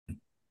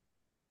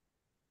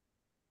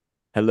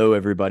Hello,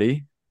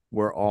 everybody.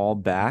 We're all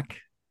back.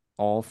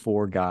 All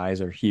four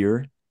guys are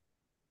here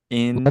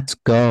in Let's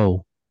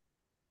go.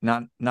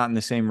 not in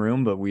the same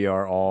room, but we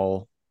are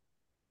all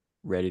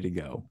ready to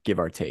go. Give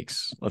our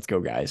takes. Let's go,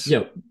 guys.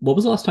 Yeah, what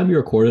was the last time you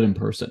recorded in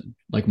person?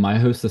 Like my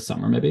host this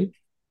summer, maybe?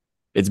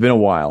 It's been a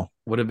while.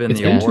 Would have been It's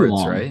the been Yeah. too awards,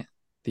 long. right?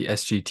 The I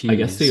guess the SGTs. I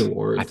think it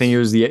awards.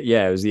 was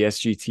the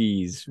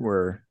SGTs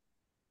were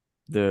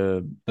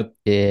the But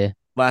Yeah,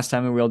 last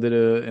time we all did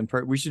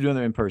we should do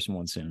another in person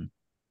one soon.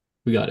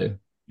 we got to.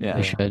 we Yeah.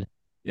 Yeah. should.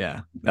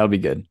 Yeah. That'll be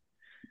good.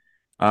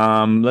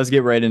 Let's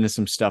get right into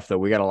some stuff though.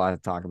 We got a lot to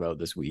talk about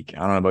this week. I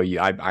don't know about you.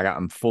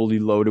 I'm fully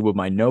loaded with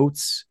my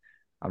notes.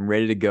 I'm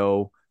ready to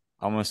go.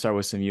 I'm gonna start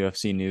with some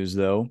UFC news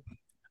though.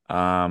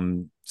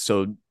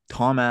 So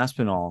Tom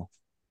Aspinall,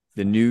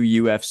 the new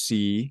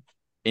UFC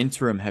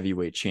interim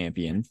heavyweight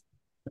champion,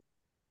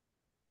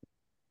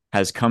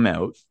 has come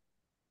out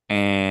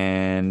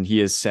and he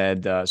has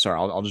said, sorry,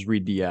 I'll just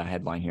read the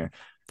headline here.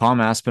 Tom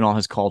Aspinall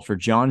has called for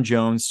John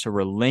Jones to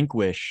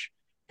relinquish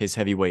his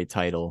heavyweight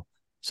title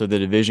so the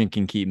division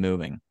can keep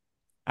moving.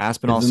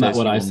 Aspinall Isn't that says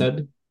what he I will.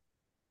 said?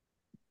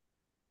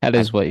 That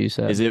is what you Is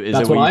said. it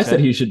That's what what you I said said?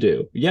 he should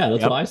do. Yeah,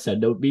 that's what Yep. I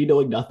said. No, me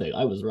knowing nothing.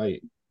 I was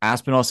right.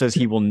 Aspinall says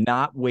he will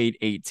not wait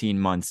 18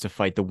 months to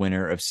fight the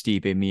winner of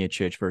Stipe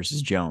Miocic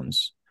versus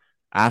Jones.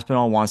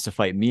 Aspinall wants to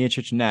fight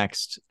Miocic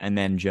next and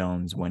then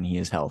Jones when he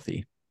is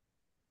healthy.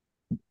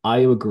 I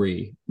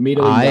agree. Me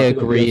knowing I nothing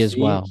about agree as UFC,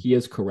 well. he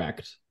is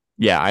correct.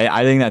 Yeah,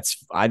 I think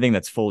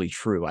that's fully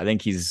true. I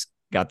think he's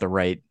got the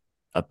right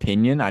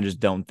opinion. I just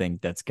don't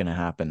think that's gonna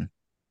happen.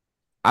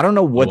 I don't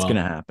know Oh what's gonna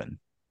well. happen.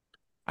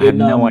 I have In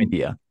no um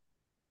idea.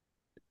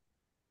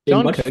 in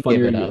John much could give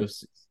funnier it up.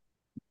 UFC.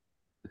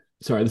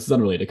 Sorry, this is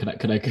unrelated.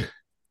 Can I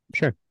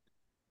Sure.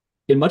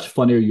 in much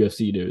funnier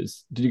UFC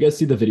news, did you guys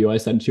see the video I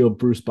sent you of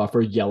Bruce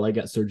Buffer yelling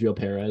at Sergio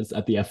Perez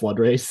at the F1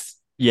 race?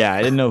 Yeah,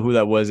 I didn't know who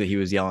that was that he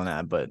was yelling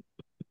at, but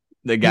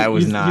the guy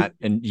was He's not,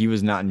 and he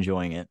was not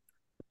enjoying it.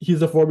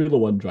 he's a Formula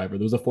One driver.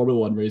 There was a Formula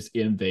One race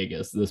in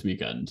Vegas this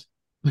weekend.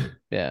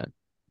 Yeah.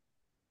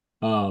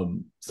 So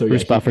yeah,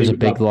 Bruce Buffer's they a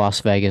big got Las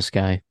Vegas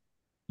guy.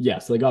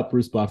 yes, they got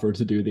Bruce Buffer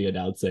to do the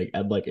announcing,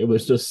 and like it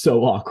was just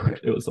so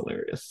awkward. It was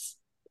hilarious.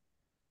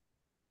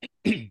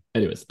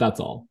 Anyways, that's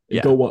all.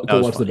 Yeah, that Go was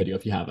watch the funny. video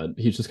if you haven't.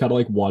 He's just kind of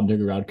like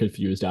wandering around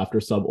confused after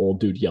some old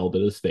dude yelled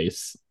in his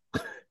face.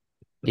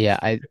 Yeah,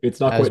 I It's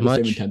not as quite the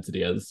same much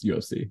intensity as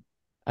UFC.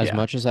 as Yeah,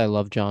 much as I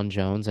love John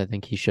Jones, I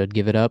think he should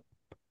give it up.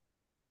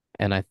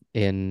 And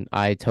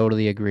I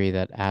totally agree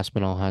that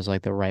Aspinall has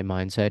like the right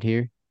mindset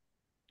here.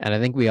 And I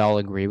think we all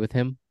agree with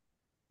him,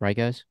 right,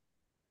 guys?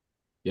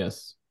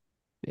 Yes.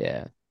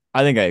 Yeah.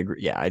 I think I agree.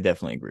 Yeah, I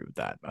definitely agree with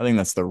that. I think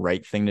that's the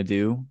right thing to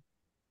do.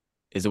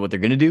 Is it what they're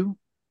gonna do?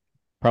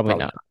 Probably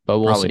Probably not, not. but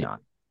we'll Probably see.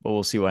 not. But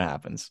we'll see what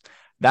happens.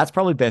 That's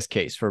probably best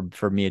case for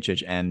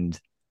Miocic and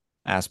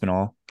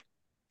Aspinall.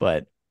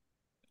 But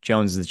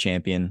Jones is the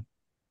champion.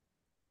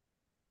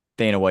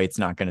 Dana White's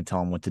not going to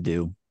tell him what to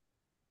do.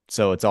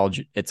 So it's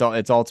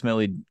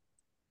ultimately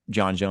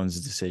John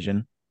Jones'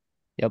 decision.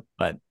 Yep.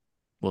 But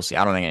we'll see.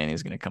 I don't think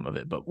anything's going to come of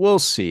it, but we'll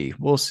see.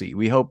 We'll see.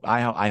 We hope.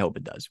 I hope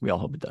it does. We all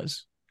hope it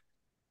does.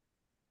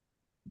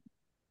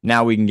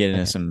 Now we can get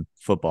into Okay. some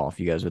football if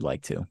you guys would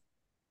like to.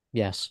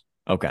 Yes.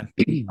 Okay.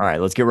 All right.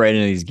 Let's get right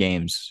into these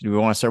games. Do we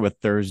want to start with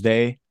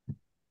Thursday?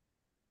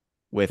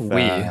 With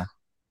We,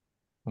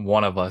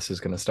 one of us is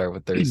going to start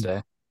with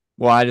Thursday.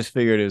 well, I just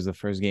figured it was the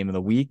first game of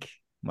the week.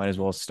 Might as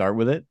well start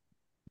with it.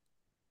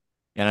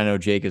 And I know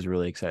Jake is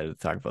really excited to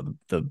talk about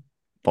the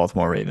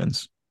Baltimore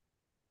Ravens.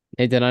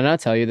 Hey, did I not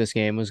tell you this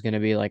game was going to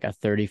be like a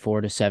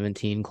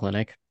 34-17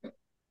 clinic?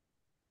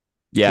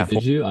 Yeah,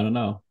 Did you? I don't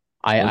know.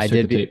 I, Let's I check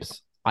did the be,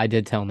 tapes. I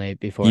did tell Nate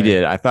before he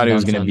did. I thought it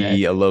was on going to Sunday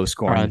be a low or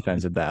scoring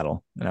defensive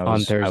battle, and I on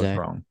was Thursday.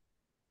 wrong.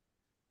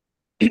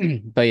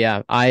 But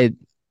yeah,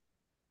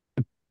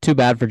 too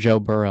bad for Joe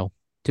Burrow.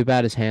 Too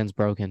bad his hand's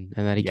broken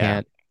and that he Yeah,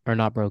 can't, or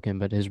not broken,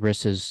 but his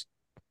wrist is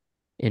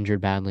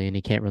injured badly and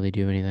he can't really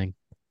do anything.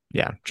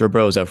 yeah. Joe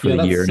Burrow's out for Yeah,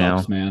 the that year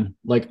sucks, now. man.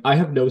 Like I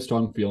have no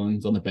strong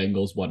feelings on the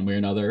Bengals one way or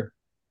another,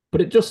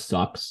 but it just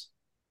sucks.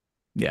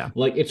 Yeah,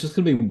 Like it's just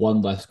gonna be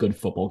one less good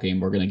football game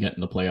we're gonna get in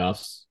the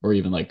playoffs, or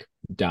even like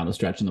down the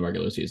stretch in the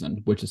regular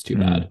season, which is too Mhm.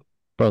 bad.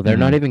 Bro, they're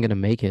not Mhm. even gonna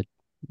make it.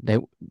 They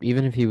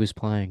even if he was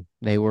playing,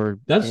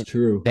 That's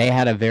true. they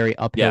had a very Yeah.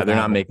 uphill They're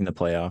not battle. making the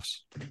playoffs.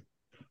 Which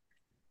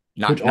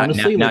Not now.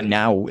 honestly, Not like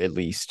now, at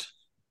least.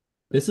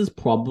 this is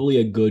probably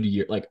a good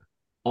year. Like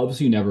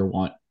obviously, you never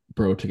want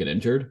Bro to get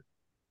injured.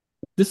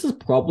 This is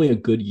probably a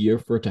good year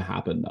for it to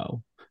happen,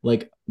 though.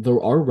 Like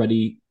they're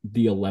already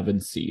the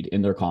 11th seed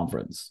in their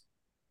conference.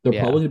 They're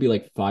Yeah. probably gonna be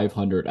like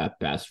 500 at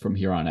best from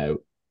here on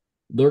out.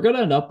 They're gonna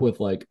end up with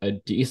like a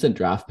decent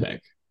draft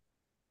pick,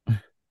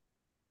 and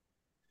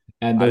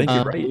I they're think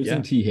you're Um, right. losing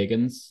Yeah. T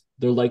Higgins.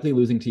 They're likely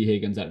losing T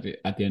Higgins at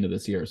the end of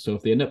this year. So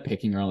if they end up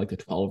picking around like the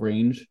 12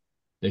 range,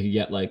 they could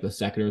get like the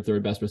second or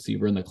third best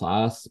receiver in the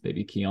class,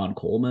 maybe Keon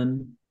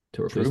Coleman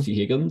to replace True. T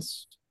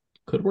Higgins.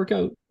 Could work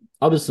out.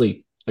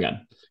 Obviously,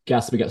 again,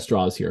 gasping at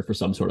straws here for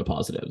some sort of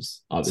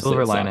positives. Obviously,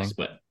 Silver it sucks, lining.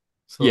 but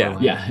Silver Yeah.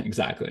 lining. yeah,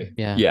 exactly.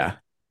 yeah. Yeah.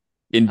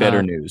 In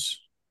better news,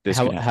 this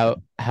could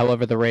happen.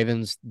 However, the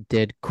Ravens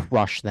did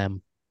crush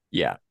them.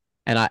 Yeah.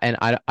 And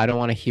I don't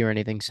want to hear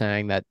anything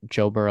saying that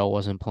Joe Burrow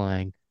wasn't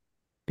playing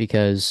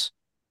because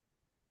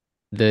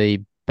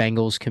the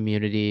Bengals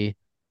community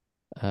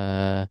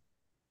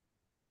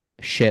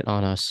shit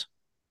on us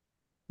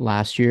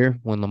last year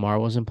when Lamar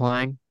wasn't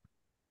playing.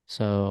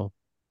 So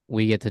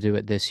we get to do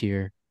it this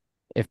year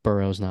if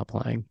Burrow's not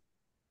playing.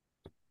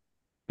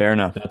 Fair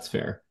enough. That's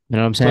fair. You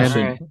know what I'm saying?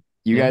 Question. Alright.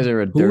 You Yeah. guys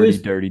are a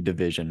dirty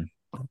division.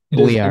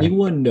 Does We are.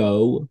 anyone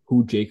know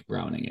who Jake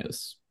Browning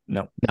is?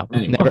 No. No,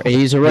 Anyway. never.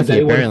 He's a Has rookie.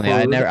 anyone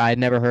Apparently, heard- I'd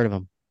never heard of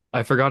him.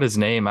 I forgot his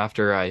name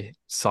after I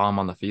saw him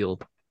on the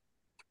field.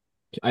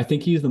 I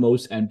think he's the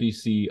most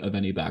NBC of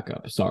any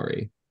backup.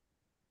 Sorry.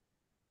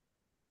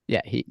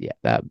 Yeah,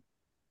 that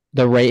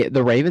the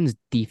Ravens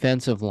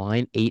defensive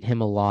line ate him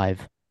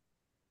alive.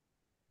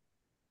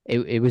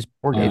 It was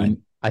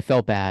I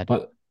felt bad.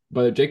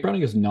 But Jake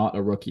Browning is not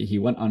a rookie. He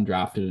went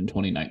undrafted in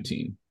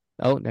 2019.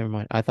 Oh, never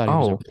mind. I thought he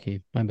was a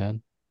rookie. My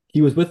bad.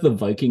 He was with the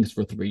Vikings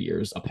for 3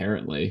 years,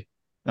 apparently.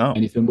 Oh.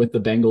 And he's been with the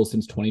Bengals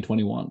since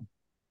 2021.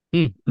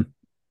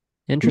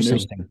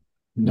 Interesting.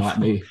 Not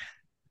me.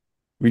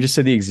 We just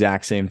said the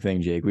exact same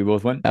thing, Jake. We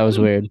both went. That was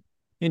weird.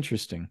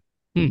 Interesting.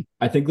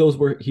 I think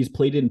he's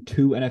played in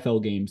 2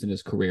 NFL games in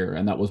his career,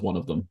 and that was one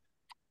of them.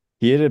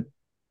 He had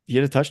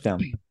a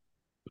touchdown.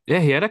 Yeah,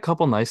 he had a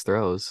couple nice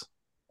throws.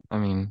 I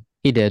mean,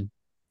 He did.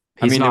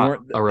 he's not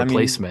a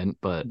replacement,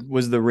 but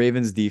was the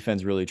Ravens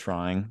defense really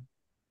trying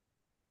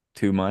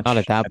too much? Not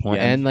at that the point.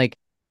 end? And like,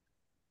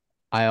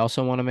 I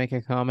also want to make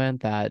a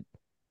comment that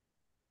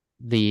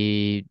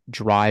the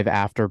drive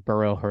after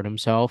Burrow hurt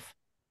himself,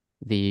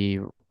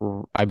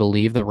 I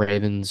believe the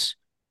Ravens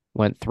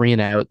went 3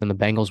 and out, then the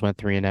Bengals went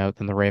 3 and out,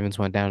 then the Ravens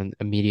went down and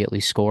immediately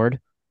scored.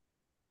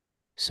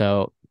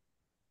 So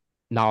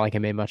not like it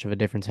made much of a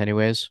difference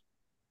anyways,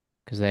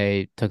 because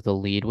they took the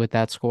lead with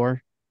that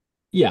score.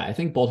 Yeah, I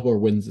think Baltimore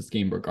wins this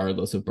game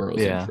regardless of Burrow's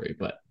injury,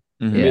 but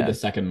it made the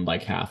second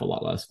half a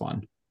lot less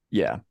fun.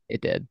 Yeah.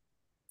 It did.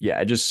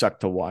 Yeah, it just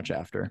sucked to watch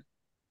after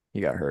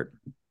he got hurt.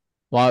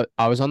 Well,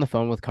 I was on the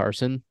phone with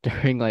Carson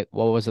during what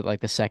was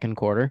it, the second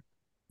quarter?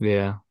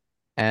 yeah.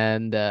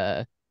 And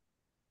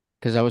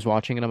because I was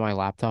watching it on my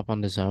laptop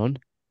on DAZN,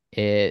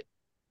 it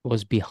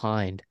was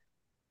behind.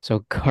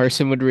 So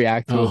Carson would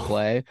react to a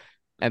play,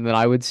 and then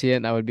I would see it,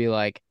 and I would be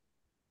like,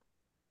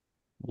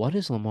 "What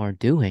is Lamar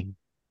doing?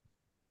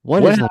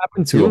 What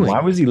happened to him?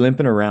 Why was he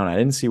limping around? I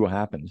didn't see what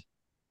happened."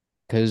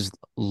 Because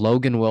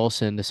Logan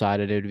Wilson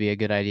decided it would be a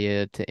good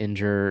idea to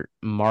injure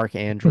Mark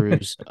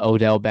Andrews,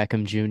 Odell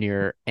Beckham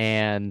Jr.,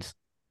 and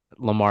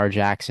Lamar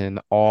Jackson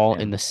all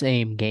in the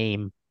same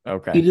game.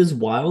 Okay. It is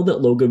wild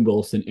that Logan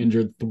Wilson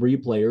injured 3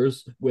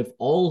 players with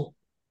all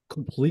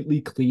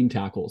completely clean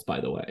tackles, by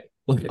the way.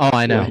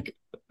 I know.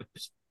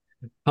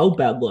 How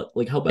bad luck?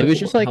 How bad? It was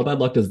just how bad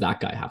luck does that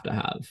guy have to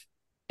have?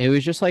 It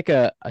was just like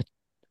a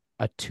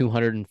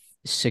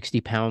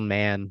 260-pound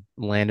man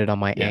landed on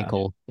my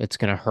ankle. It's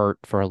gonna hurt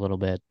for a little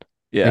bit.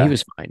 Yeah, but he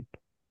was fine.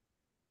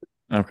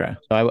 Okay.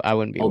 So I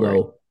wouldn't be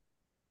worried.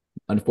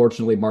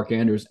 Unfortunately, Mark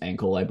Andrews'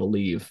 ankle, I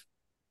believe,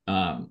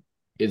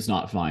 is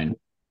not fine.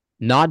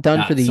 Not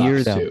done for the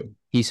year though. Too.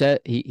 He said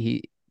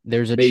he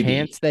there's a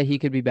chance that he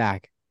could be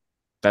back.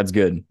 That's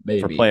good.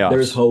 Maybe for playoffs.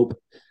 There's hope.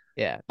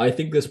 Yeah. I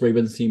think this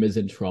Ravens team is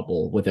in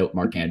trouble without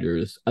Mark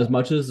Andrews. As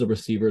much as the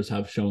receivers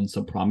have shown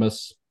some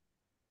promise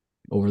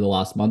over the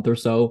last month or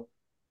so,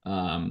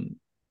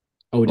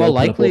 Odell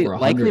likely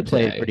played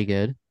pretty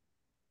good.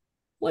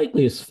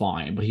 Likely is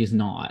fine, but he's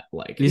not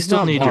you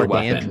still need your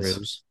weapons.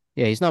 Andrews.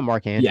 Yeah, he's not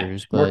Mark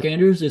Andrews. But Mark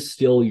Andrews is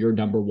still your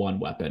number 1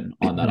 weapon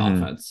on that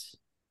offense.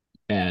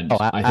 And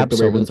I think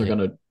the Ravens are going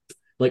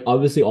to,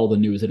 obviously all the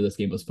news into this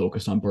game was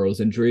focused on Burrow's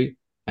injury.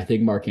 I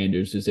think Mark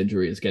Andrews'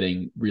 injury is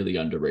getting really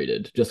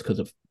underrated just because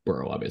of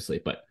Burrow, obviously.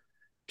 But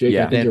Jake,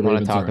 I think your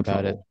Ravens are in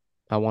trouble. It.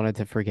 I wanted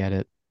to forget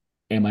it.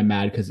 Am I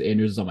mad because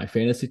Andrews is on my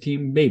fantasy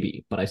team?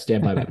 Maybe, but I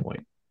stand by my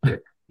point.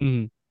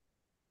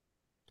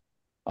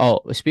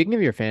 Oh, speaking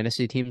of your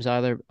fantasy teams,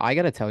 either I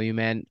gotta tell you,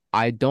 man,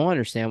 I don't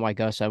understand why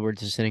Gus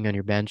Edwards is sitting on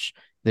your bench.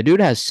 The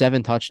dude has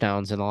 7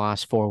 touchdowns in the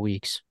last 4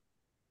 weeks.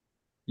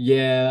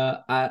 Yeah,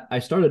 I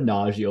started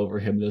Najee over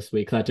him this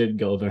week. That didn't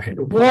go very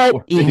well.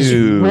 What is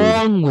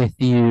wrong with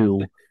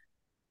you?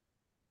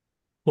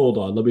 Hold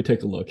on, let me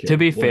take a look here. To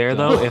be fair,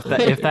 though, if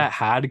that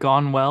had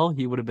gone well,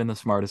 he would have been the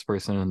smartest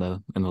person in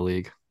the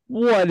league.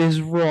 What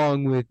is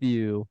wrong with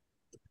you?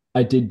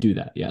 I did do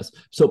that, yes.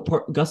 So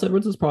Gus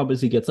Edwards' problem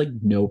is he gets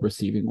no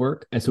receiving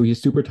work, and so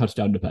he's super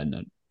touchdown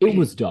dependent. It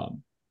was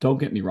dumb. Don't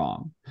get me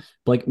wrong.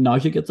 But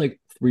Najee gets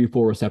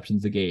 3-4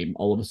 receptions a game.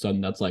 All of a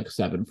sudden, that's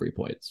 7 free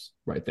points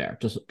right there,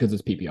 just because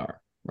it's PPR,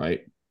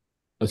 right?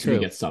 Assuming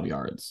he gets some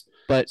yards.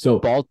 But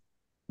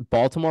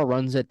Baltimore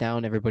runs it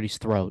down everybody's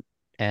throat,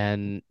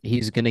 and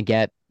he's gonna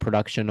get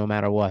production no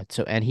matter what.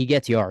 And he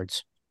gets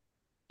yards.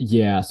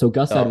 Yeah, so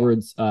Gus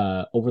Edwards,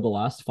 over the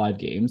last 5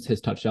 games,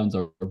 his touchdowns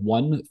are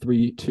 1,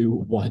 3, 2,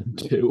 1,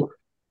 2.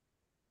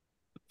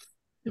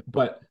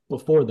 But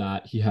before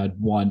that, he had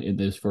 1 in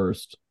his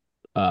first,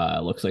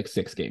 looks like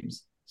 6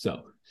 games.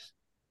 So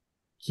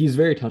he's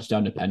very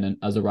touchdown dependent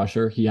as a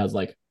rusher. He has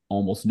like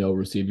almost no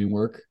receiving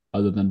work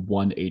other than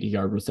one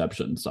 80-yard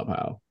reception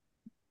somehow.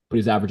 But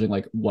he's averaging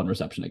like one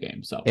reception a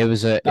game. So it that's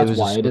was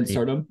a why I didn't screen.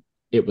 start him.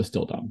 It was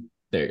still dumb.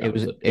 There you go. It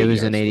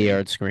was an 80-yard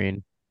 80-yard screen.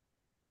 screen.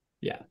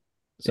 Yeah.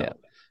 So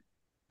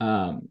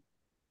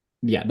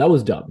yeah, that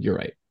was dumb. You're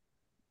right.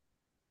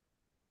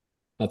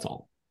 That's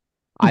all.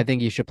 I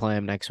think you should play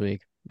him next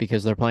week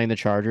because they're playing the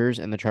Chargers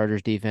and the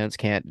Chargers defense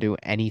can't do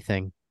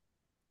anything.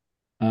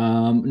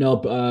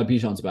 No,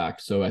 Bijan's back,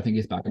 so I think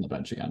he's back on the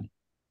bench again.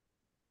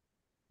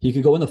 He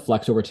could go in the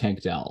flex over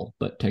Tank Dell,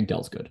 but Tank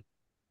Dell's good.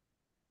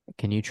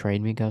 Can you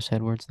trade me Gus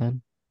Edwards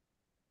then?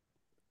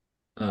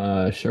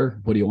 Sure.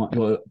 What do you want?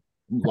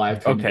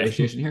 Live trade Okay.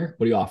 negotiation here?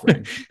 What are you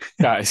offering?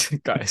 guys.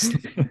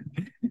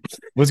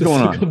 What's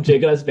going on? Come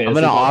Jake has fantasy. I'm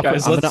gonna offer-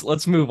 Guys, I'm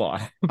let's move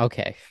on.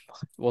 Okay.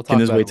 We'll talk Can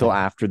this about wait it till later.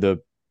 after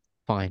the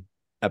Fine.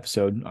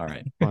 episode? All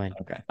right. Fine.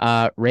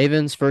 Okay.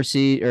 Ravens first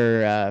seed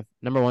or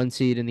number 1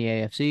 seed in the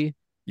AFC.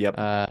 Yep.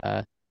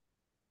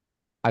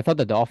 I thought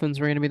the Dolphins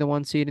were going to be the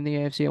 1 seed in the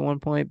AFC at one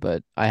point,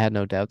 but I had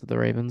no doubt that the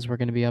Ravens were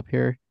going to be up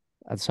here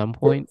at some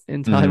point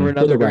in time or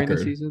another during the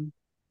season.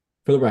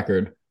 For the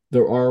record,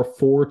 there are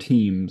 4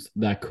 teams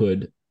that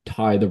could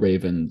tie the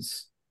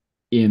Ravens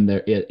in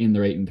their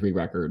 8-3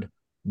 record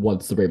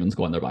once the Ravens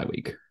go on their bye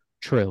week.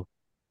 True.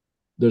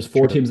 There's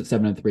 4 teams at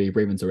 7-3.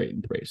 Ravens are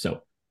 8-3.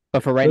 So,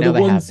 but for right now, the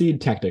they 1 have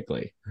seed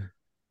technically.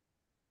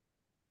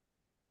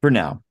 For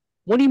now.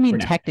 What do you mean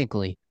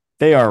technically?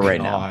 They are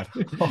right now.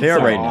 They are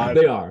right now.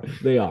 They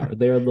are.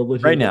 They are the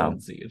legit right now. 1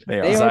 seed. They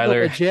They are. are the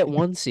legit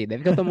 1 seed.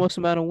 They've got the most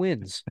amount of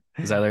wins.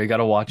 Zyler, you got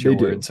to watch your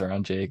words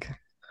around Jake.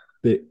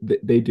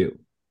 They do.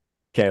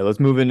 Okay, let's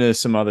move into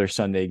some other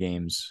Sunday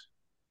games.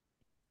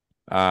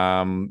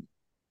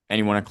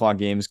 Any 1 o'clock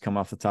games come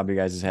off the top of your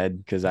guys' head?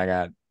 Because I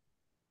got.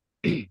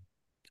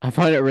 I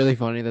find it really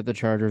funny that the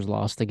Chargers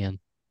lost again,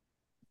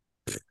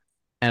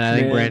 and I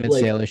think Brandon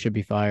Staley should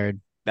be fired.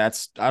 I'm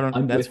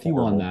with horrible. you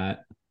on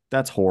that.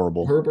 That's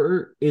horrible.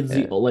 Herbert is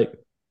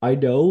I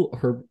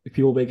know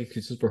people make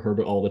excuses for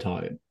Herbert all the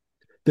time.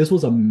 This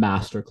was a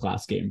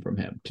masterclass game from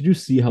him. Did you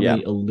see how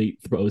many elite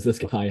throws this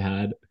guy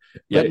had?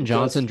 Quentin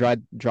Johnson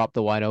dropped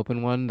the wide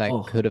open one that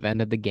could have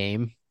ended the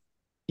game.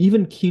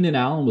 Even Keenan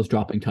Allen was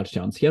dropping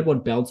touchdowns. He had one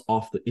bounce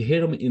off it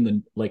hit him in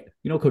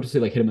the coaches say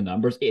hit him in the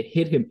numbers. It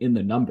hit him in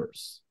the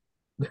numbers.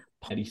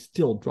 And he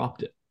still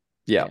dropped it.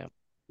 Yeah.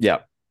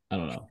 I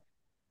don't know.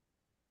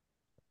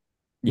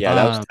 Yeah,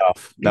 that was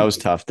tough. That was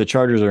tough. The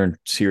Chargers are in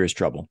serious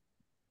trouble.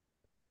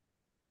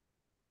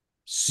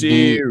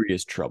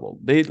 Serious trouble.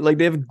 They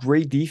have a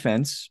great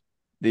defense.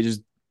 It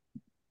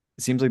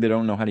seems like they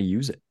don't know how to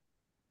use it.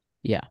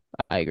 Yeah,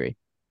 I agree.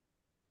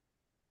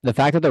 The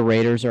fact that the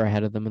Raiders are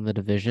ahead of them in the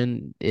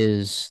division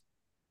is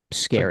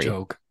scary.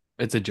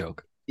 It's a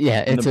joke.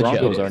 Yeah, and it's the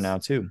Broncos a joke. are now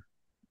too.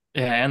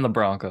 Yeah, and the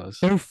Broncos.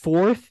 They're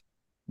 4th?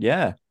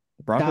 Yeah.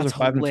 The Broncos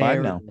are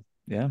 5-5 now.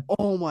 Yeah.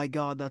 Oh my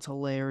God, that's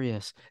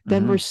hilarious.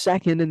 Denver's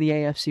 2nd in the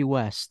AFC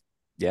West.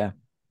 Yeah.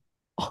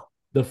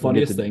 The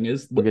funniest thing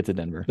is we'll get to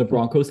Denver. The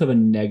Broncos have a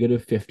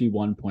negative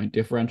 51 point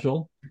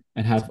differential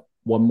and have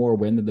one more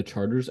win than the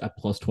Chargers at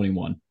plus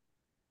 21.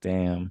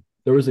 Damn.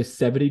 There was a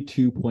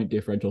 72 point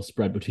differential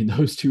spread between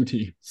those 2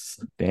 teams.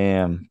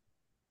 Damn.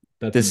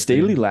 Does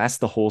Staley last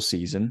the whole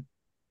season?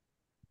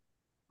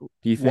 Do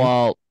you think?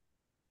 Well,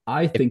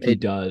 I think he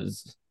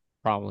does.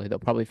 Probably. They'll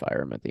probably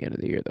fire him at the end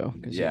of the year, though.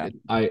 Yeah.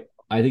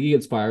 I think he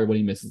gets fired when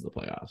he misses the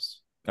playoffs.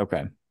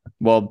 Okay.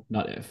 Well,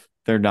 not if.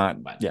 They're not.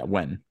 Yeah.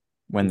 When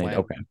they.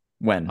 Okay.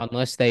 When?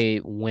 Unless they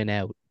win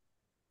out.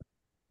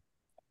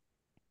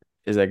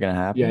 Is that going to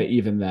happen? Yeah,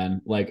 even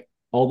then.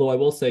 Although I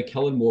will say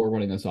Kellen Moore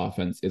running this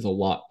offense is a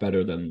lot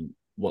better than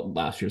what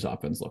last year's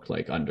offense looked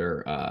like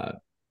under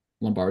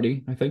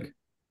Lombardi, I think.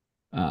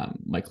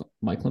 Mike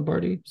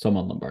Lombardi?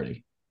 Someone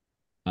Lombardi.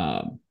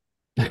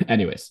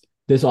 Anyways,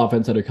 this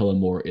offense under Kellen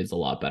Moore is a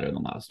lot better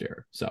than last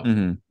year. So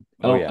I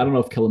don't know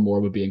if Kellen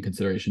Moore would be in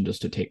consideration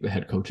just to take the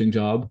head coaching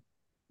job.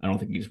 I don't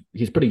think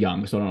he's pretty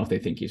young, so I don't know if they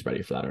think he's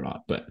ready for that or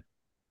not. But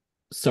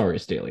sorry,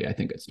 Staley, I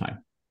think it's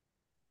time.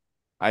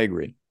 I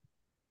agree.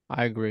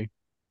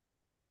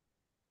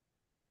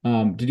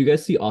 Did you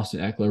guys see Austin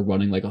Eckler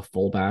running like a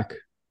fullback?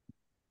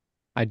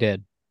 I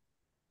did.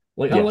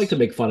 I don't like to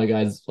make fun of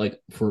guys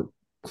for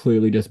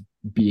clearly just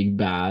being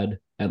bad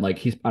and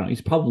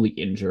he's probably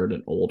injured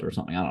and old or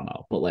something. I don't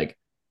know, but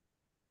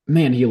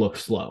man, he looked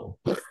slow.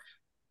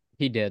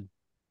 He did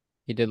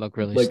look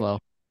really slow.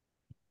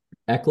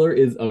 Eckler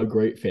is a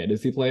great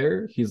fantasy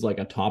player. He's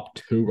a top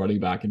 2 running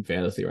back in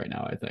fantasy right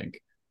now, I think.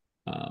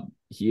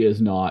 He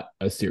is not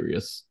a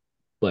serious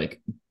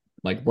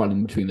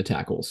running between the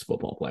tackles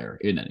football player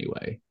in any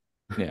way.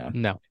 Yeah.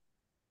 No,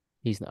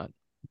 he's not.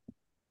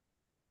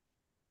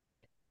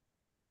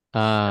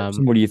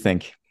 So what do you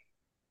think?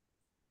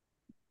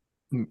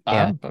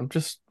 Yeah. I'm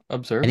just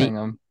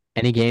observing.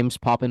 Any games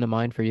pop into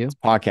mind for you? It's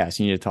a podcast.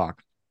 You need to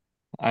talk.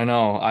 I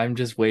know. I'm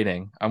just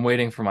waiting. I'm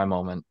waiting for my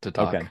moment to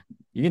talk. Okay.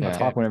 You can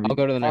talk whenever I'll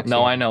go to the next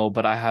No, one. I know,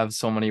 but I have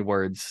so many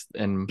words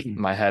in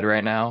my head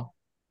right now.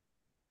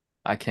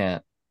 I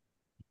can't.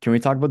 Can we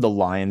talk about the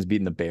Lions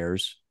beating the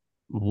Bears?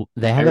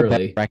 They have a better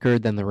Barely.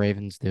 record than the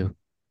Ravens do.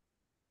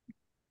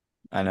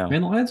 I know.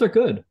 Man, the Lions are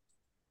good.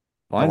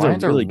 The The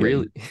Lions are really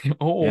good.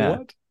 Oh, Yeah.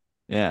 what?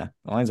 Yeah.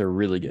 The Lions are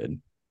really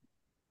good.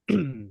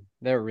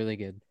 They're really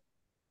good.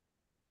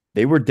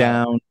 They were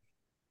down.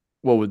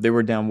 Well, they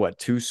were down what?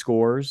 2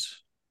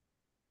 scores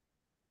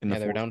in the Yeah,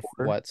 they were fourth down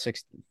quarter. what,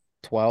 6,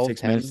 12,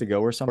 6 minutes 10, to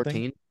go or something.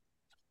 14?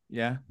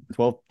 Yeah.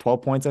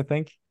 12 points, I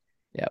think.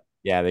 Yep.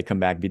 Yeah, they come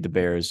back, beat the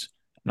Bears.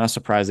 I'm not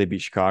surprised they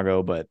beat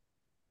Chicago, but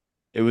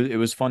it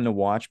was fun to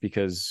watch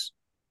because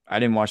I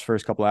didn't watch the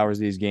first couple hours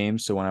of these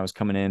games. So when I was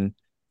coming in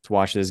to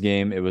watch this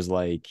game, it was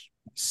like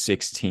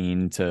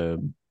 16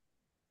 to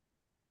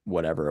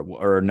whatever,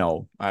 or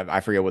no,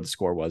 I forget what the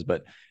score was,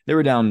 but they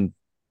were down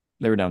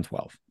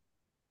 12.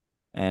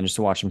 And just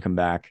to watch them come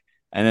back.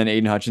 And then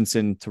Aiden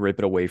Hutchinson to rip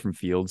it away from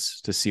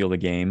Fields to seal the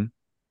game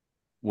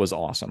was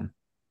awesome.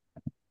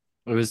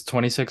 It was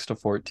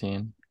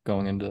 26-14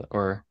 going into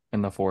or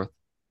in the fourth.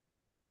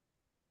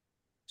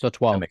 So That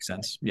 12. makes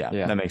sense. Yeah,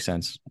 Yeah. that makes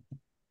sense.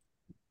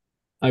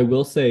 I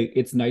will say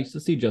it's nice to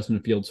see Justin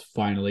Fields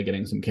finally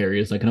getting some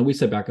carries. Like I know we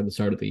said back at the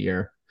start of the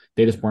year,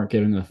 they just weren't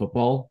giving the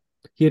football.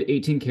 He had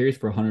 18 carries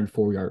for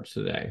 104 yards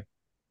today.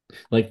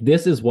 Like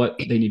this is what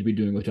they need to be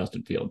doing with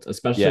Justin Fields,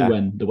 especially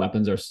when the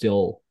weapons are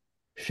still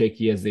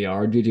shaky as they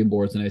are. DJ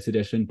Moore is a nice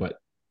addition, but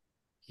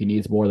he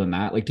needs more than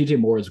that. Like DJ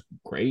Moore is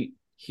great.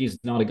 He's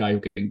not a guy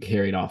who can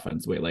carry an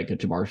offense the way like a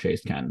Jamar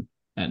Chase can.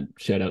 And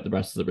shout out the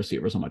rest of the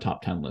receivers on my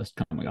top 10 list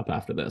coming up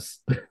after this.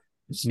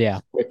 Yeah.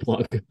 Quick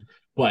plug.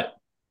 But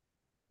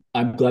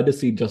I'm glad to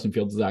see Justin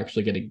Fields is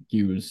actually getting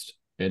used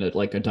in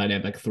a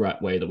dynamic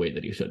threat way, the way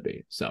that he should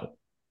be. So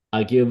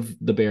I give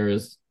the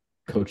Bears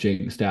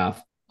coaching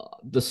staff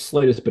the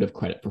slightest bit of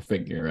credit for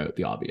figuring out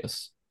the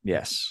obvious.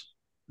 Yes.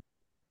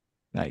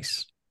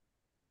 Nice.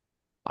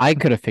 I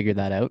could have figured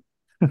that out.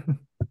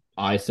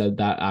 I said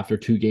that after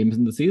 2 games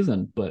in the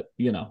season, but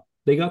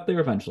they got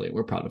there eventually.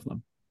 We're proud of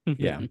them.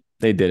 Yeah,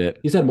 they did it.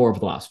 He said more over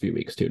the last few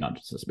weeks too, not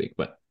just this week,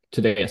 but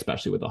today,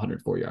 especially with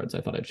 104 yards,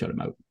 I thought I'd shout him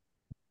out.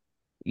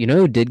 You know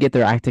who did get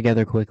their act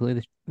together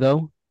quickly,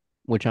 though,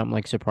 which I'm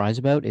surprised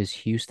about, is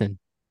Houston.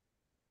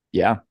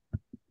 Yeah.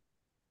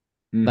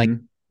 Like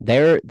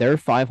they're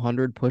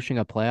 500 pushing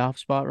a playoff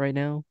spot right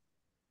now,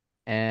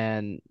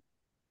 and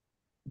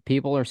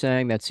people are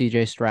saying that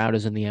CJ Stroud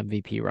is in the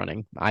MVP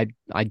running. I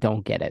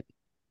don't get it.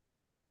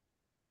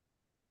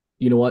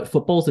 You know what?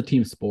 Football is a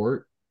team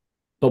sport,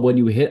 but when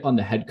you hit on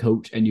the head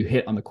coach and you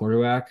hit on the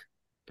quarterback,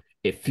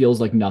 it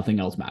feels like nothing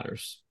else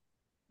matters.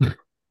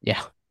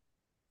 Yeah.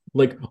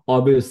 Like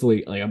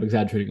obviously, like I'm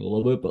exaggerating a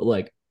little bit, but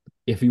like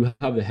if you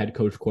have the head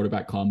coach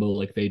quarterback combo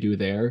like they do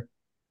there,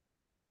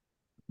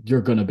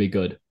 you're gonna be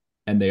good.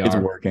 And they It's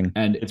are working.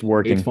 And it's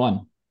working. It's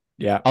fun.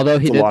 Yeah. Although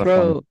he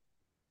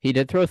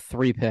did throw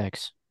 3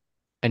 picks,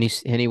 and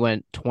he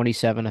went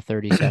 27 to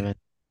 37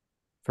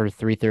 for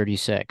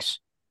 336.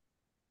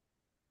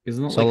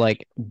 Isn't that So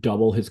like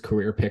double his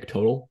career pick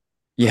total?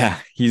 Yeah,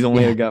 he's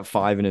only got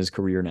 5 in his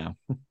career now,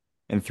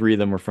 and 3 of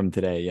them were from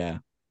today. Yeah,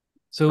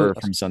 So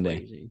from Sunday.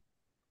 Crazy.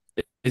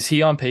 is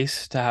he on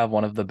pace to have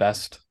one of the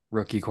best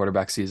rookie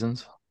quarterback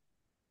seasons?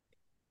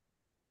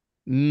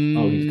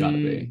 Oh, he's got to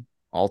be.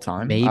 All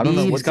time. Maybe. I don't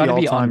know He's what's the gotta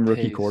be on all-time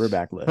rookie pace.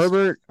 quarterback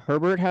list.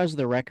 Herbert has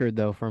the record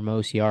though for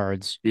most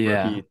yards.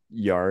 Yeah. Rookie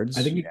yards.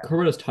 I think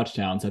Herbert has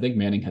touchdowns. I think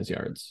Manning has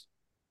yards.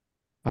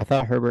 I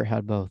thought Herbert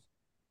had both.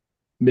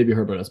 Maybe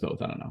Herbert has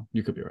both. I don't know.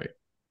 You could be right.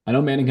 I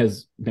know Manning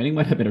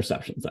might have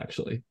interceptions,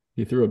 actually.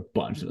 He threw a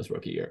bunch in his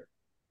rookie year.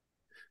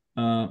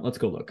 Let's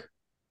go look.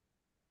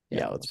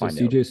 Yeah, let's So find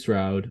out. CJ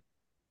Stroud.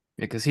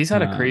 Because he's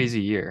had a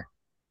crazy year.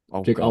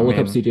 Oh, Jake, God, I'll look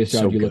up man. CJ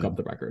Stroud. So You look good. up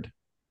the record.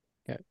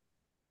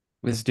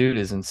 This dude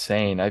is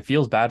insane. I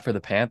feel bad for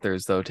the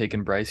Panthers, though,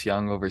 taking Bryce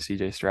Young over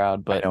CJ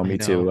Stroud. But I know, me I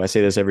too. know. I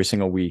say this every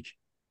single week,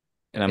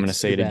 and I'm going to It's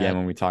say too it again bad.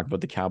 when we talk about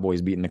the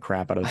Cowboys beating the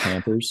crap out of the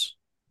Panthers.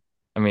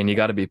 I mean, you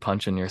got to be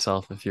punching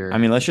yourself if you're. I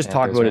mean, let's the just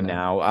talk Panthers about right it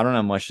now. I don't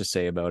have much to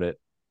say about it.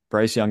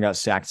 Bryce Young got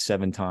sacked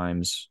 7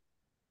 times.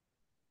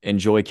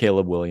 Enjoy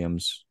Caleb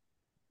Williams.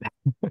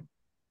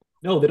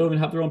 No, they don't even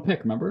have their own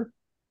pick, remember?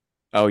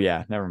 Oh,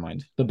 yeah. Never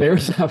mind. The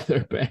Bears have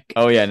their pick.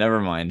 Oh, yeah. Never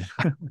mind.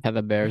 Have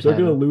the Bears They're had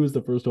going to him. lose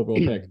the first overall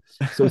pick.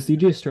 So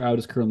CJ Stroud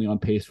is currently on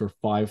pace for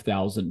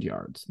 5,000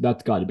 yards.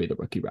 That's got to be the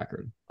rookie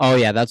record. Oh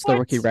yeah, that's the What?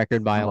 rookie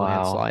record by a Wow.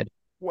 landslide.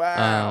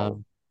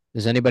 Wow.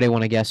 Does anybody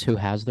want to guess who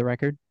has the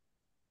record?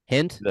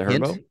 Hint. Is it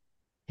Herbo?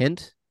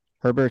 Hint.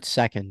 Herbert's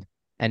second,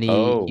 and he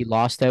Oh.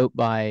 lost out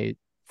by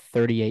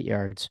 38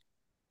 yards.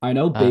 I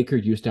know Baker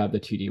used to have the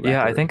TD record.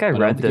 Yeah, I think I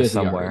but read don't think he this has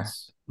the somewhere.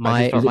 yards.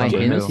 My don't my remember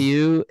hint who. to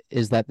you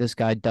is that this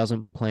guy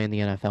doesn't play in the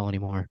NFL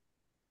anymore.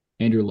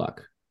 Andrew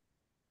Luck.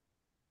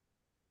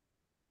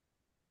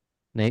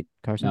 Nate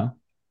Carson. No?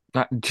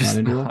 Not just.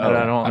 Andrew Luck? I don't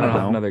I don't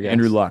have know. another guess.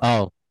 Andrew Luck.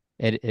 Oh,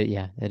 it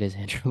is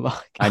Andrew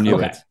Luck. I knew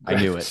Okay. it.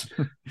 I knew it.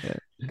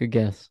 Good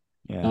guess.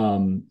 Yeah.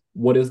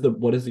 What is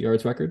the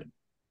yards record?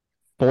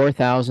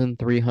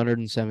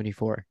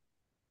 4,374.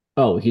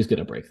 Oh, he's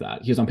gonna break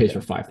that. He's on pace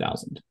for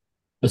 5,000,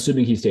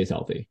 assuming he stays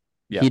healthy.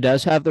 Yeah. He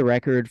does have the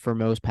record for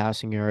most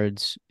passing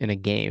yards in a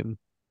game.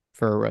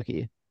 for a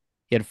rookie.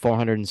 He had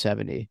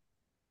 470 a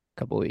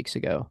couple weeks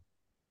ago.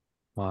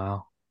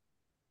 Wow.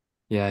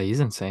 Yeah, he's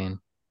insane.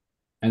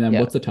 And then Yeah.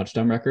 what's the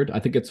touchdown record? I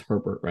think it's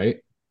Herbert, right?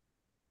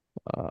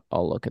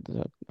 I'll look at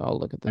the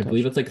I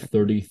believe it's like touchdown.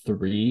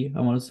 33, I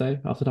want to say,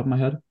 off the top of my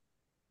head.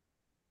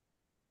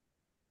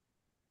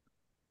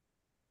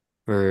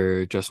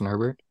 For Justin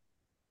Herbert.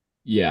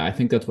 Yeah, I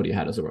think that's what he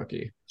had as a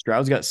rookie.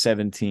 Stroud's got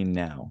 17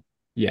 now.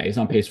 Yeah, he's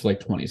on pace for like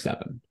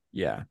 27.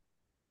 Yeah.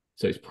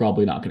 So he's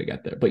probably not going to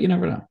get there, but you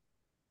never know.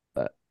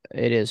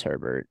 It is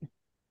Herbert.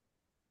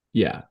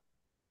 Yeah.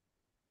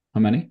 How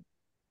many?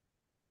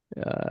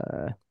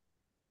 Let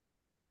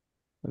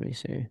me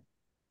see.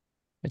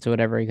 It's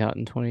whatever he got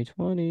in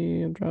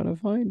 2020. I'm trying to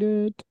find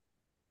it.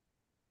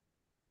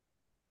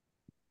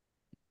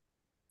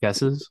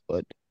 Guesses?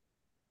 But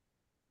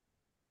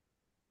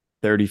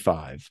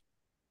 35.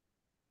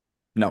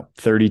 No,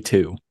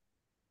 32.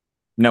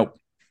 Nope,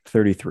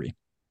 33.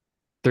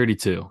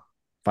 32.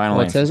 Final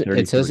well, answer,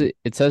 33.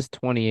 it says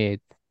 28th.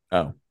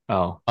 Oh,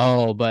 Oh,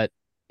 Oh, but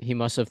he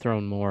must have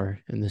thrown more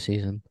in the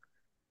season.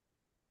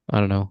 I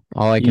don't know.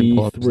 All I can He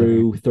pull up is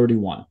threw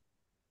 31. so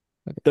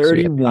yeah.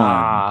 31.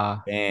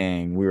 ah,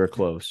 Dang, we were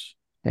close.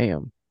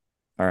 Damn.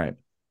 All right,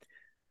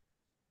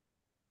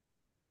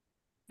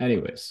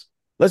 Anyways,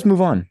 let's move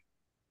on.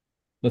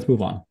 let's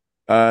move on.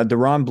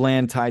 Deron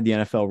Bland tied the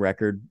NFL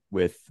record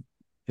with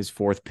his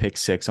 4th pick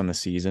 6 on the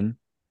season.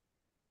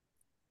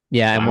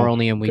 Yeah, and we're Wow.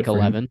 only in Good week for him.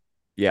 11.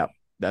 Yeah,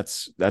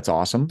 that's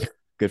awesome.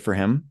 Good for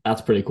him.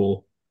 That's pretty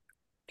cool.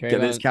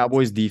 This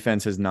Cowboys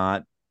defense has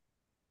not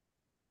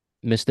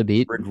missed a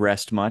beat.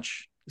 regressed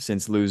much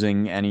since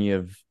losing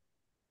anyone.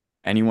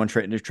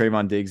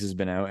 Trayvon Diggs has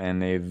been out,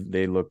 and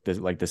they look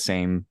like the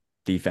same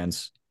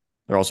defense.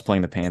 They're also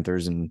playing the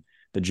Panthers and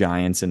the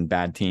Giants and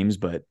bad teams,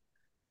 but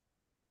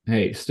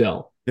Hey,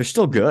 still, they're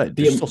still good.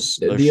 the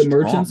They're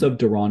emergence strong. of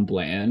Deron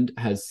Bland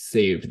has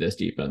saved this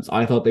defense.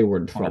 I thought they were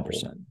in trouble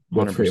 100%.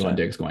 with Trayvon 100%.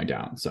 Diggs going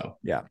down. So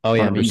Yeah. Oh,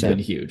 yeah, he's been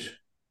 100%. huge.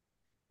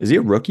 Is he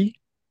a rookie?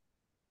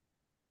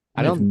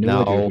 I I have don't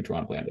no idea know. who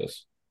Deron Bland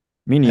is.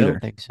 Me I neither. don't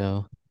think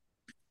so.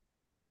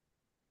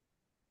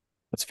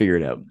 Let's figure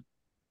it out.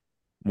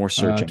 More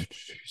searching.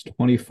 He's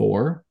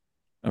 24.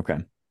 Okay.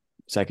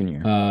 Second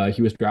year.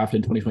 He was drafted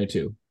in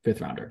 2022,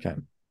 5th rounder. Okay.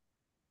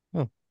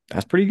 Oh.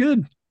 That's pretty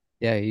good.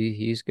 Yeah,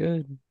 he's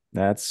good.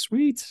 That's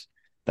sweet.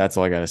 That's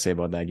all I gotta say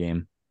about that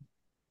game.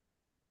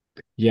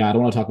 Yeah, I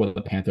don't want to talk about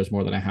the Panthers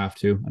more than I have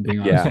to. I'm being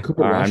honest. Yeah.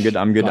 Cooper All right, I'm good.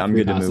 Rush I'm good. got I'm 3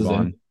 good to move passes in.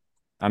 on.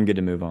 I'm good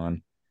to move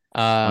on.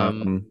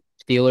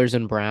 Steelers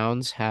and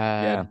Browns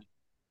Yeah.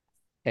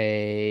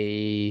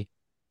 had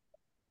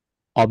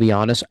I'll be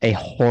honest, a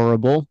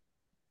horrible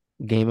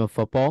game of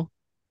football.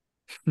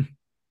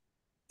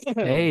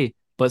 hey,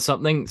 but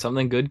something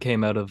good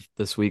came out of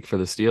this week for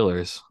the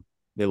Steelers.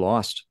 They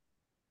lost.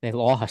 They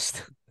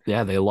lost.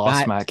 Yeah, they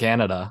lost Matt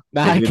Canada.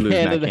 They did lose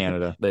Matt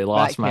Canada. They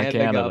lost Matt Matt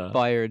Canada. got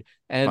fired,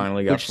 and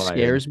Finally got which fired.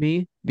 scares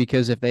me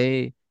because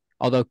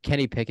although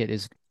Kenny Pickett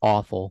is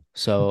awful,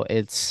 so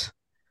it's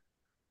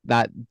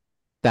that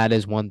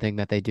is one thing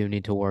that they do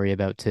need to worry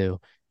about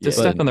too. Just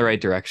Yeah. step in the right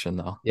direction,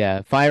 though.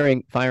 Yeah,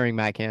 firing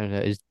Matt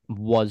Canada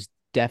was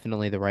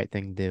definitely the right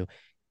thing to do.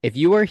 If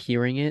you are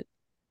hearing it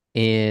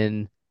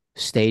in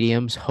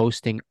stadiums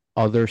hosting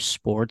other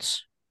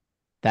sports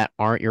that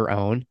aren't your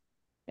own,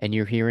 and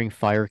you're hearing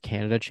Fire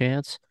Canada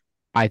chants,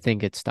 I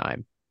think it's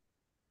time.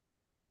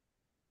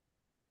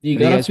 You Have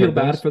you gotta guys feel heard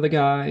bad those? for the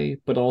guy,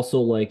 but also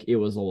like it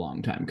was a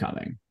long time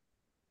coming.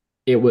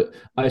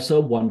 I saw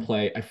one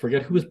play, I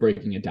forget who was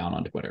breaking it down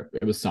on Twitter.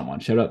 It was someone.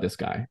 Shout out this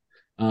guy.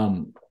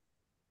 And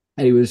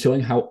he was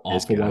showing how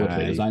awful one of the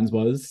play designs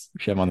was.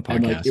 We should have him on the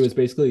And podcast.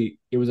 like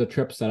it was a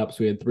trip setup. So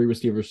we had 3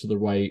 receivers to the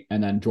right,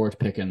 and then George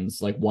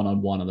Pickens like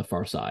one-on-one on the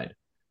far side.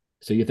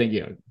 So you think,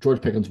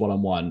 George Pickens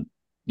one-on-one,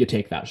 you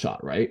take that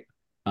shot, right?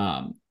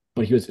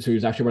 But he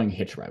was actually running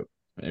hitch route.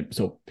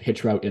 So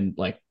hitch route in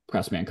like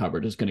press man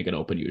coverage is going to get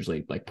open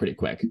usually like pretty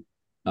quick.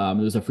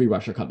 There's a free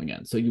rusher coming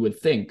in, so you would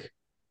think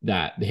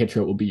that the hitch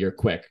route will be your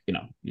quick,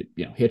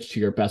 hitch to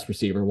your best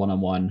receiver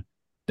one-on-one.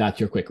 That's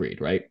your quick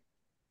read, right?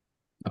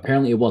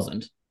 Apparently it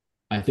wasn't.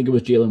 I think it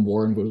was Jalen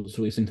Warren who was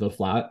releasing to the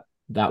flat.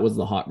 That was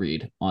the hot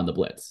read on the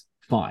blitz.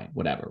 Fine,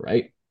 whatever,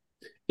 right?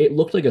 It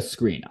looked like a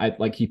screen.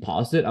 He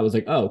paused it. I was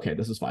like, oh, okay,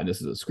 this is fine.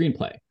 This is a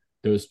screenplay.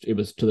 It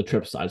was to the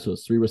trip side, so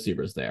there's 3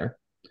 receivers there,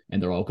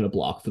 and they're all going to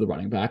block for the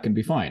running back and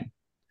be fine.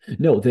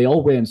 No, they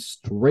all ran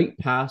straight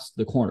past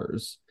the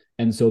corners,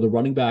 and so the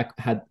running back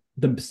had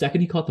the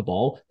second he caught the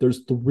ball,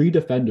 there's 3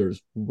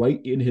 defenders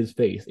right in his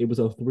face. It was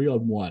a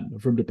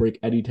 3-on-1 for him to break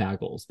any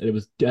tackles, and it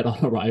was dead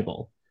on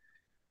arrival.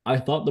 I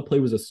thought the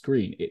play was a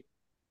screen.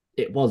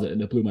 It wasn't,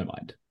 and it blew my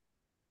mind.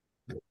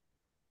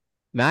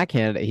 Matt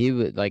Canada, he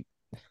would like,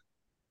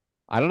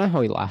 I don't know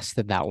how he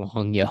lasted that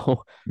long,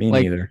 yo. Me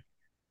like, neither.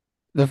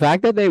 The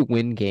fact that they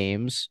win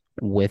games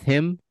with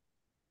him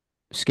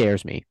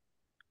scares me.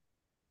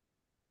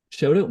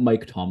 Shout out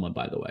Mike Tomlin,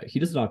 by the way. He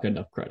does not get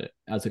enough credit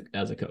as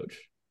a coach.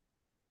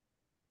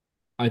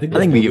 I think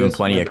we give him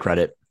plenty of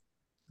credit.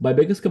 My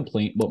biggest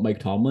complaint about Mike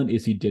Tomlin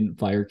is he didn't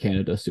fire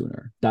Canada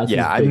sooner. That's Yeah,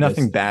 his I have nothing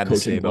biggest bad to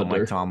say coaching about Mike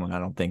blunder. Tomlin, I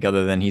don't think,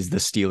 other than he's the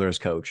Steelers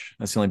coach.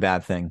 That's the only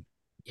bad thing.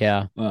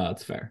 Yeah.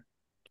 That's fair.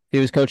 If he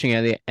was coaching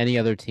any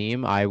other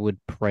team, I would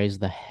praise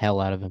the hell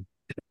out of him.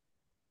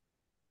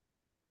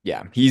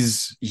 Yeah,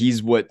 he's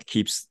what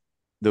keeps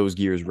those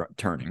gears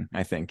turning,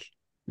 I think.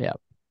 Yeah.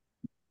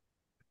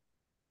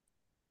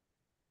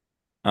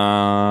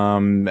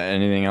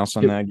 Anything else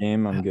on that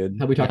game? I'm good.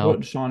 Have we talked No.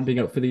 about Deshaun being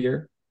out for the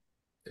year?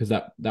 Because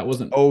that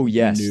wasn't Oh,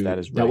 yes, new. that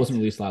is That right. wasn't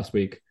released last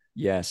week.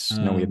 Yes.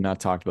 No, we have not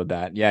talked about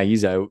that. Yeah,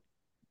 he's out.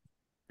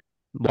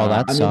 Well,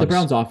 that I mean, the sucks.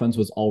 Browns' offense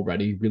was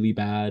already really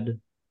bad.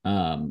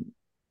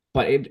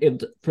 But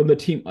it from the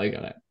team, like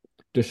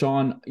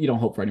Deshaun, you don't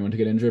hope for anyone to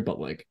get injured, but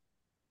like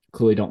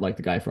clearly don't like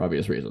the guy for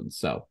obvious reasons.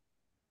 So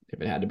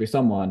if it had to be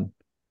someone,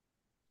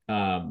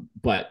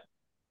 but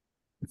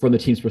from the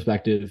team's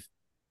perspective,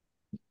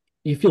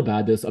 you feel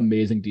bad. This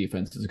amazing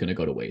defense is going to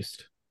go to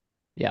waste.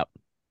 Yep.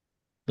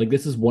 Like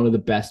this is one of the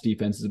best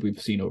defenses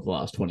we've seen over the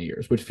last 20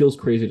 years, which feels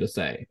crazy to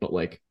say, but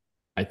like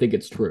I think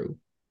it's true.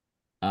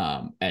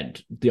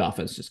 And the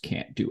offense just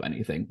can't do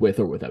anything with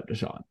or without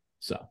Deshaun.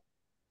 So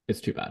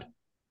it's too bad.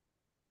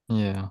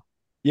 Yeah.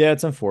 Yeah,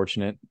 it's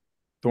unfortunate.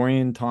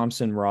 Dorian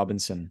Thompson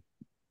Robinson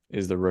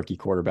is the rookie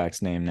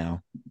quarterback's name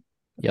now.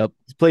 Yep.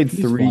 He's played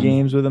He's 3 fun.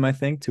 games with him, I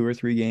think, 2 or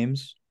 3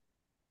 games.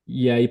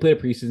 Yeah, he played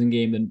a preseason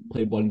game, then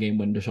played one game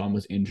when Deshaun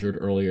was injured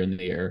earlier in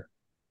the year.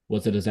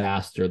 Was a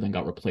disaster, then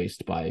got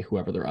replaced by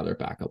whoever their other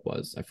backup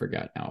was. I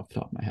forget now off the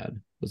top of my head.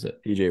 Was it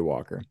PJ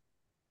Walker.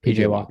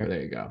 PJ Walker.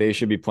 There you go. They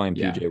should be playing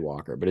Yeah. PJ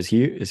Walker, but is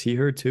he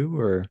hurt too,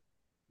 or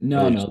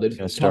No, Are they no. just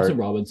gonna start? Thompson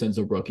Robinson's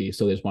a rookie,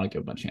 so they just want to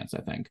give him a chance,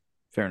 I think.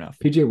 fair enough?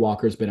 PJ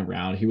Walker's been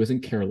around. He was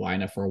in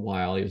Carolina for a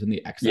while. He was in the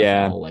XFL,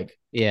 Yeah. like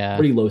Yeah.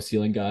 pretty low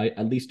ceiling guy.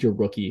 At least your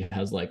rookie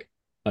has like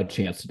a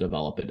chance to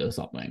develop into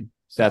something.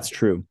 So, That's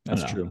true.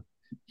 That's I don't know. true.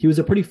 He was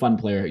a pretty fun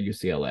player at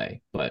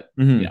UCLA, but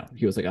Mhm. you know,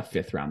 he was like a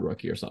 5th round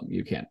rookie or something.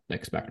 You can't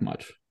expect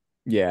much.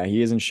 Yeah,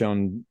 he hasn't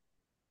shown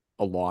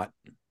a lot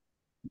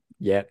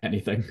yet.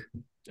 Anything.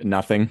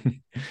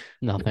 Nothing.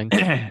 Nothing.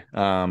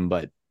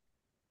 But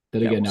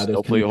Then yeah, again, now there's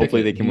hopefully Kenny they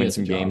Pickett. can He win has a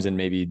some games job. and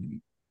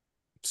maybe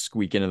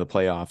squeak into the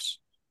playoffs.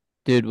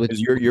 Dude, with 'Cause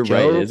you're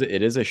Joe, right.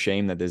 It is a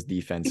shame that this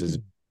defense is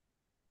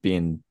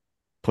being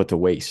put to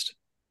waste.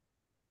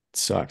 It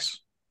sucks.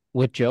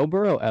 with Joe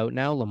Burrow out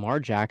now, Lamar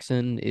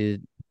Jackson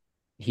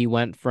he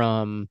went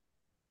from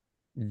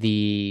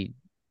the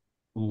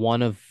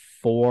one of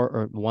 4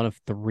 or one of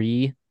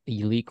 3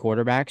 elite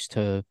quarterbacks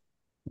to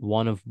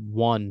one of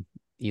 1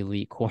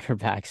 elite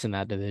quarterbacks in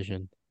that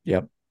division.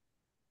 Yep.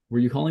 Were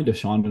you calling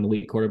Deshaun an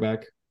elite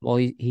quarterback? Well,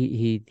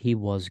 he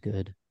was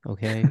good.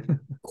 Okay.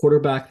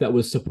 Quarterback that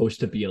was supposed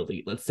to be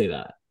elite. Let's say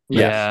that.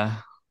 Yeah.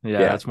 Yeah, Yeah.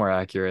 that's more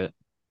accurate.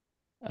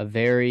 A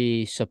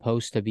very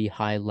supposed to be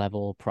high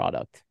level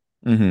product.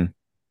 Mm-hmm.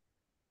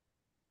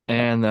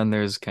 And then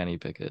there's Kenny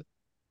Pickett.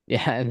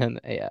 Yeah, and then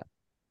yeah,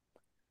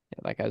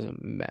 that guy's a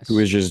mess. Who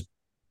is just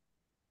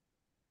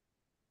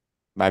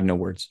I have no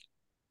words.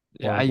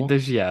 Yeah, Horrible.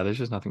 there's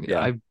just nothing. Yeah.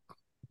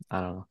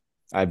 I don't know.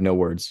 I have no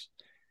words.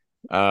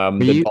 Were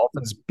The you-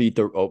 Dolphins beat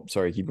the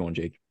sorry, keep going,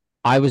 Jake.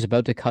 I was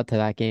about to cut to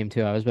that game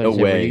too. I was about No to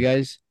say,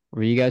 way.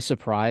 were you guys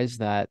surprised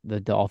that the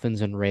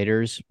Dolphins and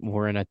Raiders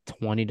were in a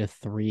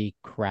 20-3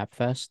 crap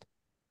fest?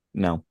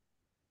 No.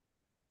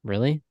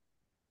 Really?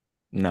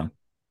 No.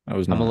 I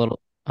was not.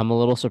 I'm a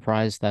little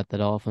surprised that the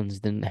Dolphins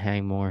didn't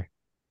hang more.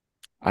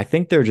 I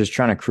think they're just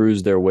trying to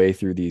cruise their way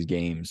through these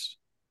games.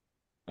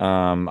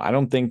 I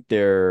don't think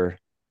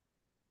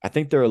I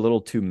think they're a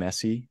little too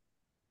messy.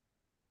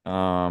 I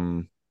I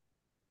think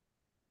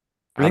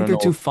don't they're know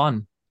too if-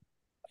 fun.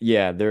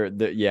 Yeah,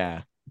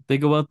 yeah. They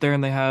go out there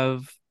and they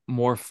have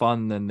more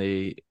fun than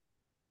they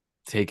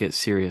take it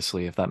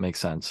seriously, if that makes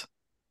sense.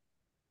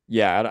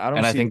 Yeah, I don't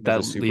And I see think them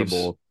as that a Super leaves-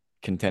 Bowl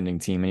contending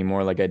team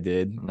anymore like I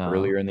did No.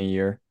 earlier in the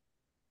year.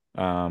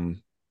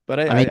 But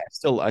I mean-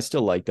 I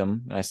still like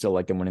them, and I still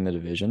like them winning the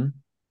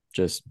division.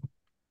 Just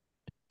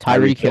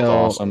Tyreek Hill's Hill,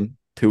 awesome.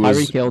 Tua's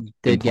Tyreek Hill been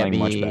did get playing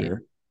much me.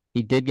 better.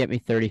 He did get me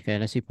 30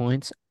 fantasy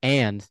points,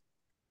 and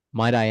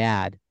might I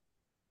add,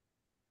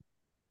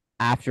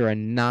 after a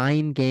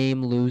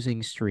 9-game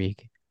losing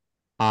streak,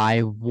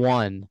 I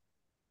won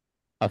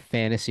a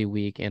fantasy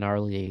week in our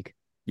league.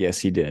 Yes,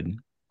 he did.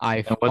 I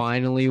And what-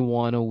 finally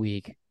won a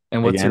week.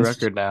 And what's your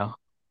Against? record now?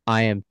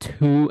 I am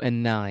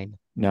 2-9.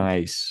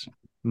 Nice.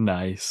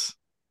 Nice.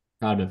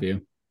 Proud of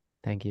you.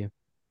 Thank you.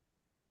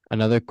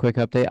 Another quick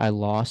update. I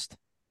lost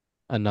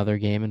another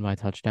game in my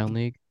touchdown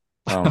league.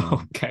 Oh,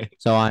 no. Okay.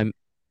 So I'm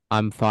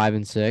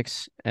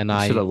 5-6, and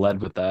I should have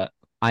led with that.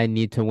 I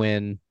need to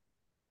win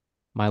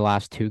my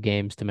last 2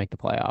 games to make the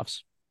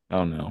playoffs.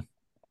 Oh no.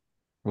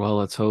 Well,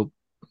 let's hope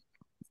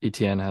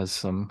ETN has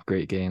some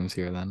great games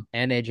here then.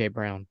 And AJ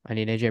Brown. I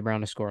need AJ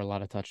Brown to score a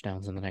lot of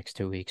touchdowns in the next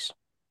 2 weeks.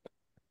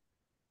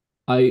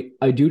 I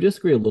do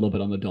disagree a little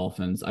bit on the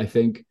Dolphins. I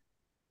think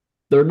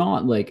they're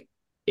not like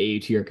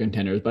A-tier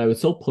contenders, but I would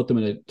still put them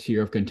in a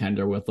tier of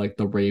contender with like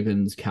the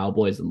Ravens,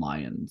 Cowboys, and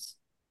Lions.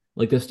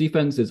 Like this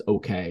defense is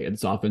okay, and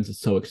this offense is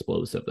so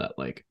explosive that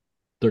like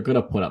they're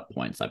gonna put up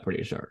points. I'm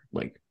pretty sure.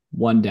 Like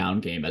one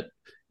down game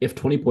if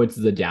 20 points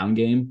is a down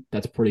game,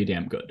 that's pretty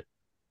damn good.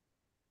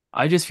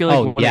 I just feel like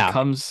Oh, yeah.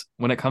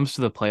 when it comes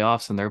to the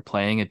playoffs and they're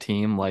playing a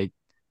team like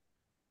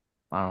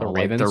I don't The know,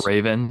 like the Ravens.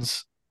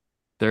 Ravens,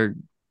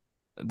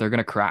 they're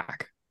gonna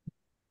crack.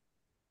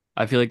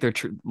 I feel like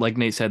like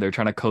Nate said, they're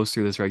trying to coast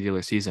through this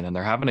regular season and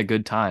they're having a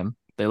good time.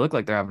 They look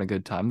like they're having a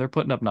good time. They're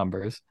putting up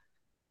numbers,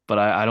 but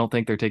I don't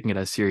think they're taking it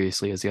as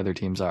seriously as the other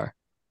teams are.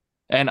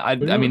 And But I you're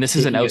mean, not taking it this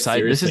is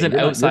seriously. an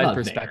You're outside not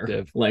there.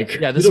 perspective. Like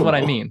Yeah, you this is don't what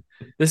I know. mean.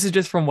 This is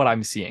just from what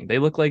I'm seeing. They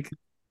look like,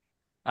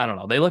 I don't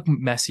know, they look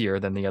messier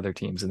than the other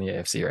teams in the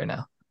AFC right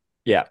now.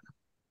 Yeah.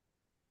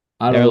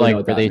 I don't They're really know like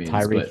what that really means,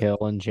 Tyreek but Hill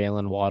and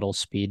Jalen Waddle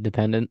speed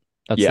dependent.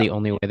 That's Yeah. the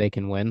only way they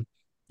can win.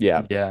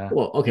 Yeah. Yeah.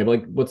 well, okay, but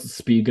like, what's the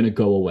speed gonna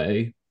go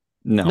away?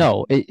 No.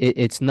 No,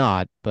 it's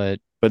not. But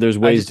But there's I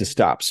ways just to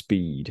stop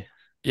speed.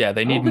 Yeah,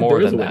 they I need don't think more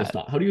there is than a way to that.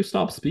 stop. How do you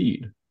stop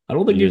speed? I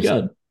don't think You you just-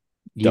 can.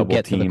 you Double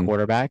get to the team.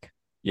 quarterback,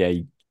 Yeah.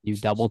 you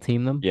double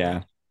team them.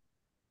 Yeah.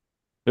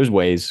 There's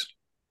ways.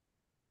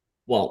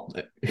 Well,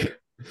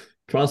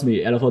 trust me,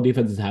 NFL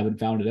defenses haven't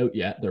found it out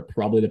yet. They're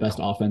probably the best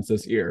offense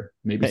this year,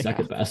 maybe They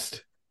second have.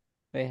 best.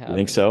 They have. You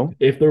think so?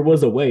 If there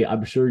was a way,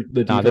 I'm sure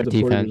the No, their defensive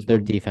defense. coordinators Their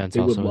would defense they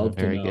would also love isn't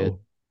to very know. good.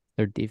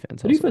 Their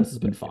defense The also defense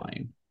isn't has been very good.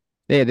 fine.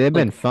 They've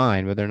been Like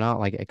fine, but they're not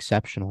like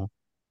exceptional.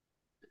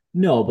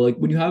 no, but like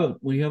when you have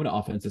an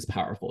offense that's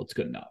powerful, it's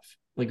good enough.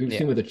 Like we've Yeah.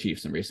 seen with the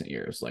Chiefs in recent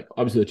years. Like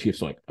obviously the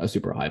Chiefs are like a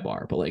super high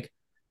bar, but like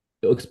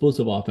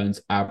explosive offense,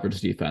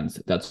 average defense,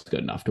 that's good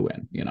enough to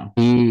win, you know.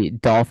 The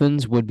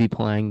Dolphins would be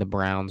playing the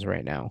Browns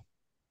right now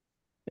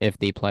if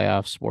the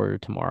playoffs were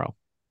tomorrow.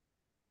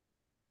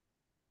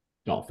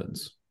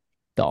 Dolphins.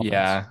 Dolphins.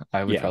 Yeah,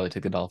 I would Yeah. probably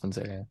take the Dolphins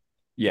there.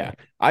 Yeah.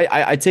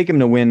 I take him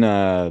to win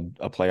a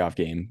playoff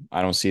game.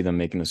 I don't see them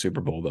making the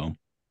Super Bowl though.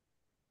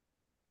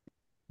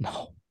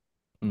 No,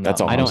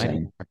 That's all I I'm don't saying.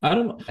 anymore. I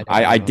don't know. I don't I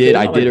anymore. did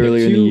They're not my pick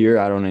earlier in the two. year.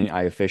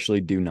 I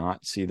officially do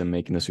not see them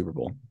making the Super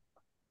Bowl.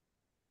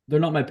 They're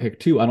not my pick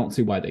two. I don't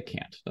see why they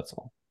can't. That's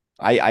all.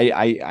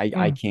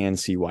 I can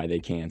see why they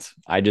can't.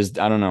 I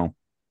don't know.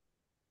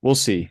 We'll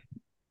see.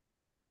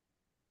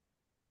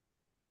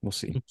 We'll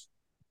see.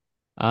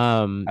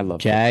 I love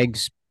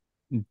Jags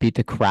beat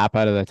the crap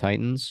out of the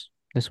Titans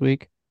this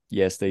week.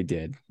 Yes, they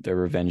did. Their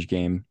revenge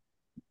game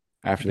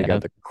after they Yeah.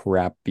 got the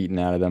crap beaten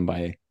out of them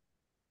by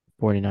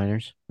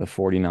 49ers. the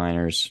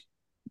 49ers.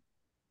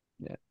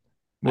 Yeah.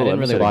 Well, I didn't Levis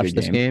really had a watch good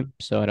this game,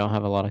 so I don't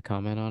have a lot of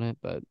comment on it,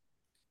 but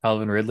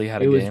Calvin Ridley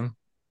had a It was- game.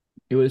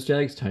 It was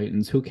Jags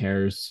Titans. Who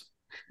cares?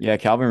 Yeah,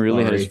 Calvin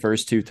really had his Sorry.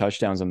 first 2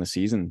 touchdowns on the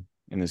season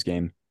in this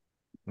game.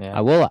 Yeah.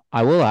 I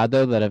will add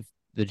though that if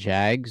the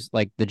Jags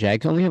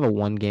only have a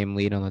 1-game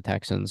lead on the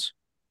Texans.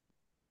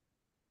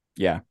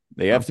 Yeah,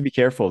 they have to be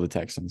careful of the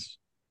Texans.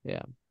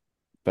 Yeah.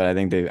 But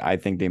I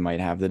think they might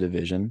have the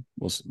division.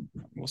 We'll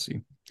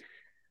see.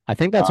 I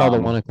think that's all the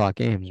Um, 1 o'clock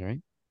games,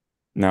 right?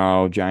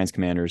 No, Giants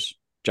Commanders.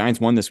 Giants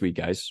won this week,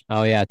 guys.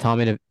 Oh yeah,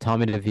 Tommy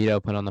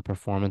DeVito put on the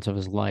performance of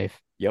his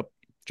life. Yep.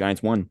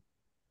 Giants won.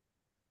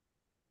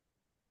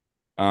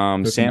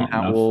 Took Sam them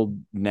long enough. Howell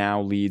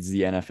now leads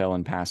the NFL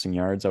in passing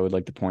yards, I would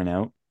like to point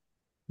out.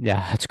 Yeah,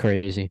 that's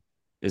crazy.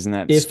 Isn't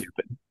that If-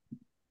 stupid?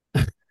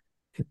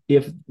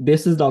 If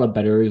this is not a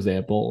better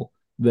example,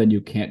 then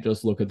you can't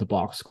just look at the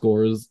box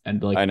scores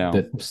and like I know.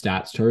 the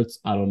stats charts.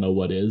 I don't know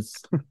what is.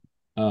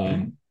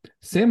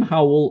 Sam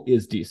Howell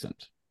is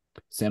decent.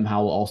 Sam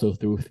Howell also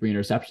threw 3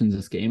 interceptions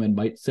this game and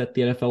might set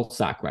the NFL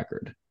sack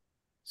record.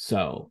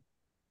 So,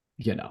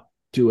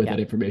 do with Yeah. that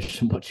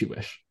information what you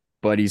wish.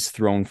 But he's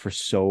thrown for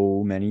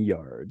so many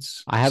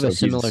yards. I have a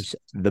So similar he's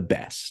the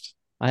best.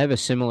 I have a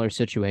similar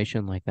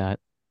situation like that.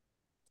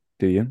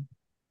 Do you?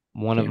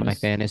 One of my James.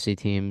 fantasy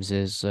teams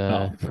is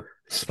Oh.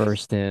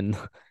 first in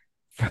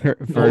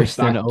It's first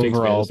in back to Jake's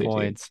overall fantasy team.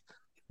 points.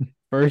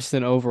 First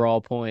in overall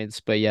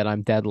points, but yet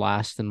I'm dead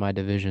last in my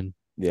division.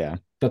 Yeah.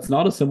 That's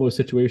not a similar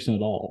situation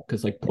at all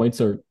because like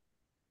points are.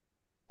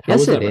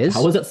 Yes, that, it is.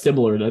 How is that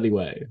similar in any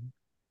way?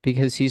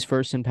 Because he's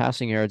first in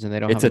passing yards and they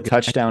don't It's have a good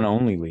touchdown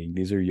connection. only league.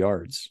 These are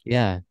yards.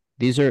 Yeah.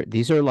 These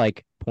are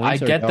like I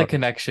points. or get the yards.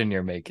 connection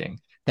you're making.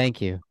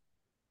 Thank you.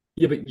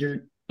 Yeah, but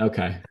you're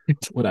okay.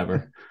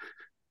 Whatever.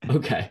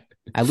 Okay.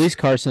 At least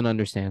Carson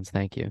understands.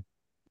 Thank you.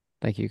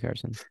 Thank you,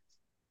 Carson.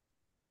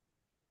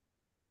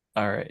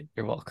 All right,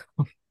 you're welcome.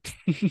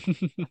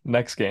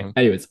 Next game.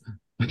 Anyways,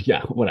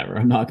 yeah, whatever.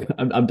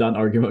 I'm done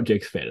arguing about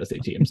Jake's fantasy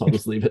team, so I'll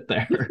just leave it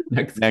there.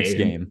 Next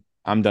game.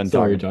 I'm done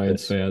Sorry, talking about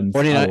Giants this. fans.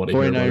 I don't want to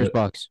hear about 49ers it.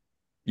 Bucks.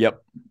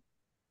 Yep.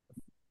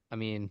 I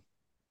mean,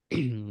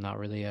 not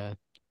really a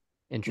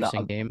interesting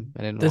No, game.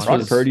 I didn't this watch Brock it.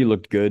 was- Purdy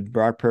looked good.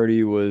 Brock Purdy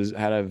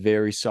had a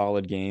very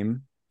solid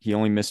game. He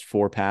only missed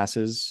 4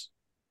 passes,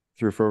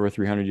 threw for over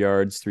 300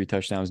 yards, 3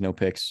 touchdowns, no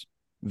picks.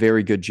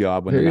 Very good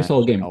job when Very the Niners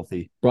solid were game.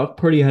 healthy. Brock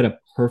Purdy had a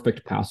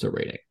perfect passer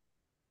rating.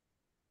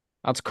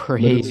 That's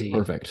Literally crazy.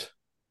 perfect.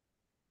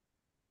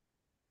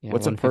 Yeah,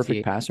 What's a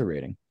perfect 158 passer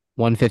rating?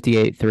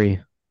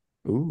 158.3.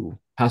 Ooh.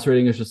 Passer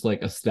rating is just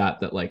like a stat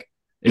that like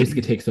it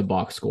basically takes a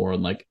box score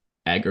and like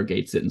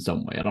aggregates it in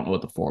some way. I don't know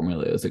what the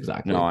formula is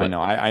exactly, No, I but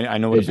know. I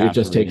know what a it passer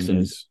just takes rating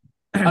in. is.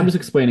 I'm just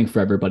explaining for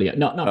everybody.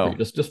 Not for Oh, you,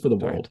 just for the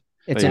sorry. world.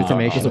 It's Oh, you're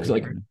talking- Just information. looks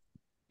like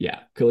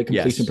like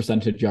completion Yes.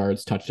 percentage,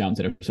 yards, touchdowns,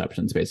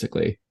 interceptions,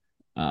 basically,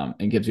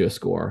 and gives you a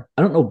score.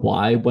 I don't know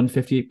why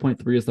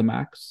 158.3 is the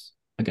max.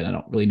 Again, I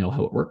don't really know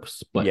how it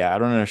works, but Yeah, I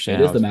don't it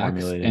understand is how the it's max,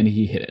 formulated. and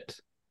he hit it.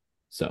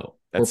 So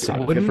we're That's proud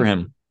of good him. for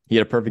him. He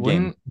had a perfect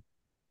game.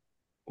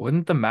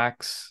 Wouldn't the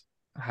max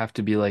have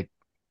to be like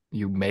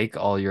you make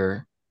all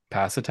your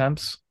pass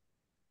attempts?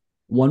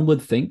 One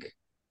would think.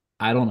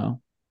 I don't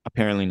know.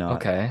 Apparently not.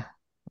 Okay.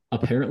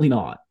 Apparently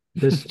not.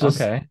 This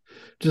Okay.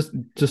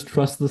 just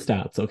trust the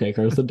stats, okay,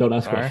 Carson? Don't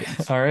ask All right.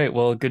 questions. All right.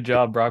 Well, good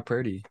job, Brock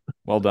Purdy.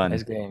 Well done.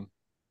 Nice game.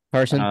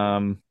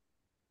 Carson,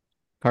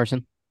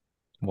 Carson,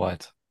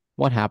 What?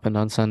 what happened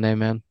on Sunday,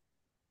 man?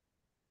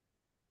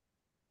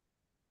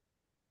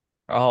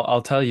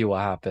 I'll tell you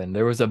what happened.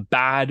 There was a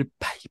bad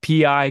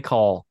PI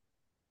call,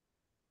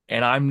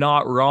 and I'm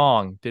not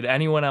wrong. Did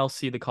anyone else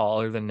see the call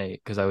other than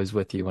Nate? Because I was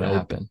with you when it Nope.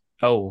 happened.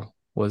 Oh,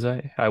 was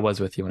I? I was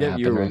with you when it Yeah,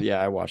 happened, right?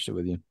 I watched it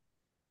with you.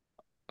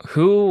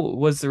 Who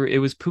was there? It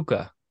was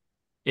Puka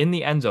in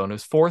the end zone. It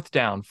was fourth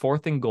down,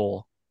 fourth and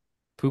goal.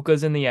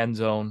 Puka's in the end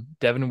zone.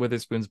 Devin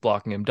Witherspoon's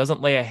blocking him.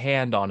 Doesn't lay a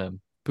hand on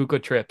him. Puka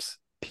trips.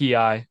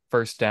 PI,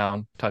 first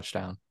down,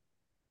 touchdown.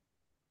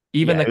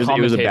 Even Yeah, the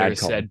it was a bad commentators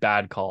call. said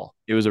bad call.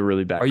 It was a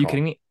really bad Are you call.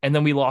 kidding me? And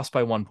then we lost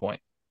by 1 point.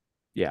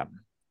 Yeah.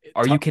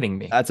 Are you kidding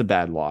me? That's a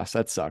bad loss.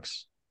 That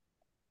sucks.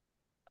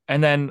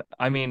 And then,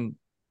 I mean,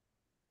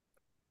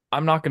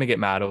 I'm not going to get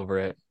mad over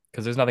it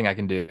because there's nothing I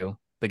can do.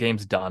 The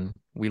game's done.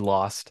 We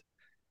lost.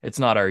 It's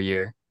not our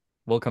year.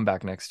 We'll come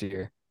back next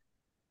year.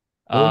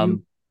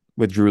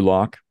 With Drew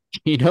Lock.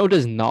 Gino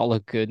does not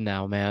look good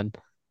now, man.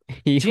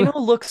 Gino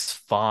looks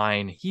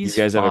fine. He's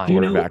You guys have a fine.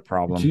 quarterback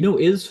problem. Gino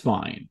is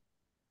fine.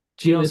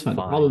 Gino Gino's is fine.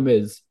 The fine. problem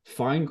is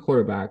fine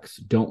quarterbacks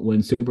don't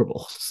win Super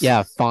Bowls.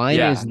 Yeah, fine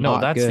Yeah, is no,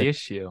 not that's good. the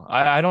issue.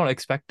 I don't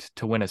expect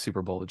to win a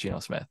Super Bowl with Geno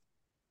Smith.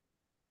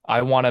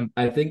 I want to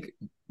I think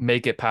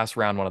make it past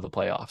round one of the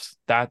playoffs.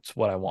 That's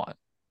what I want.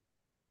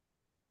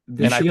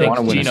 the And I Seahawks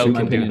think win a Geno Super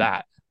can do opinion,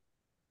 that.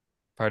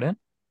 Pardon?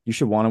 You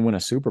should want to win a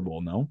Super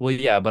Bowl, no? Well,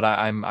 yeah, but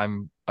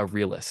I'm a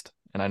realist,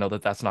 and I know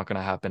that that's not going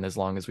to happen as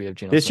long as we have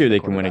Geno This Smith year at they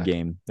can win a quarterback.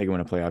 game. They can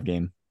win a playoff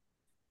game.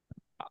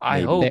 I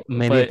Maybe. hope,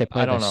 Maybe if but they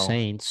play I the don't know.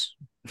 Saints.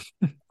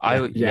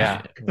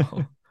 Yeah.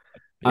 Well,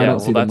 I don't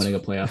see them that's winning a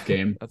playoff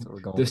game. that's what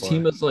we're going This for.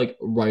 team is like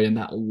right in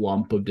that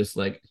lump of just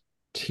like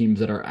teams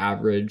that are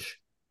average.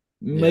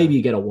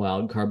 Maybe get a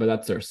wild card, but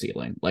that's their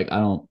ceiling. Like I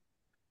don't.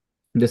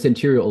 This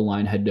interior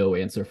line had no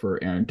answer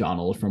for Aaron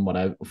Donald from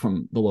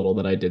the little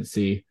that I did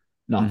see.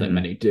 Not that Mhm.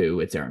 many do.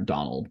 It's Aaron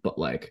Donald, but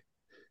like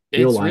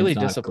their It's line's really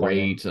not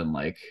disappointing. great, and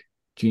like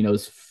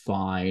Gino's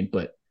fine,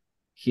 but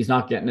he's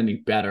not getting any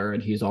better,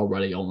 and he's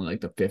already only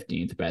like the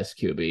 15th best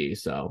QB.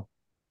 So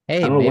I Hey,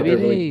 don't know what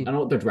maybe I don't know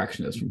what their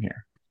direction is from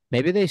here.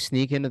 maybe they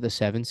sneak into the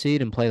 7th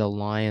seed and play the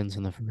Lions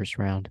in the first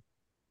round.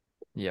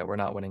 Yeah, we're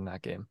not winning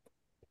that game.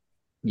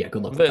 Yeah,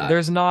 good luck with that.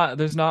 There's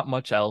not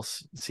much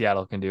else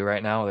Seattle can do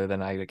right now other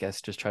than I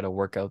guess just try to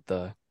work out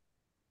the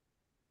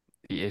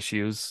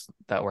issues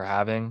that we're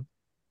having.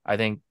 I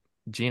think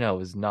Gino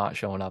is not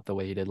showing up the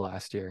way he did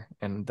last year,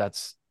 and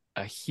that's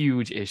a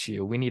huge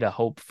issue. We need a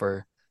hope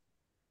for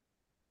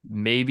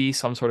maybe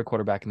some sort of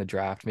quarterback in the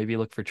draft, maybe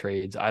look for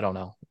trades. I don't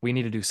know. We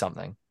need to do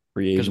something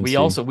Free because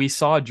agency. we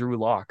saw Drew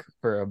Lock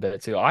for a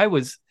bit too. I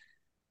was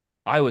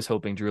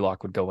hoping Drew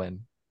Lock would go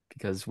in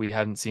because we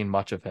hadn't seen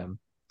much of him.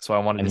 So I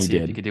wanted And to he see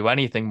if did. he could do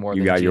anything more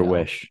You than got your Geno.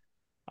 wish.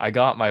 I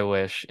got my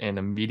wish and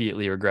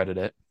immediately regretted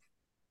it.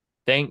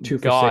 Thank 2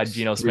 for God 6,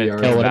 Geno 3 Smith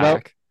yards. came what about-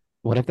 back.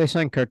 What if they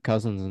sign Kirk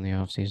Cousins in the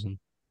offseason?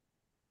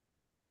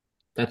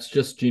 That's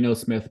just Geno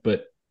Smith,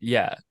 but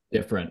Yeah,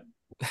 different.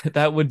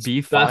 that would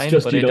be That's fine,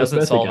 just but it Geno doesn't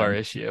Smith solve again. our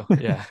issue.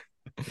 Yeah.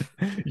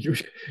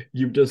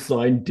 You've just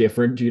signed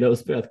different Geno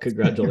Smith.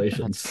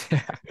 Congratulations.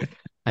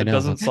 I It know.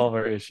 doesn't That's solve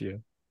our issue.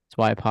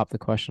 why I popped the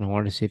question. I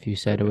wanted to see if you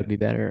said it would be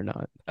better or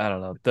not. I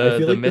don't know. I feel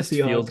The like the missed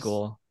field Seahawks-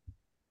 goal.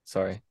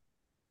 Sorry.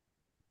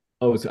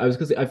 Oh, so I was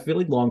gonna say I feel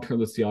like long term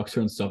the Seahawks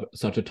are in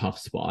such a tough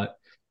spot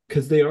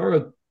because they are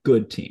a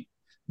good team.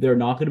 They're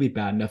not going to be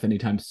bad enough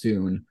anytime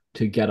soon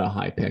to get a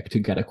high pick to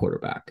get a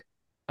quarterback.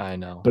 I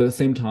know. But at the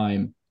same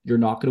time, you're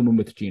not going to win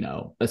with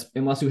Geno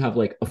unless you have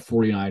like a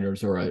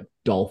 49ers or a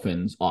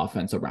Dolphins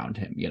offense around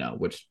him,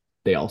 which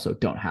they also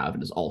don't have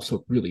and is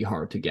also really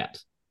hard to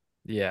get.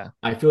 Yeah.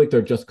 I feel like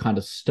they're just kind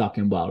of stuck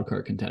in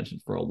wildcard contention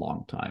for a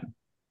long time.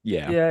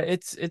 Yeah. Yeah,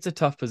 it's a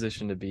tough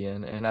position to be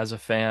in. And as a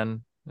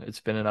fan, it's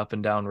been an up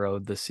and down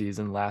road this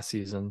season, last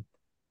season.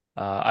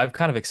 I've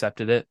kind of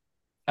accepted it.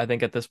 I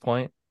think at this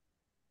point,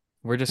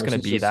 we're just going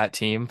to be that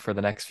team for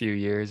the next few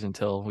years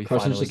until we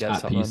finally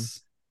get someone.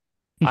 Peace.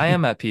 I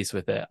am at peace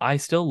with it. I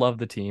still love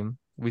the team.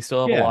 We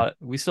still have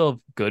we still have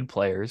good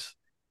players.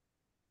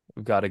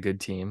 We've got a good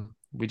team.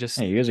 We just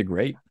Hey, you guys are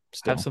great.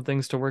 Still. have some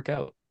things to work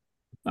out.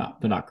 Oh,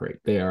 they're not great.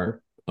 They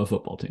are a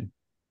football team.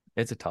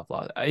 It's a tough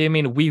lot. I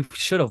mean, we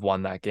should have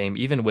won that game.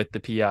 Even with the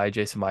PI,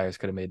 Jason Myers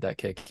could have made that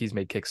kick. He's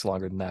made kicks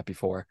longer than that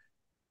before.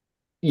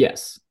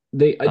 Yes.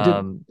 I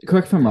did,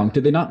 correct if I'm wrong,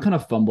 did they not kind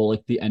of fumble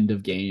like the end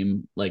of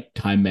game, like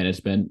time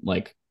management?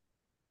 Like,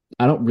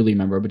 I don't really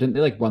remember, but didn't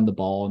they like run the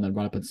ball and then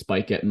run up and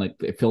spike it? And like,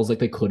 it feels like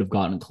they could have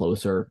gotten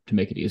closer to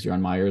make it easier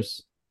on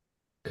Myers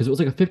because it was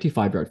like a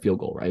 55-yard field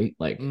goal, right?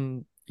 Like,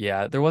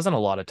 Yeah, there wasn't a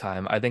lot of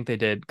time. I think they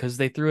did because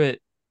they threw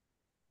it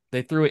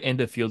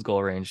into field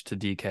goal range to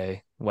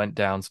DK, went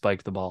down,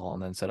 spiked the ball,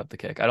 and then set up the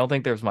kick. I don't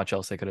think there was much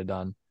else they could have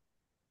done.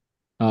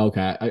 oh,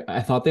 okay.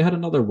 I thought they had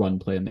another run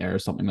play in there or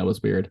something that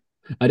was weird.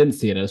 I didn't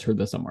see it. I just heard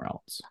this somewhere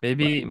else. But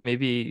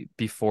Maybe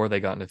before they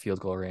got into field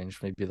goal range,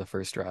 maybe the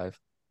first drive.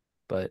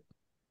 But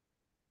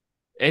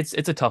it's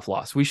a tough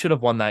loss. We should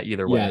have won that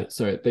either yeah, way.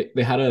 sorry.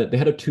 They had a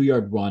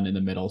 2-yard run in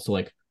the middle. So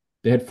like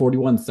they had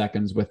 41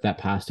 seconds with that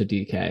pass to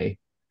DK,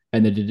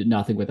 and they did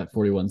nothing with that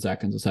 41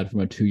 seconds aside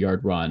from a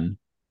 2-yard run,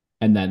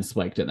 and then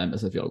spiked it and then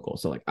missed a field goal.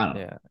 So like I don't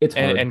know. Yeah. It's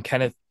hard. And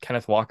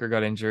Kenneth Walker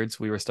got injured, so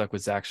we were stuck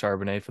with Zach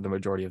Charbonnet for the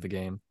majority of the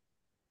game.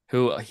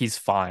 Who he's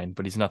fine,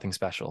 but he's nothing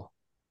special.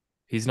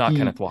 He's not He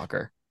Kenneth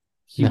Walker.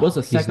 he was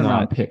a he's second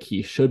round not. pick.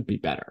 He should be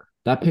better.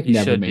 That pick He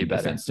never should be made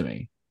better. sense to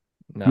me.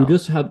 You No,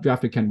 just have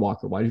drafted Ken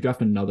Walker. Why did you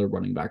draft another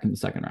running back in the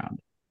second round?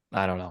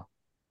 I don't know.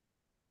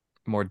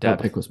 More That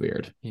depth. pick was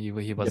weird. He Yeah,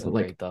 wasn't but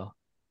like great though.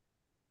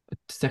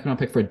 second round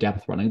pick for a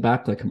depth running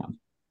back. Like, come on.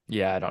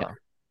 Yeah, I don't know.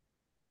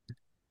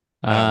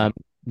 I don't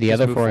know. The Just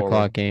other move 4 o'clock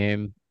forward.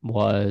 game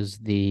was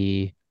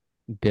the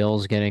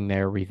Bills getting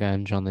their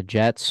revenge on the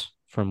Jets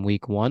from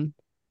week 1.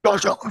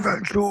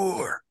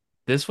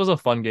 This was a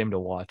fun game to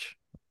watch,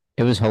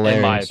 It was in my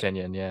hilarious.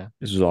 opinion. Yeah.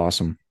 This is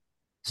awesome.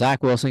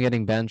 Zach Wilson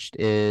getting benched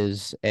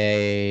is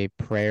a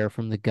prayer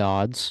from the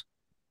gods.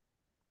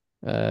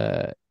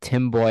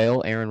 Tim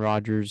Boyle, Aaron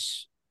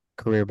Rodgers'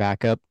 career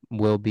backup,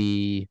 will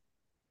be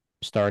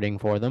starting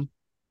for them.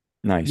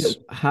 Nice.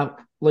 How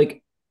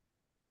like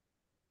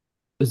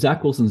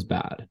Zach Wilson's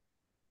bad,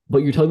 but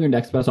you're telling me your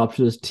next best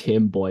option is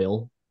Tim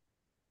Boyle.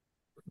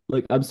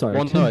 Like, I'm sorry,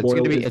 Well, no, Tim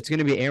Boyle is it's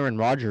gonna be Aaron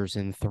Rodgers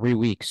in 3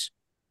 weeks.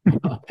 You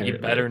apparently.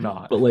 better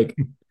not. But like,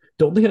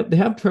 don't they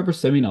have Trevor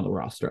Siemian on the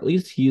roster? At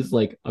least he's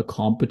like a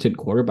competent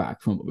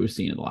quarterback from what we've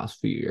seen in the last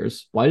few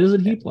years. Why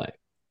doesn't he play?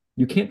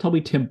 You can't tell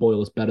me Tim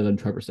Boyle is better than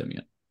Trevor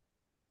Siemian.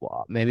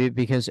 Well, maybe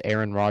because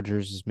Aaron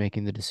Rodgers is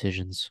making the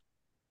decisions.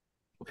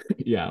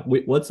 Yeah.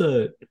 Wait, what's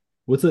a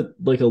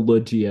like a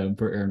good GM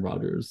for Aaron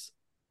Rodgers?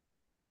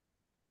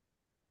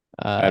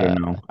 I don't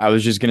know. I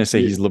was just gonna say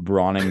Yeah. he's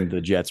LeBroning the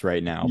Jets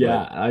right now.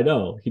 Yeah, I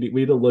know. We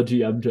need a good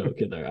GM joke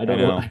in there. I don't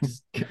know. know. I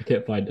just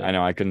can't find it. I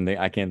know I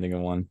can't think of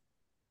one.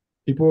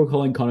 People were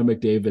calling Connor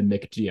McDavid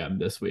Mick GM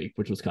this week,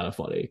 which was kind of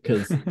funny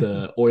because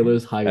the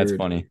Oilers hired That's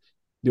funny.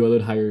 the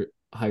Oilers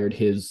hired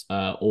his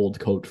old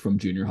coach from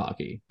junior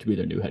hockey to be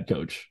their new head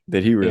coach.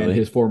 Did he And really?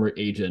 his former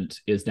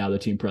agent is now the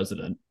team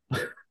president,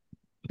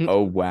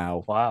 Oh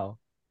wow. Wow.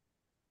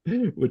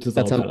 which is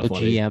That's all a kind of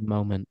funny. GM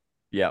moment.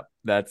 Yep.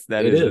 That's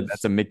It is.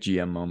 that's a Mick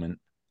GM moment.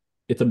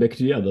 It's a Mick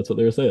GM. That's what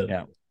they were saying.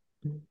 Yeah.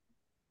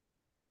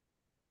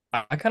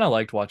 I kind of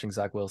liked watching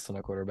Zach Wilson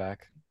at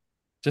quarterback,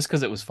 just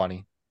because it was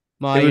funny.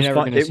 Well, It you're was never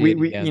fun. gonna see We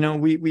it again. you know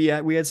we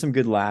had some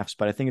good laughs,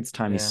 but I think it's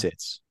time he Yeah.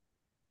 sits.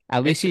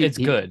 At least It's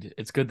good.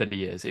 It's good that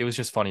he is. It was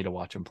just funny to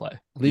watch him play.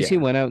 At least he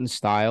Yeah. went out in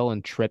style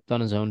and tripped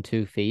on his own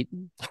 2 feet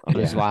on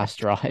his Yeah. last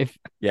drive.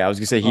 Yeah, I was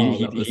gonna say Oh,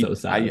 that was so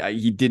sad.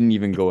 he didn't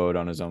even go out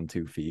on his own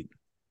 2 feet.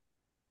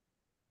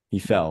 He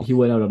fell. He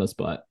went out on his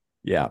butt.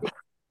 Yeah.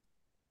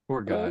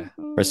 Poor guy.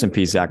 Rest in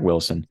peace, Zach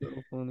Wilson.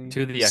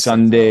 To the XFL.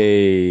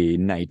 Sunday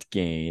night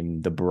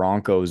game, the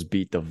Broncos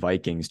beat the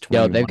Vikings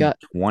Yo, they've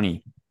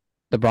 21-20.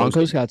 The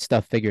Broncos got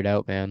stuff figured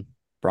out, man.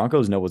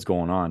 Broncos know what's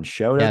going on.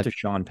 Shout Yeah. out to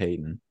Sean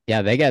Payton.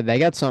 Yeah, they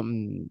got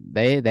something.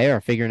 They are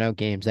figuring out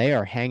games. They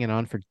are hanging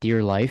on for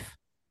dear life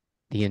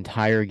the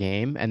entire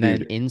game, and then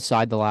Dude.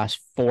 inside the last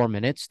 4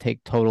 minutes,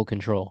 take total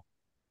control.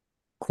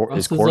 Is Russ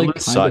is, like, Cortland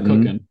kinda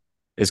Sutton cooking.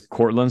 is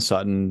Cortland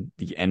Sutton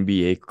the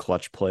NBA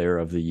clutch player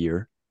of the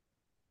year?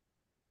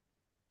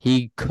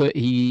 He could. I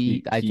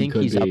He think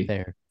could he's up be.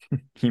 there.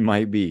 He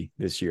might be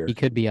this year. He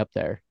could be up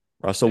there.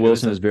 Russell It was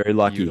Wilson a is very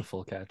lucky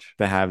Beautiful catch.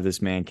 to have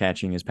this man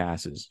catching his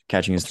passes,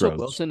 catching his Also, throws.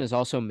 Wilson is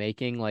also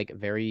making like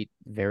very,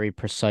 very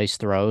precise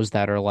throws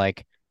that are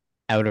like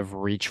out of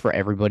reach for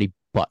everybody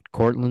but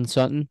Cortland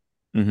Sutton.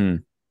 Mm-hmm.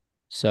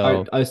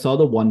 So I saw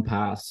the one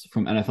pass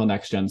from NFL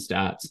Next Gen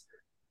Stats.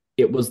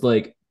 It was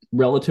like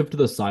relative to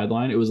the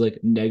sideline, it was like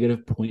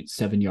negative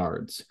 0.7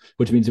 yards,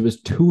 which means it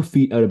was 2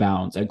 feet out of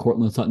bounds, and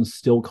Cortland Sutton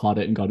still caught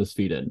it and got his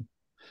feet in.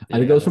 I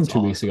think that was from that's 2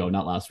 weeks ago, awesome.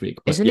 not last week.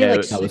 But isn't he Yeah,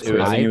 like that was 6'5",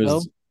 I think it though?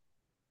 was.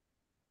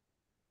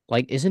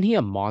 Like, isn't he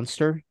a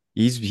monster?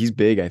 He's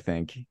big, I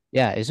think.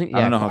 Yeah, isn't? I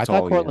don't Yeah, know how I tall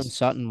thought he Cortland is.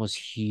 Sutton was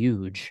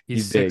huge.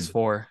 He's He's big.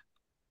 6'4".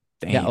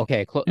 Damn. Yeah,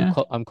 okay, Yeah.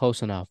 I'm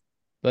close enough.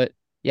 But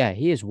yeah,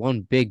 he is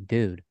one big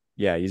dude.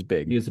 Yeah, he's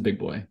big. he is a big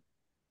boy.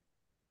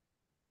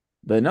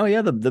 But no,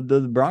 yeah, the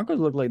Broncos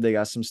look like they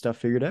got some stuff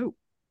figured out.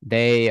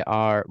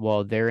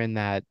 They're in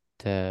that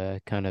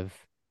kind of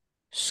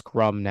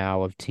scrum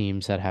now of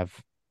teams that have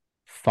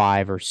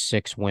 5 or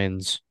 6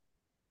 wins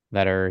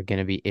that are going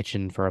to be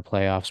itching for a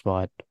playoff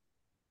spot.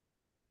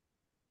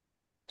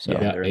 So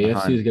Yeah, Yeah, they're in the AFC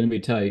is hunt. going to be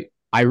tight.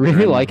 I really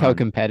They're in the like how hunt.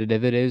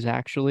 competitive it is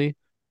actually,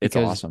 It's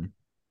because awesome.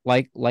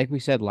 like we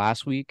said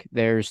last week,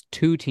 there's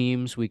two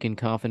teams we can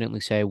confidently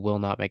say will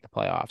not make the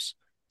playoffs.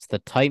 It's the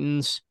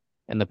Titans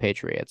and the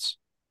Patriots.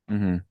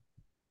 Mm-hmm.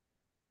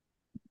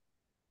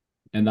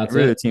 And that's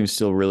Every other it. team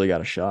still really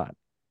got a shot.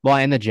 Well,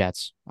 and the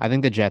Jets. I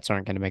think the Jets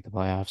aren't going to make the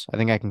playoffs. I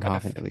think I can I, f-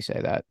 confidently say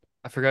that.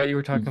 I forgot you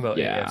were talking about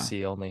Yeah.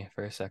 AFC only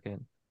for a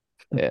second.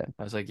 Yeah.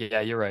 I was like,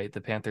 yeah, you're right.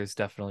 The Panthers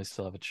definitely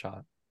still have a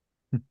shot.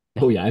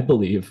 Oh yeah, I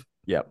believe.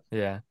 Yep.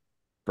 Yeah.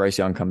 Bryce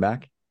Young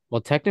comeback.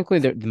 Well, technically,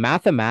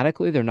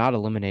 mathematically they're not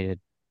eliminated.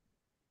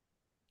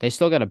 They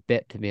still got a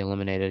bit to be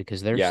eliminated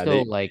because they're Yeah,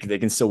 still like, they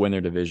can still win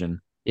their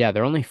division. yeah,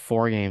 they're only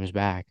 4 games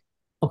back.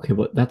 Okay,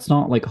 but that's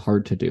not like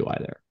hard to do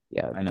either.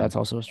 Yeah, I know. that's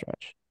also a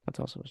stretch. That's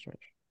also a stretch.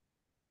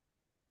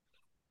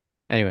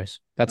 Anyways,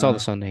 that's all the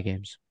Sunday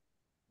games.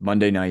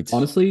 Monday night.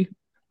 Honestly,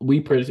 we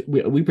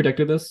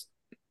predicted this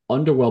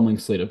underwhelming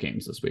slate of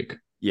games this week.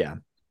 Yeah,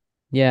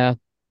 Yeah,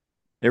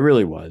 it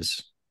really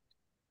was.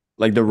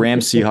 Like the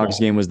Rams It's Seahawks football.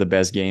 game was the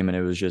best game, and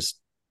it was just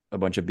a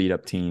bunch of beat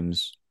up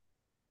teams.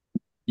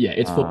 Yeah,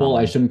 it's football.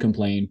 I shouldn't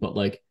complain, but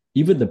like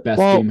even the best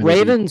well, game of the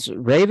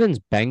week, Ravens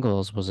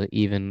Bengals was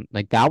even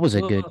like that was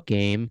a good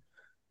game.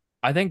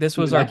 I think this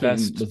even was our that game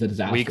best was a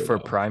disaster, week for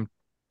though. prime.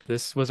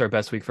 This was our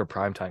best week for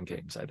primetime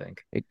games, I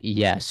think.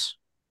 Yes.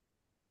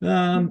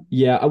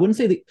 Yeah, I wouldn't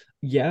say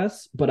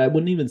yes, but I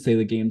wouldn't even say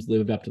the games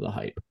lived up to the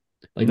hype.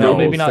 Like No,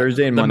 maybe not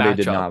Thursday and the Monday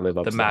did matchup, not live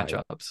up the to the hype.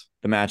 matchups.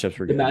 The matchups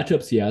were the good.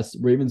 matchups, yes.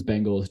 Ravens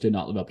Bengals did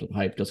not live up to the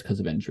hype just because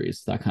of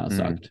injuries. That kind of Mhm.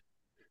 sucked.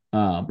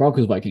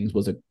 Broncos Vikings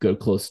was a good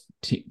close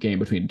game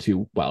between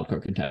two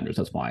wildcard contenders.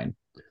 That's fine.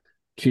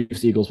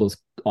 Chiefs Eagles was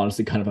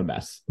honestly kind of a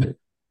mess.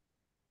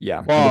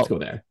 Yeah. Well, Let's go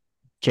there.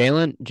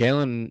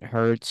 Jalen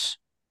Hurts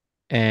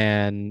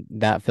and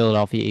that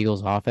Philadelphia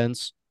Eagles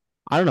offense.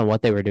 I don't know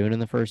what they were doing in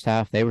the first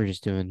half. They were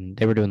doing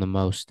the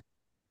most.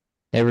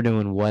 They were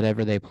doing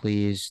whatever they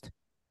pleased.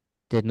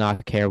 Did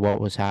not care what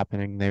was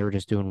happening. They were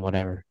just doing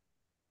whatever.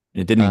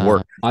 It didn't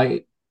work.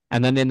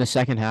 And then in the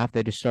second half,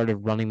 they just started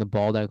running the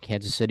ball down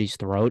Kansas City's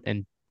throat,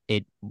 and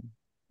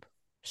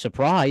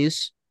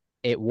surprise,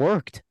 it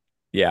worked.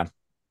 Yeah.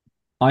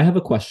 I have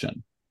a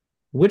question.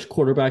 Which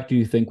quarterback do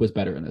you think was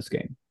better in this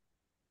game?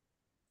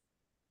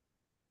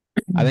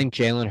 I think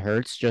Jalen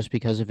Hurts just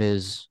because of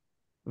his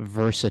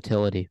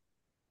versatility.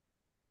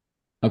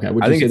 Okay,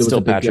 would I you think say it's there was a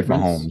still big Patrick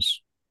difference? Mahomes.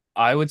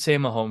 I would say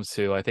Mahomes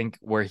too. I think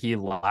where he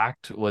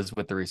lacked was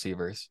with the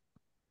receivers.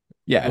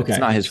 Yeah, Okay, it's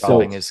not his so-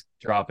 fault.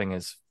 dropping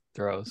his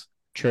throws.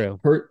 True.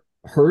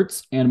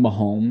 Hurts and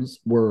Mahomes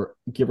were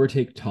give or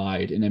take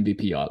tied in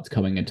MVP odds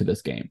coming into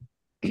this game.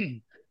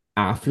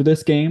 After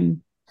this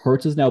game,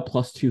 Hurts is now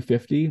plus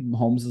 250.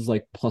 Mahomes is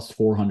like plus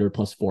 400,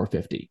 plus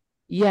 450.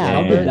 Yeah,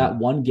 How Damn. did that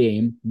one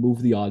game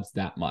move the odds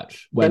that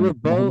much when were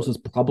both- Mahomes was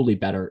probably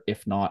better,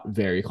 if not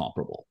very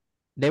comparable?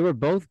 they were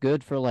both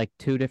good for like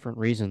two different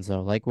reasons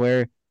though. Like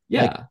where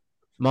Yeah,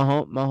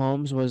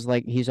 Mahomes was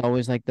like he's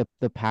always like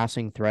the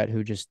passing threat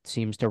who just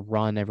seems to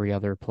run every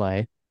other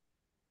play.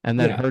 And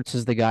then Yeah. Hurts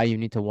is the guy you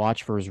need to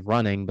watch for his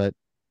running, but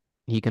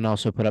he can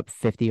also put up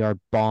 50-yard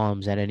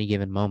bombs at any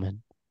given moment.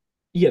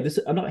 yeah.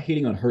 I'm not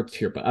hating on Hurts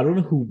here, but I don't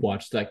know who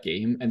watched that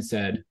game and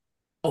said,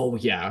 "Oh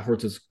yeah,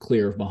 Hurts is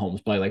clear of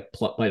Mahomes by like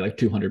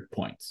 200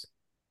 points."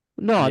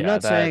 No, I'm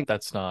not saying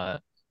that's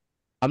not.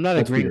 I'm not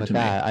That's agreeing weird with to me.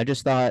 that. I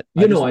just thought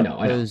You know, just I thought know, I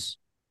know. because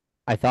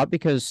I thought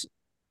because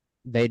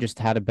they just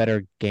had a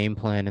better game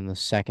plan in the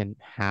second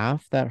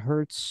half that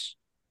Hurts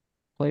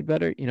played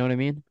better. You know what I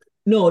mean?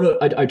 No,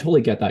 I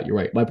totally get that. You're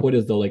right. My point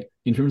is though, like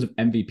in terms of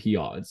MVP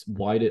odds,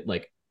 why did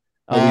like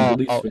are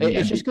we really swinging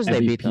it's just because they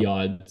beat MVP them.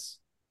 odds?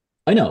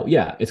 I know,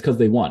 yeah, it's because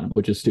they won,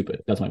 which is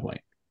stupid. That's my point.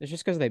 It's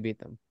just because they beat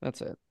them.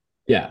 That's it.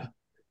 Yeah,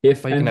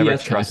 if But you can never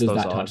MVS trust catches those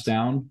that odds.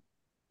 touchdown,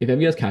 if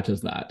MVS catches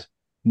that,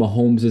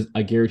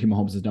 I guarantee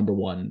Mahomes is number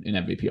one in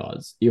MVP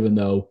odds, even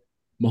though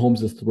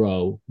Mahomes'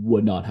 throw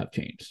would not have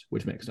changed,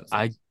 which makes no sense.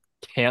 I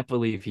can't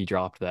believe he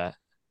dropped that.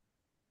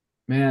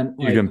 Man,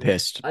 Dude, I'm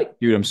pissed.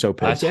 Dude, I'm so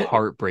That's pissed.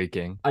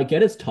 heartbreaking. I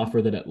get it's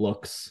tougher than it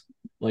looks,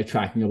 like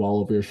tracking a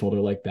ball over your shoulder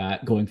like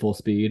that, going full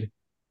speed.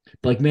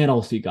 But like, man,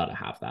 also you gotta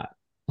have that.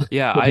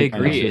 Yeah, I Like,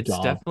 agree. extra It's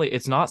job. definitely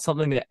it's not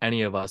something that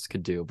any of us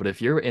could do. But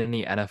if you're in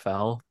the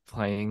NFL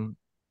playing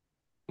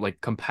like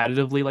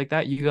competitively like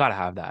that, you gotta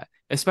have that.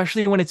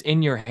 Especially when it's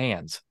in your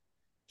hands.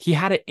 He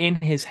had it in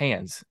his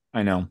hands.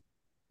 I know.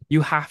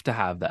 You have to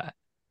have that.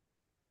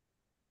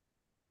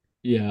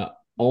 Yeah.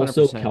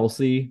 Also, 100%.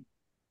 Kelsey,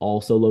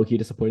 also low key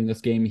disappointing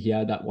this game. He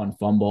had that one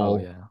fumble. Oh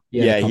yeah. had a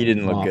Yeah, he couple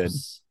didn't look good.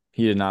 drops.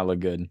 He did not look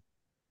good.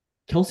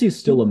 Kelsey is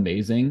still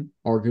amazing,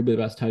 arguably the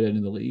best tight end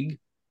in the league.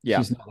 Yeah.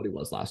 He's not what he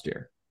was last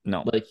year.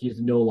 No. Like he's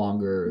no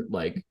longer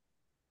like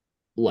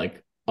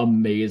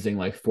amazing,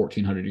 like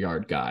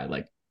 1,400-yard guy.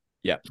 Like,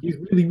 Yeah. he's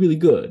really, really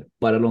good,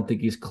 but I don't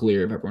think he's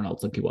clear of everyone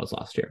else like he was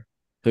last year.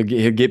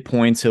 He'll get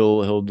points.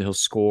 He'll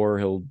score.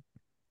 He'll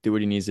do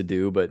what he needs to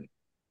do. But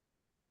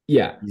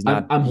Yeah, He's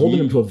not- I'm holding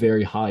him he- to a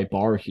very high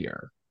bar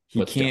here. he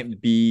but still.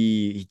 can't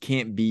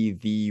be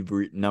the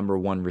number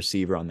one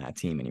receiver on that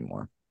team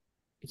anymore.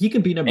 He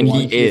can be number And one.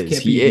 he He just is.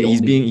 can't be the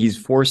only. He's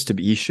forced to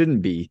be. He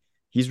shouldn't be.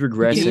 He's He can't be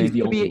regressing.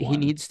 the only He one.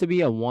 needs to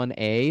be a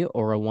 1A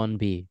or a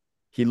 1B.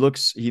 He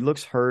looks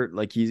hurt.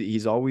 Like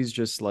he's always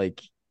just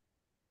like,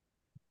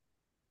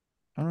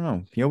 I don't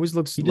know. He always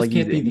looks He like just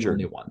he's can't be the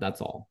only injured, one.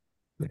 That's all.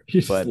 He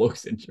just but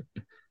looks injured.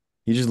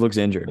 he just looks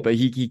injured. But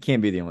he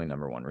can't be the only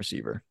number one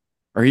receiver.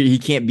 Or he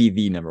can't be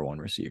the number one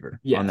receiver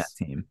on that Yes.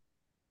 team.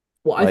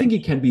 Well, I Like, think he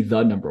can be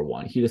the number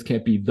one. He just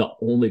can't be the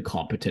only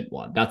competent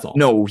one. That's all.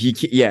 no,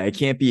 yeah, it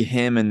can't be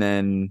him and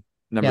then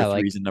number Yeah,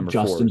 like threes and number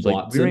Justin fours. Like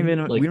Watson.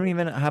 we don't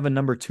even have a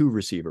number two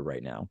receiver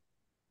right now.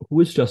 Who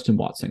is Justin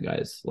Watson,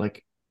 guys? I'm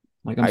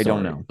I don't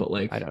sorry, know. but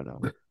I don't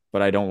know.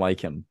 But I don't like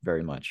him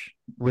very much.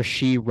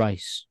 Rasheed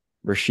Rice.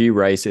 Rasheed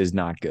Rice is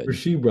not good.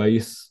 Rasheed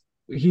Rice,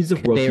 he's a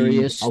rookie.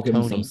 Kadarius I'll give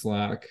him some Toney.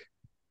 slack.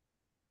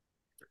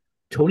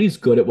 Tony's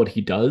good at what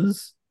he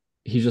does.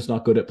 He's just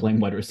not good at playing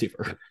wide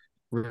receiver.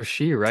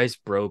 Rasheed Rice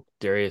broke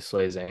Darius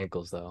Slay's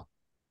ankles though.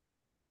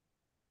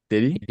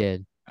 Did He he?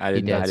 did. I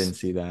He didn't. I did. didn't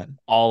see that.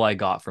 All I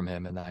got from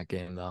him in that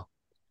game though.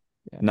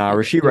 Yeah, Nah, he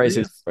did. Rasheed Rice is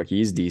Darius? rookie.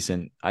 He's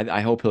decent.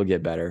 I hope he'll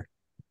get better.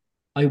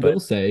 I But- will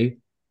say,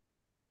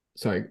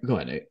 sorry, go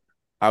ahead, Nate.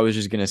 I was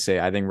just gonna say,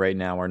 I think right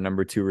now our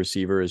number two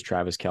receiver is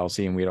Travis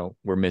Kelce, and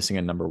we're missing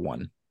a number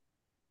one.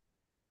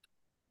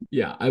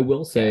 Yeah, I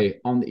will say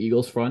on the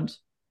Eagles front,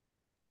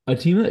 a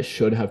team that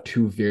should have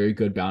two very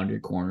good boundary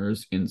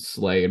corners in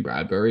Slay and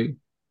Bradbury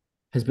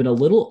has been a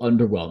little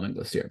underwhelming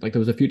this year. Like there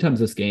was a few times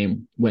this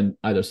game when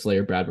either Slay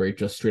or Bradbury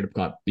just straight up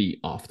got beat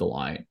off the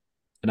line.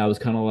 And I was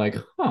kind of like,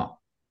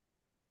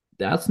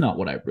 that's not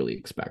what I really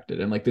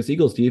expected. And like this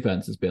Eagles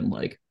defense has been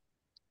like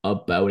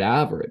about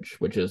average,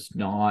 which is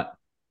not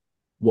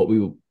what we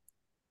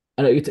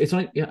and it's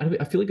not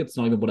I feel like it's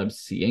not even what I'm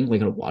seeing.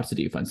 Like I watch the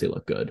defense, they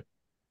look good.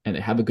 And they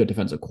have a good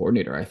defensive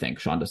coordinator, I think.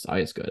 Sean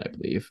Desai is good, I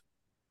believe.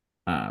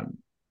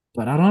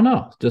 But I don't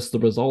know. Just the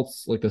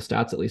results, like the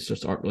stats at least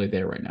just aren't really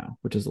there right now,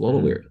 which is a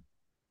little weird.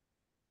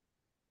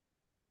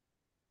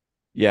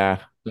 Yeah,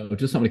 So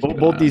just something to keep an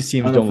both eye these on.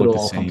 teams I don't know don't if look it'll the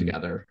all come same.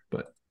 together,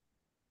 but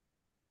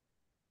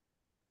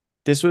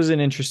This was an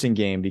interesting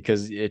game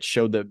because it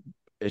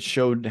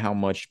showed how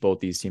much both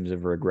these teams have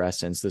regressed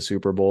since the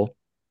Super Bowl.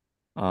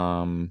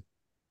 I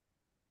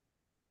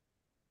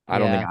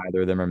don't think Yeah.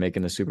 either of them are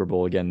making the Super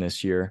Bowl again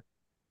this year.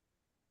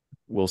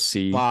 We'll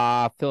see.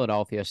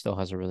 Philadelphia still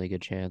has a really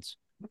good chance.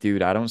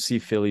 Dude, I don't see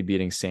Philly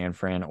beating San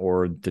Fran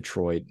or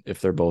Detroit if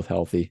they're both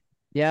healthy.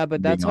 Yeah,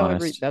 but Being that's how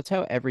honest.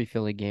 every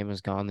Philly game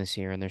has gone this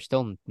year, and they're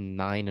still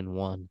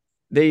 9-1.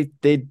 They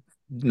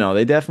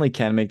definitely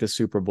can make the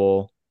Super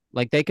Bowl.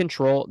 Like they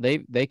control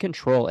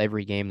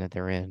every game that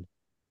they're in.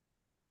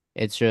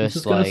 It's this just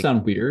is gonna like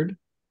sound weird.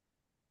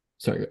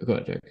 Sorry, go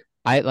ahead, Jake.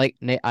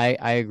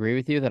 I agree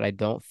with you that I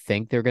don't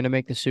think they're gonna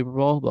make the Super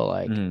Bowl, but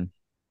like Mhm.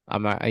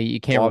 you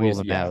can't rule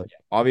them yeah. out.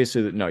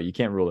 Obviously, no, you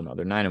can't rule them out.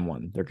 They're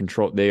 9-1.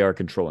 They are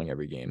controlling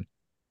every game.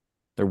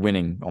 They're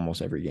winning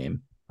almost every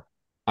game.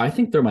 I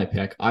think they're my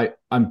pick.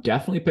 I'm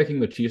definitely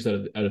picking the Chiefs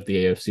out of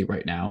the AFC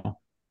right now.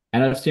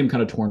 NFC, I'm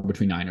kind of torn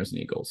between Niners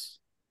and Eagles.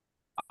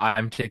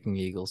 I'm taking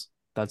Eagles.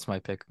 That's my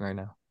pick right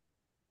now.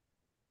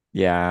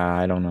 Yeah,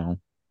 I don't know.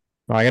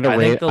 Well, I think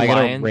the got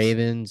a Lions-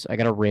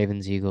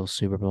 Ravens Eagles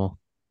Super Bowl.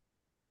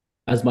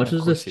 As much Of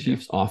as this course you do.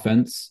 Chiefs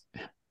offense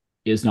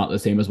is not the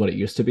same as what it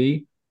used to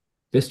be,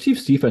 this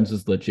Chiefs defense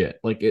is legit.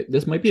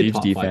 This might be a Chiefs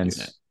top 5 defense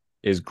unit.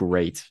 is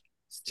great.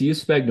 Steve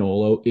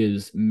Spagnuolo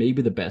is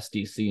maybe the best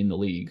DC in the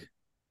league.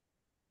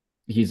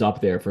 He's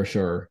up there for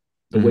sure.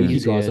 The way he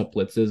He's draws good. up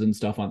blitzes and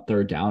stuff on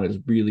third down is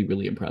really,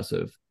 really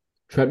impressive.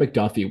 Trent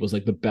McDuffie was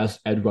like the best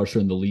edge rusher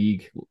in the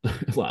league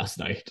last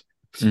night,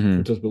 Mhm.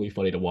 which was really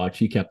funny to watch.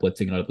 He kept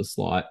blitzing out of the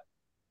slot.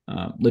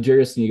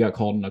 L'Jarius Sneed got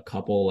called in a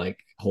couple like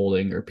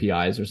holding or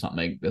PIs or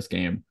something this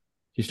game.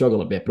 He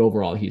struggled a bit, but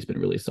overall he's been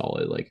really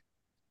solid. Like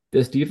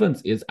this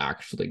defense is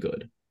actually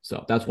good.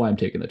 So that's why I'm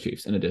taking the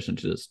Chiefs in addition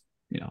to just,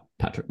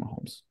 Patrick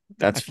Mahomes.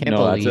 I can't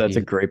believe That's a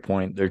you. great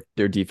point.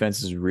 Their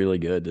defense is really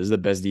good. This is the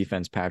best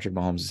defense Patrick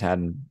Mahomes has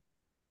had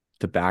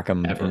to back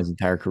him Ever. in his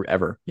entire career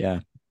ever.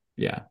 Yeah.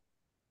 Yeah.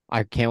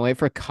 I can't wait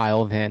for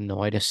Kyle Van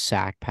Noy to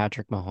sack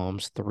Patrick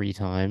Mahomes 3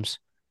 times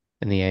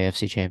in the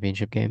AFC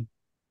Championship game.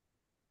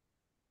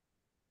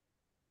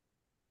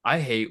 I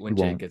hate when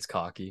He Jake won't. gets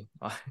cocky.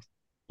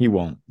 He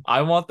won't.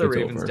 I want the It's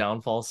Ravens' over.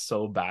 downfall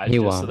so bad He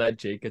just so won't. that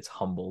Jake gets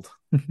humbled.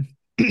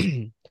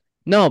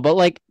 No, but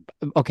like,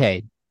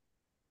 okay.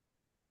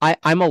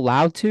 I'm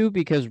allowed to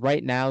because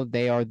right now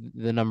they are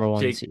the number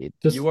 1 Jake, seed.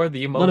 Just you are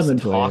the let him most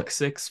enjoy it.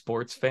 toxic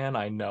sports fan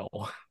I know.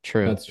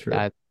 True. That's true.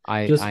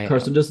 I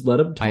Carson, just let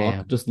him I talk.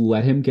 am. Just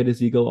let him get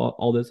his ego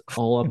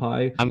all up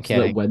high. I'm So that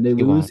kidding. when they He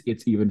lose, won't.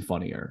 it's even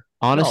funnier.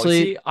 Honestly,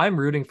 No, see, I'm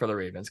rooting for the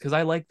Ravens because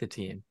I like the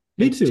team.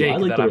 Me It's too. Jake I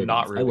like that the I'm Ravens.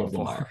 not I rooting love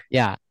Lamar. for.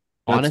 yeah.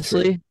 That's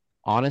true.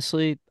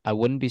 Honestly, I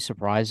wouldn't be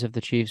surprised if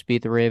the Chiefs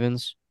beat the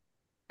Ravens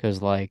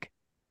because, like,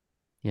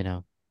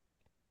 the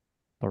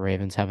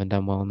Ravens haven't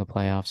done well in the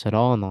playoffs at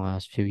all in the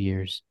last few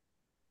years.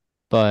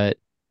 But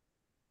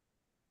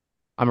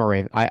I'm a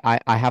Raven.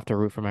 I have to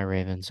root for my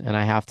Ravens, and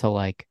I have to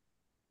like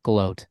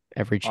gloat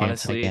every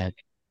chance I Honestly, get.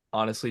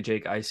 Honestly,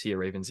 Jake, I see a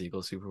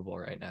Ravens-Eagles Super Bowl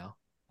right now.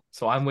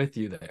 So I'm with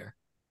you there.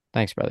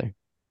 Thanks, brother.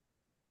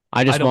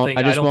 I don't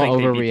I just don't won't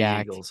think they beat the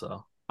overreact. Eagles,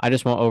 though. I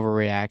just won't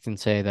overreact and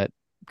say that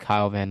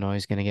Kyle Van Noy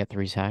is going to get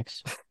 3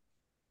 sacks.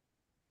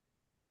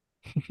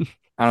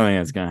 I don't think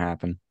that's gonna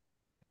happen.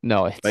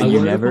 No, it's But I you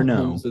wonder if never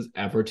know. Mahomes has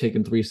ever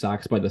taken 3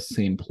 sacks by the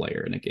same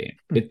player in a game.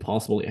 It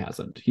possibly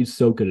hasn't. He's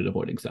so good at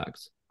avoiding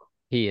sacks.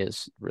 he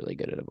is really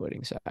good at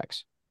avoiding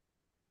sacks.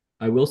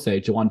 I will say,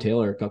 Jawan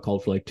Taylor got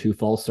called for like 2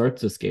 false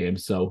starts this game,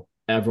 so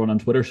everyone on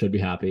Twitter should be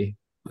happy.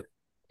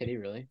 Did he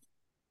really?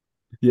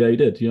 Yeah, he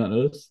did. Do you not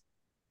notice?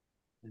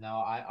 No,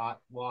 I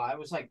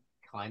was like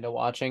kind of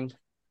watching,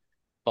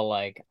 but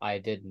like I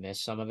did miss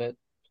some of it.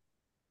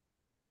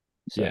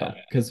 So Yeah,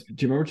 because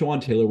do you remember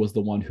Jawan Taylor was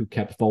the one who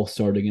kept false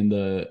starting in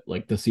the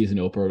season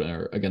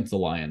opener against the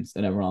Lions,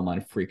 and everyone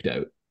online freaked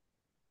out.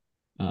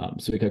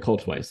 So he got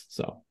called twice.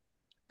 So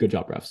good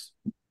job, refs.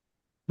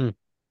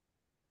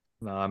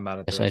 No, I'm mad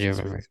at the yes, I do rest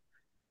this remember.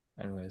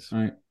 week. Anyways, All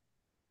right,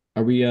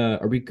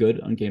 are we good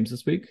on games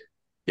this week?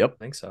 Yep,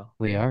 I think so.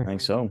 We I are.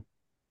 think so.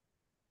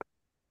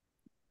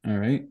 All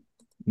right,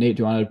 Nate,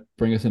 do you want to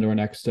bring us into our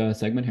next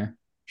segment here?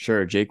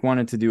 Sure. Jake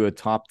wanted to do a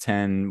top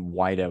 10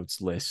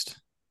 wideouts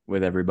list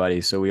with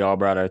everybody. So we all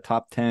brought our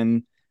top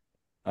 10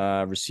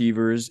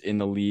 receivers in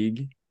the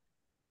league.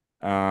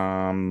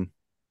 I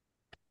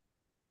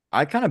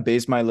kind of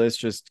based my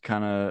list just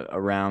kind of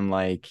around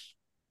like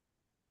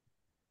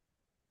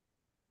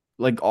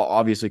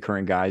obviously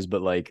current guys,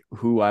 but like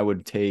who I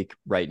would take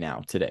right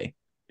now today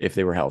if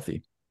they were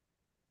healthy.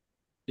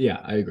 Yeah,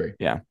 I agree.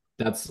 Yeah.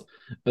 That's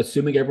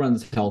assuming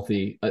everyone's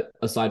healthy,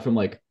 aside from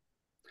like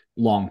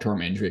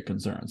long-term injury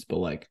concerns, but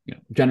like,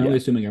 generally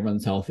assuming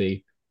everyone's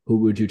healthy, who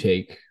would you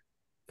take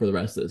for the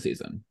rest of the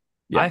season?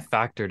 Yeah. I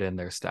factored in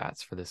their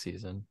stats for the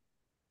season.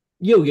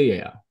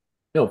 Yeah.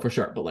 No, for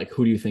sure. But like,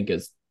 who do you think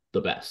is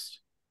the best?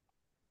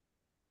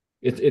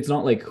 It's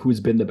not like who's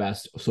been the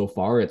best so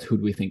far. It's who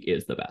do we think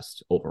is the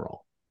best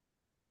overall.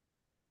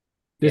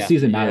 This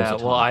season matters a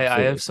ton. Well, I so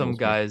have it's some most-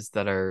 guys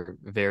that are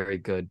very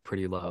good,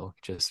 pretty low,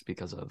 just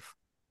because of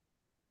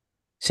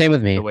Same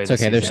with me. the way It's the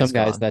okay. There's some season's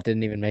guys gone. that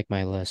didn't even make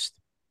my list.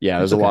 Yeah,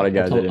 there's It's a lot okay. of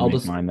guys that didn't I'll make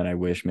just- mine that I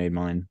wish made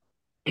mine.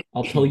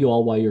 I'll tell you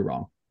all why you're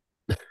wrong.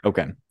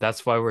 Okay.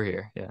 That's why we're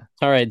here. Yeah.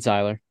 All right,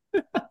 Zyler.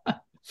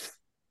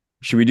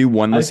 Should we do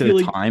one I list at a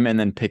feel like- time and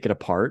then pick it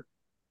apart?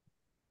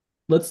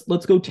 Let's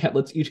go.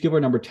 Let's each give our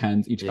number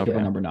 10s, each give Okay.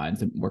 our number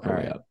 9s, and work our All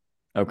way right. up.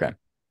 Okay.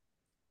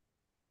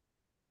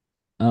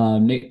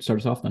 Nate, start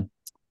us off then.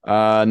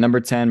 Number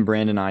 10,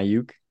 Brandon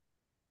Ayuk.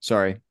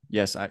 Sorry.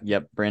 Yes.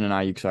 Yep. Brandon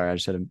Ayuk. Sorry. I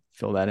just had to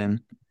fill that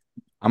in.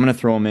 I'm going to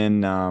throw him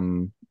in.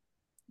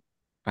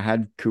 I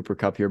had Cooper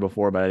Kupp here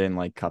before, but I didn't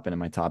like Kupp in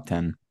my top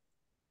 10.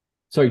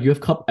 Sorry, you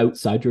have Cup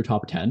outside your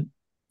top 10?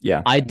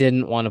 Yeah. I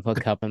didn't want to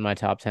put Cup in my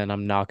top 10.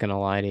 I'm not going to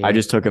lie to you. I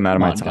just took him out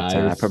of Come my on, top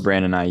 10. I guys. put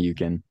Brandon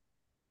Ayuk in.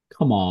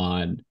 Come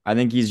on. I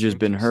think he's just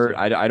been hurt.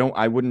 Interesting.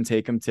 I wouldn't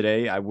take him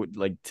today. I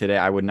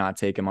would not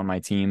take him on my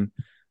team.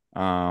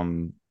 I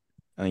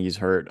think he's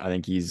hurt. I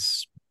think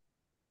he's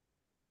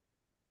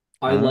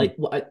I don't know.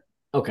 like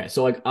okay,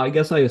 so like I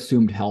guess I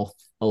assumed health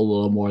a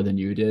little more than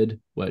you did,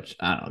 which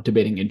I don't know,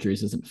 debating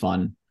injuries isn't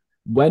fun.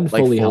 When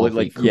fully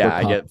healthy, Cooper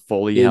I Kupp get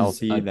fully is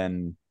healthy,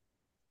 then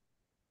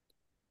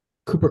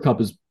Cooper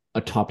Kupp is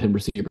a top 10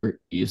 receiver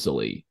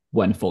easily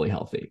when fully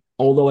healthy.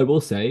 Although I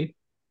will say,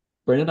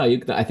 Brandon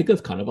Ayuk, I think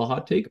that's kind of a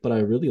hot take, but I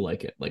really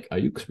like it. Like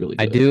Ayuk's really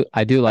good. I do like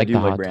I do the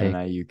like hot Brandon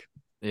take. Ayuk.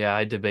 Yeah, I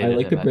I debated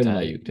like the him at Brandon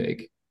 10. Ayuk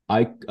take.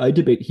 I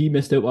debate. He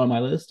missed out on my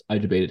list. I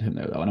debated him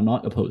there though, and I'm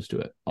not opposed to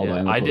it. Although Yeah,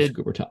 I'm I opposed to did-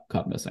 Cooper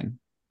Kupp missing.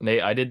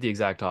 Nate, I did the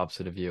exact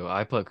opposite of you.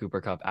 I put Cooper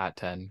Kupp at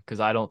 10 because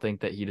I don't think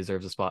that he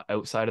deserves a spot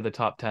outside of the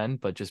top 10,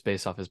 but just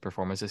based off his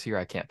performance this year,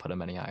 I can't put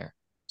him any higher.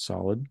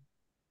 Solid.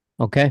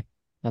 Okay,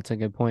 that's a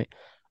good point.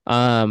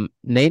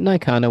 Nate and I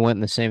kind of went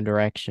in the same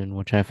direction,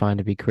 which I find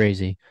to be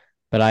crazy.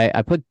 But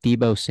I put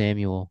Deebo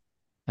Samuel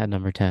at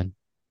number 10.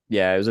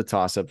 Yeah, it was a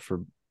toss up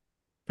for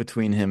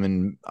between him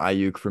and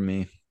Ayuk for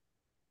me.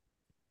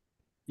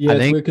 Yeah, I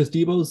it's think- weird because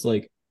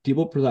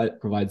Deebo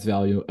provides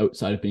value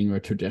outside of being a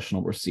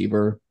traditional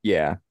receiver.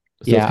 Yeah.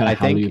 So Yeah, it's kind I of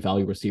how do think- you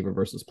value receiver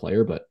versus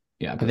player, but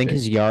yeah, I think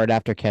his yard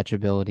after catch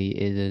ability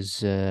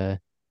is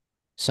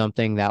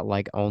something that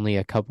like only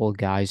a couple of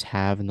guys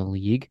have in the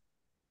league,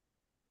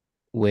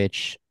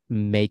 which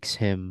makes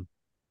him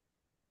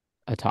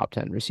a top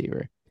 10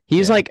 receiver.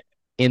 He's Yeah. like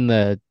in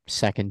the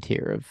second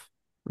tier of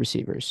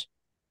receivers.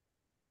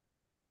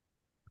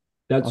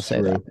 I'll That's say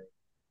true. that.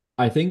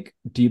 I think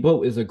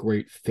Deebo is a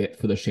great fit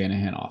for the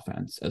Shanahan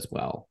offense as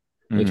well.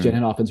 Like Mhm.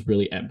 Shanahan offense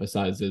really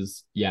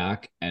emphasizes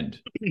Yak, and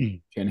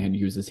Shanahan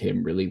uses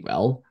him really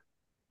well.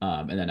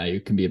 And then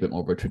Ayuk can be a bit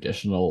more of a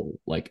traditional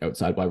like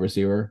outside wide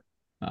receiver.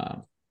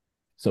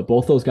 So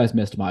both those guys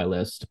missed my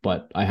list,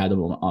 but I had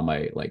them on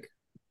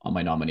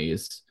my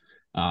nominees.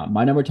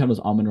 My number 10 was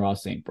Amon-Ra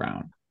St.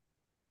 Brown.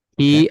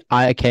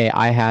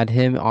 I had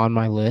him on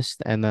my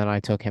list and then I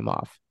took him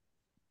off.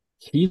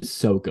 He's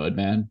so good,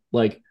 man.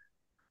 Like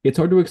it's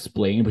hard to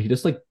explain, but he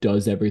just like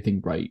does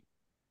everything right.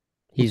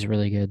 He's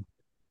really good.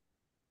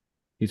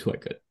 He's quite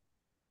good.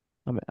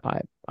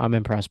 I'm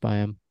impressed by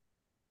him.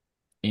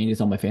 And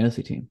he's on my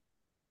fantasy team.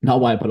 Not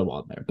why I put him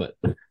on there, but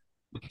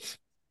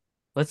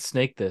Let's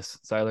snake this.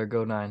 Zyler,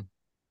 go 9.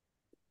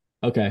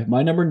 okay.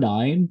 My number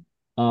 9.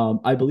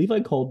 I believe I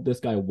called this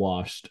guy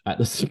washed at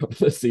the start of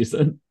the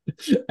season,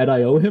 and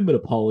I owe him an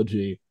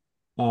apology.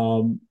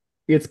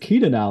 It's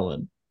Keenan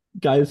Allen.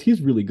 Guys,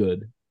 he's really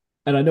good.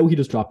 And I know he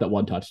just dropped that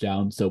one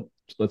touchdown, so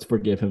let's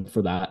forgive him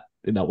for that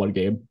in that one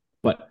game.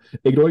 But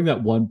ignoring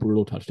that one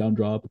brutal touchdown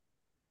drop,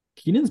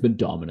 Keenan's been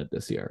dominant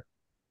this year.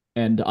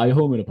 And I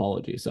owe him an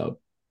apology, so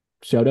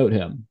shout out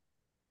him.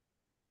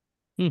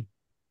 Hmm.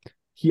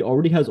 He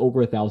already has over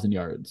 1,000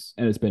 yards,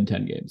 and it's been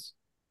 10 games.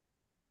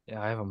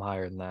 Yeah, I have him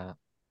higher than that.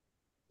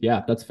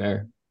 Yeah, that's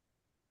fair.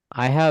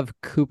 I have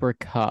Cooper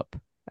Kupp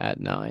at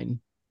 9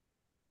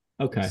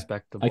 Okay,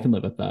 Respectable. I can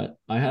live with that.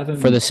 I have him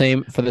for the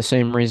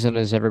same reason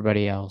as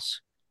everybody else.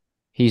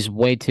 He's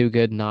way too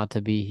good not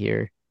to be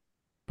here,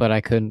 but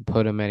I couldn't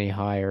put him any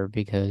higher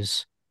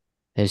because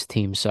his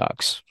team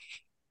sucks.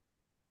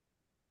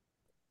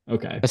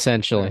 Okay. Fair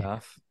Essentially.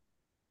 enough.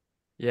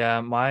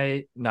 Yeah,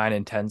 my 9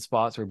 and 10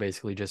 spots were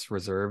basically just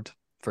reserved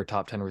for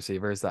top 10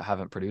 receivers that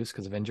haven't produced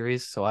because of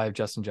injuries. So I have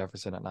Justin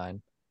Jefferson at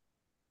 9.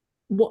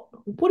 What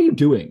are you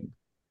doing?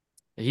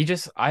 He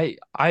just I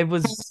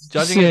was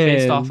judging it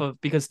based off of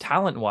because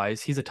talent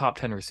wise, he's a top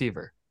 10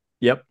 receiver.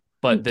 Yep.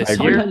 But this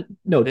agree. year,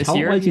 No, this talent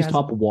year wise, he he's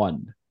hasn't- top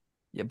 1.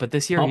 yeah, but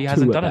this year Top he 2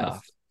 hasn't at done best.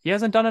 enough. He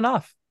hasn't done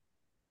enough.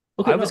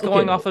 Okay, I was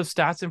going off of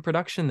stats and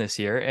production this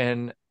year,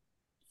 and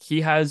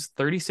he has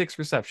 36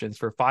 receptions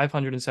for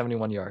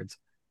 571 yards.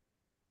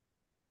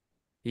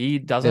 He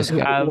doesn't This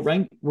guy- have.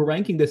 we're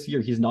ranking this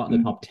year. He's not in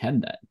the top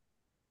 10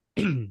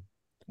 then.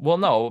 Well,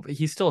 no,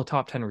 he's still a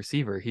top 10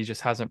 receiver. He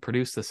just hasn't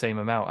produced the same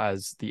amount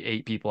as the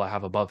 8 people I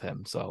have above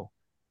him. So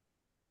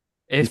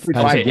if played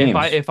 5 games.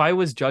 if I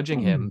was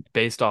judging him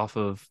based off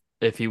of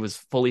if he was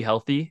fully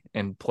healthy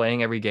and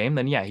playing every game,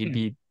 then yeah, he'd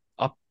be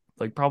up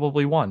like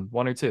probably one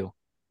or two.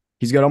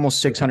 He's got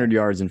almost 600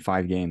 yards in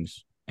 5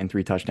 games and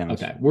 3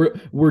 touchdowns. Okay,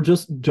 we're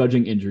just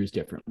judging injuries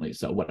differently,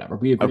 so whatever.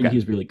 We agree Okay.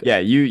 he's really good.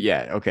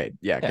 Okay.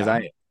 Yeah, because Yeah.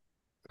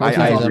 I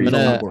Guys, agree. I'm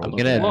gonna Well,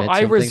 admit Well, I something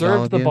to all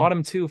reserved of the you.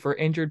 bottom 2 for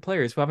injured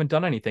players who haven't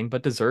done anything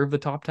but deserve the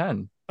top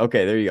 10.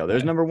 Okay, there you go.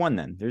 There's Okay. number 1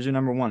 then. There's your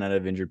number 1 out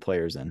of injured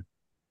players then.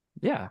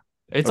 Yeah.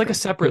 It's like Okay. a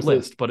separate So-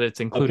 list, but it's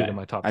included okay. in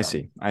my top 10.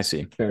 I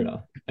see. Fair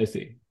enough. I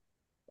see.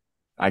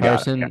 I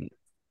got it.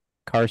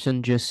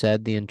 Carson just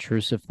said the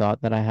intrusive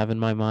thought that I have in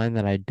my mind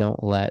that I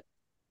don't let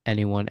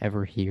anyone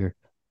ever hear.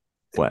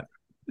 What?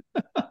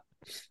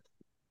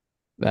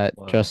 That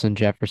Wow. Justin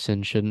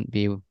Jefferson shouldn't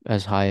be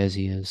as high as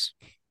he is.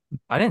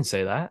 I didn't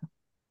say that.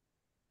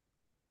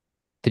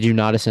 Did you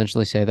not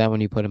essentially say that when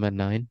you put him at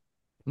 9?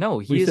 No,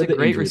 We he is said a the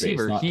great injury base,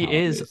 receiver. not He talent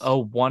is base. a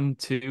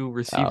 1-2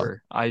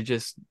 receiver.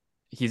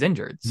 He's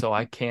injured, so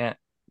I can't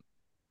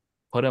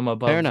put him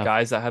above enough.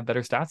 guys that have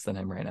better stats than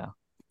him right now.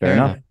 Fair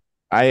enough.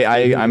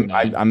 Maybe I'm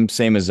 9. I'm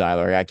same as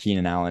Zyler. I got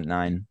Keenan Allen at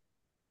 9.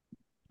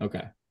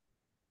 Okay.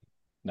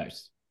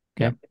 Nice.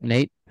 Okay.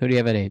 Nate, who do you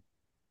have at 8?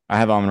 I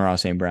have Amon-Ra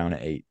St. Brown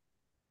at 8.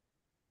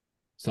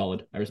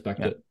 Solid. I respect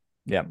Yeah. it.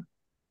 Yep.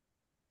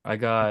 I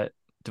got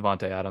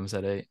Devontae Adams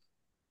at 8.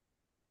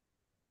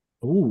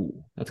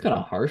 Ooh, that's kind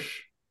of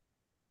harsh.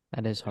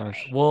 That is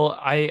harsh. Well,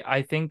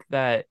 I think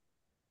that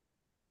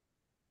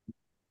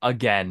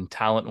again,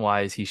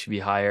 talent-wise, he should be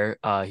higher.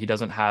 He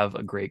doesn't have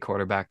a great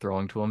quarterback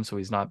throwing to him, so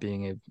he's not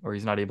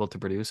able to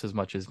produce as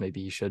much as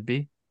maybe he should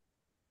be.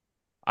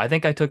 I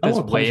think I took I this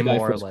don't want to way punish a guy for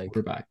more his like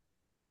quarterback.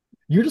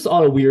 You're just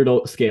on a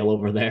weirdo scale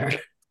over there.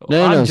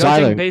 No, I'm no,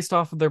 judging Zyler. based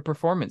off of their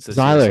performances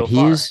here Zyler, so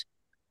far.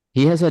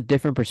 he has a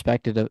different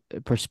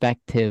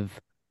perspective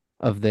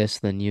of this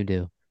than you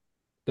do.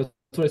 That's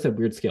what I said.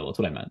 Weird scale. That's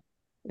what I meant.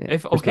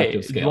 If okay,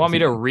 perspective do scale you want me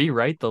to something.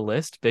 rewrite the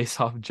list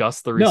based off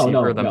just the No,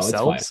 receiver it's fine.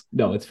 themselves?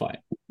 No, it's fine.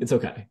 It's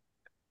okay.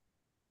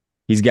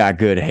 He's got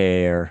good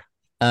hair.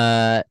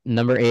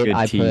 Number 8, Good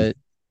I teeth. put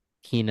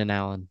Keenan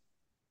Allen.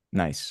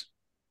 Nice.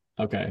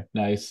 Okay,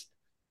 nice.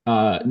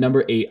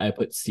 Number 8, I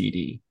put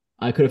CD.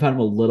 I could have had him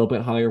a little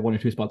bit higher, 1 or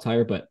 2 spots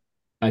higher, but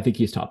I think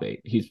he's top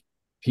 8.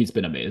 He's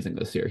been amazing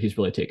this year. He's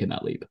really taken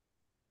that leap.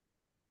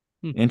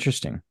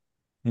 Interesting.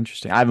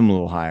 I have him a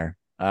little higher.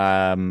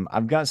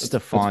 I've got That's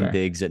Stephon fair.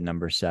 Diggs at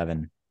number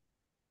 7.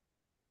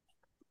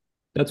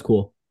 That's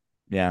cool.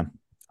 Yeah.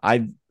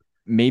 I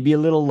maybe a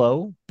little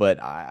low,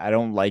 but I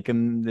don't like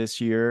him this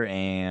year,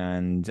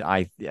 and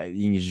I think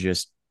he's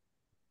just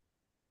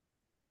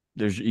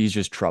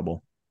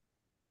trouble.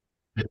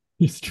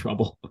 He's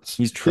trouble.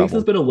 He's Diggs has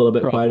trouble. been a little bit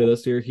Trouble. quieter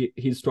this year.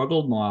 He's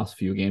struggled in the last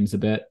few games a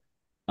bit.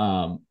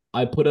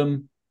 I put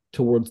him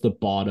towards the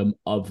bottom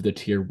of the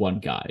tier 1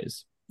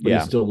 guys, but Yeah.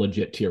 he's still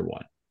legit tier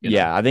 1. you know?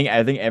 Yeah, I think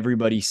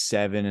everybody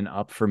 7 and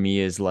up for me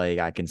is like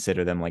I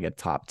consider them like a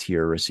top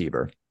tier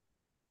receiver.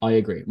 I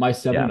agree. My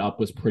 7 Yeah. up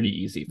was pretty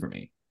easy for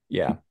me.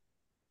 Yeah.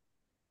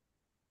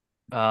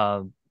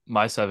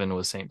 My 7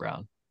 was St.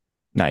 Brown.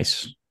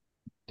 Nice.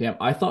 Damn,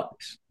 I thought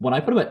when I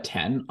put him at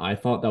 10, I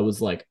thought that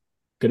was like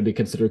going to be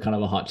considered kind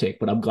of a hot take,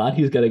 but I'm glad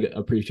he's getting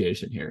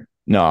appreciation here.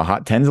 No,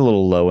 hot 10's a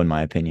little low in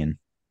my opinion.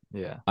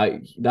 Yeah.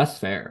 That's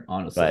fair,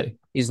 honestly.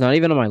 He's not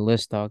even on my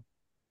list, dog.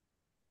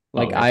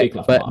 Like yeah, Jake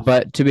left him off.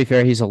 but to be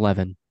fair, he's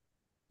 11.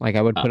 Like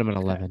I would put him at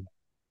okay. 11.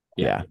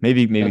 Yeah.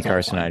 Maybe That's all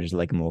Carson and I fine. just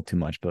like him a little too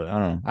much, but I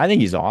don't know. I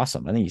think he's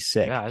awesome. I think he's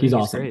sick. Yeah, I He's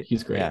think awesome. great.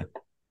 He's great. Yeah.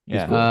 He's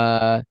Yeah.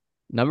 cool.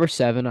 Number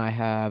 7, I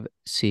have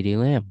CeeDee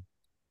Lamb.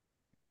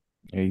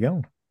 There you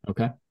go.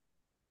 Okay.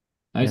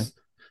 Nice.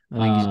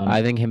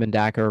 I think him and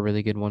Dak are a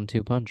really good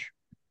 1-2 punch.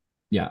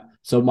 Yeah.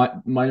 So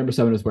my number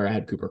 7 is where I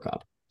had Cooper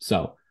Kupp.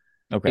 So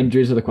Okay.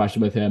 injuries are the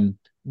question with him.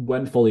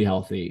 When fully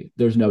healthy,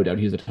 there's no doubt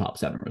he's a top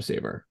 7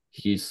 receiver.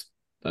 He's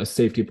a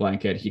safety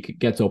blanket. He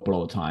gets open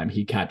all the time.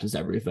 He catches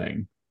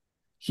everything.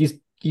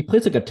 He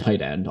plays like a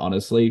tight end,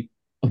 honestly.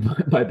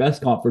 My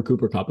best comp for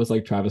Cooper Kupp is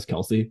like Travis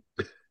Kelce,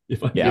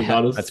 if I'm being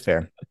honest. That's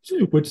fair.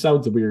 Which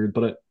sounds weird,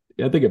 but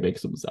I think it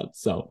makes some sense.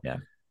 So yeah,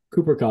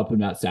 Cooper Kupp and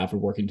Matt Stafford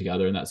working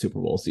together in that Super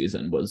Bowl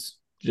season was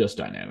just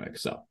dynamic.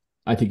 So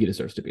I think he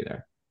deserves to be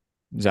there.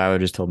 Zyler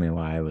just told me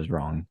why I was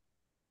wrong.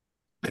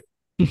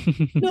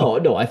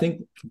 No, I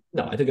think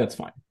that's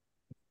fine.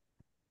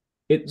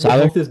 The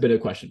health has been a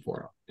question for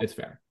him. It's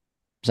fair.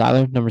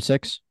 Zyler, number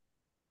 6.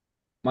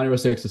 My number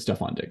 6 is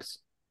Stephon Diggs.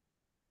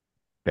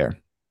 Fair.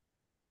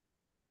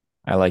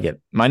 I like it.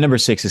 My number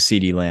 6 is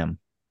CeeDee Lamb.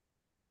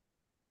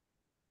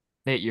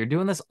 Nate, you're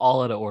doing this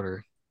all out of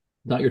order.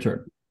 Not your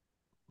turn.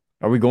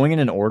 Are we going in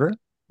an order?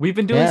 We've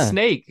been doing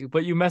Snake,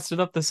 but you messed it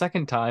up the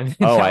second time.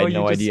 Oh, I had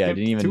no idea. I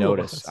didn't even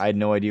notice. I had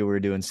no idea we were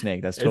doing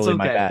Snake. That's totally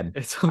my bad.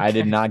 It's okay. I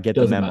did not get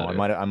the memo.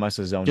 I must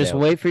have zoned out. Just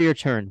wait for your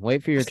turn.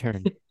 Wait for your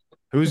turn.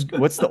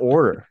 What's the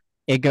order?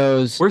 It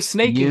goes. We're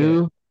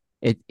snaking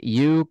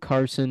you,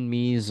 Carson,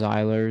 me,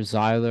 Zyler,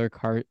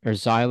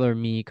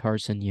 me,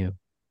 Carson, you.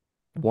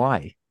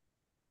 Why?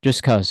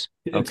 Just cause.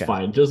 It's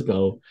fine. Just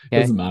go. Okay.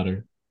 Doesn't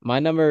matter. My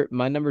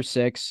number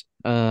 6.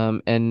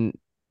 And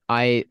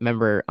I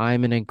remember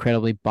I'm an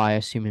incredibly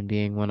biased human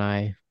being when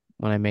I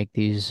make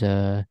these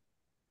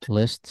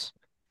lists.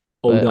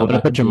 Oh, no, I'm gonna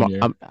put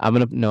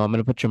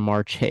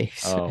Jamar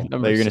Chase. Oh,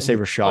 you're gonna say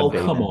Rashad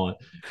Bateman. Come on,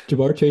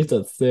 Jamar Chase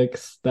at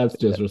 6. That's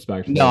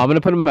disrespectful. No, I'm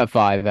gonna put him at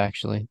 5.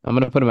 Actually, I'm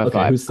gonna put him at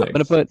 5. Who's 6? I'm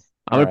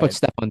gonna put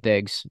Stephon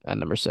Diggs at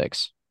number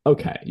 6.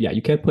 Okay, yeah,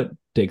 you can't put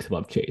Diggs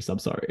above Chase. I'm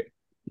sorry.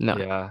 No,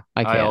 yeah,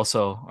 I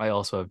also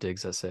have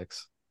Diggs at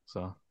 6.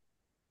 So,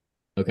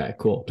 okay,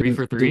 cool. 3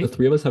 for 3. Do the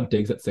 3 of us have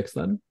Diggs at 6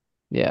 then?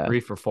 Yeah, 3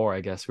 for 4. I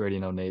guess we already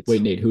know Nate's.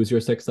 Wait, Nate, who's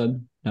your 6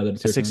 then? Now that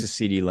it's your 6 turn? is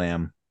CeeDee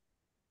Lamb.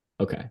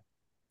 Okay.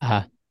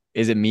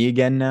 Is it me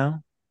again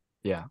now?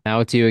 Yeah.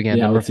 Now it's you again.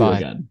 Yeah, number 5.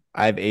 Again.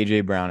 I have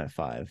AJ Brown at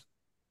 5.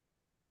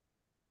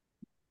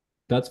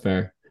 That's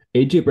fair.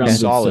 AJ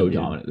Brown's been so dude.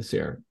 dominant this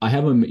year. I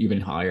have him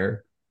even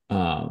higher.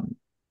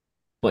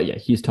 But yeah,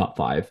 he's top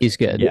 5. He's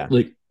good. Yeah.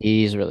 Like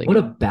he's really what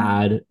good. a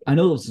bad. I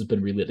know this has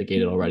been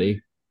relitigated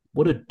already.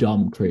 What a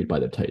dumb trade by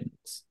the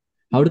Titans.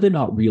 How did they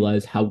not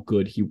realize how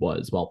good he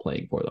was while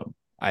playing for them?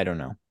 I don't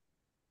know.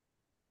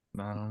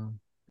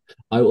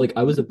 I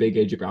was a big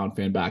AJ Brown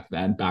fan back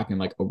in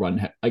like a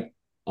run. Like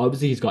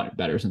obviously he's gotten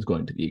better since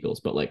going to the Eagles,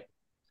 but like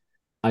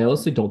I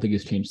honestly don't think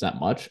he's changed that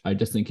much. I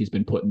just think he's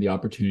been put in the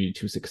opportunity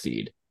to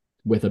succeed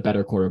with a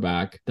better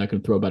quarterback that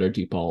can throw better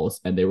deep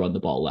balls, and they run the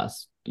ball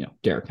less.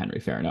 Derrick Henry,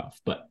 fair enough,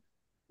 but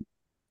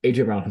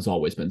AJ Brown has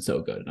always been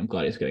so good, and I'm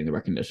glad he's getting the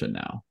recognition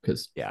now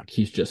because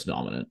he's just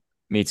dominant.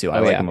 Me too. I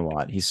like him a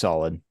lot. He's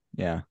solid.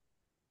 Yeah.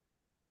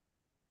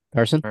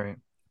 Carson? All right.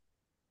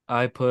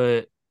 I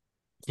put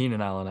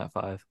Keenan Allen at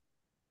 5.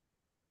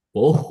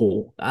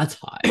 Whoa, that's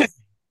high.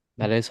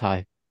 That is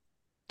high.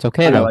 It's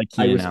okay though. I like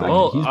Keenan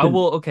Allen.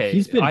 Okay.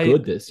 He's been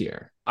good this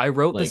year. I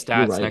wrote the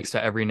stats next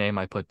to every name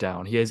I put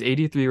down. He has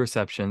 83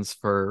 receptions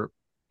for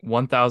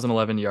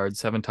 1,011 yards,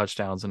 7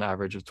 touchdowns, an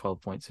average of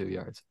 12.2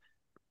 yards,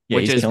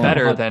 which is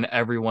better than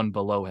everyone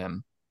below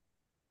him.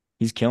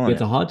 He's killing it.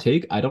 It's a hot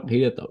take. I don't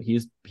hate it though.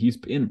 He's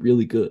been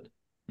really good.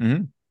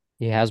 Mm-hmm.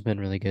 He has been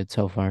really good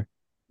so far.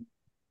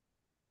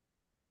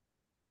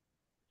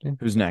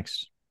 Who's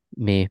next?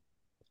 Me.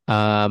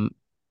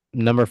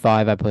 Number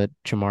 5, I put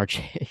Jamar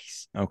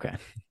Chase. Okay.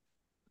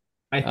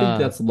 I think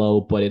that's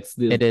low, but it's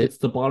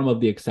the bottom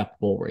of the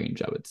acceptable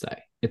range, I would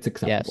say. It's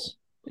acceptable.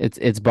 Yes.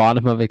 It's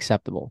bottom of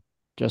acceptable.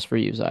 Just for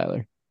you,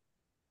 Zyler.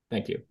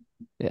 Thank you.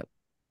 Yep.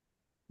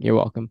 You're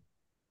welcome.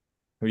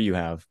 Who do you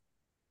have?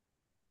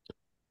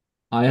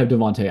 I have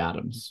Devontae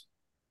Adams.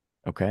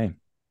 Okay.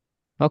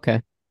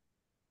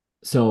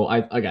 So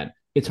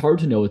it's hard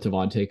to know with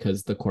Devontae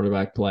because the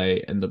quarterback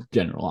play and the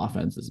general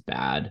offense is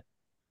bad.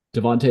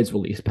 Devontae's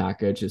release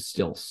package is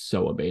still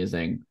so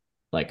amazing.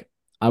 Like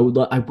I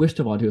wish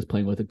Devontae was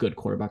playing with a good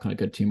quarterback on a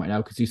good team right now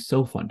because he's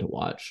so fun to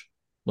watch.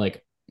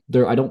 Like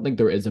I don't think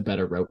there is a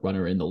better route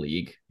runner in the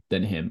league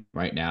than him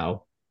right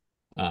now.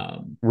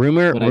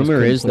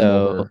 Rumor is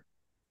though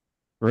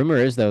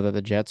that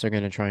the Jets are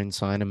going to try and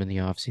sign him in the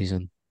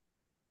offseason.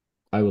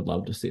 I would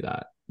love to see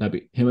that. That'd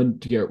be him and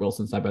Garrett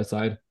Wilson side by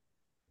side.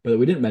 But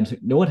we didn't mention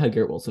no one had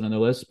Garrett Wilson on their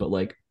list, but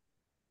like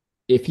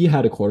if he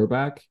had a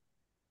quarterback,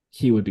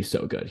 he would be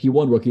so good. He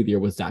won Rookie of the Year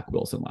with Zach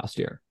Wilson last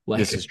year. Like,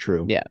 this is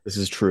true. Yeah. This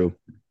is true.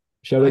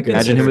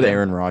 Imagine him with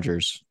Aaron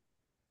Rodgers.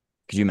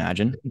 Could you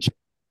imagine?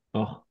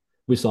 Oh,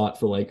 We saw it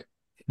for like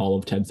all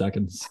of 10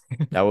 seconds.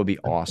 That would be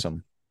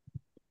awesome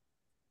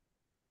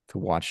to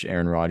watch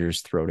Aaron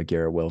Rodgers throw to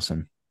Garrett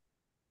Wilson.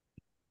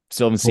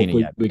 Still haven't seen it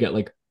Hopefully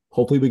yet.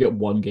 hopefully we get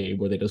one game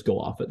where they just go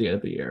off at the end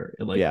of the year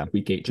in like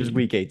week 18. Just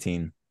week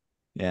 18.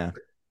 Yeah.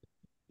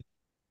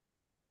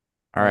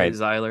 All All right. right,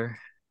 Zyler.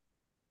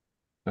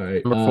 All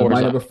right. Number 4 my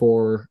is number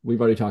 4, we've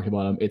already talked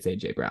about him. It's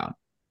AJ Brown.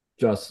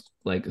 Just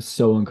like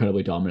so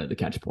incredibly dominant at the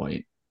catch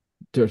point.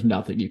 There's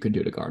nothing you can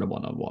do to guard him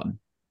one-on-one.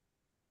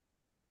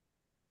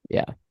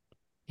 Yeah.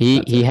 He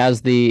That's he it.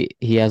 has the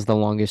he has the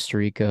longest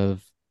streak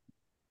of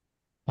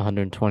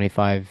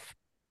 125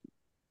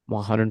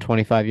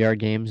 yard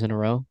games in a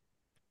row.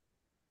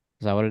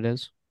 Is that what it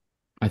is?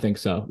 I think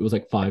so. It was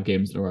like 5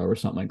 games in a row or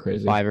something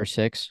crazy. 5 or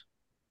 6.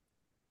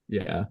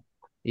 Yeah.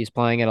 He's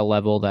playing at a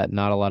level that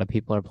not a lot of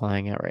people are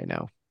playing at right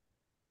now.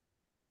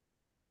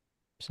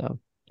 So,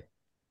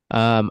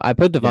 I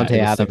put Yeah, Devontae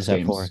it was 6 Adams at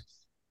games. 4.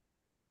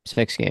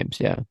 6 games,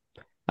 yeah.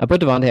 I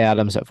put Devontae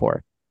Adams at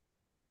 4.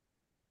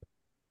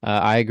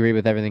 I agree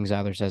with everything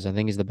Zyler says. I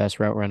think he's the best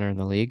route runner in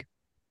the league.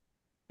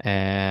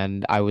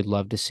 And I would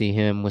love to see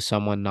him with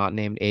someone not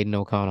named Aiden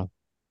O'Connell.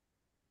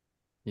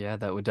 Yeah,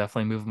 that would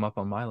definitely move him up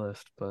on my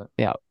list, but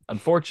Yeah.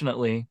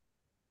 unfortunately,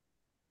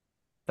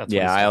 that's what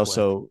Yeah, he's I stuck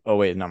also. Oh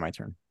wait, not my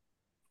turn. with.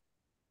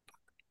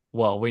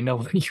 Well, we know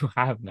what you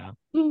have now.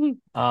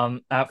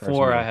 At Carson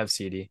 4, I Wentz. have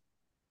CD.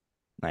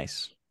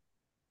 Nice.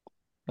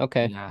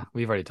 Okay. Yeah,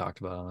 we've already talked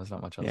about him. There's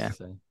not much else Yeah. to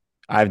say.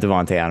 I have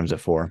Devontae Adams at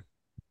 4.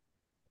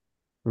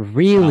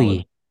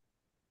 Really?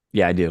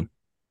 Yeah, I do.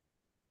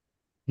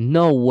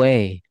 No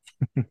way.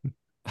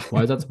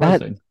 Why is that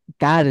surprising?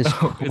 That is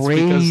Oh, it's because-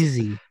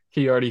 crazy.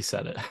 He already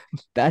said it.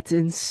 That's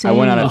insane. I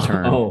went out of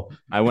turn. Oh,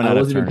 I went I out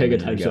of wasn't even turn a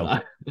paying minute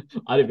attention.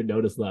 ago. I didn't even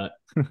notice that.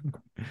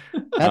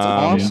 That's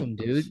Um, awesome,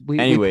 dude. We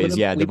anyways, put him,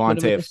 yeah, we put him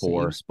Devontae in at the same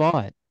 4.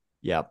 spot.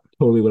 Yep.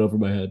 Totally went over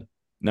my head.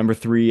 Number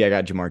 3, I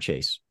got Jamar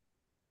Chase.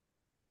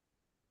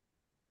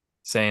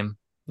 Same.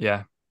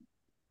 Yeah.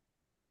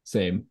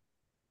 Same.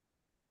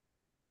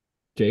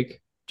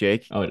 Jake?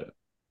 Jake. Oh,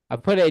 I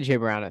put AJ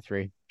Brown at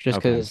 3 just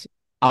Okay. because,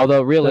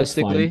 although That's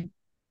fine.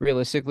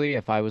 realistically,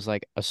 if I was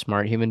like a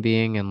smart human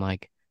being and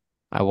like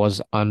I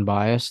was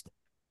unbiased,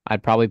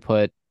 I'd probably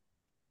put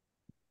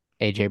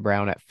AJ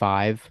Brown at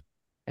 5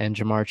 and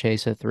Jamar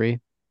Chase at 3.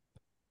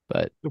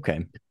 But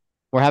Okay.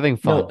 we're having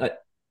fun.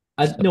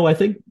 I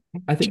think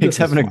Jake's this is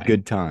having a fine.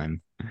 good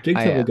time. Jake's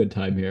I having a am. good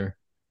time here.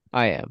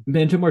 I am.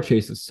 Man, Jamar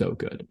Chase is so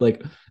good.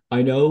 Like,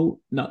 I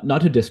know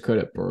not to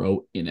discredit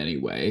Burrow in any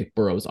way.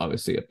 Burrow's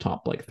obviously a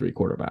top like 3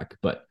 quarterback,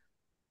 but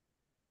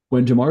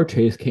when Jamar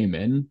Chase came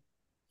in,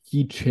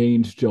 he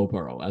changed Joe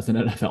Burrow as an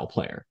NFL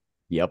player.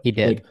 Yep. He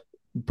did. Like,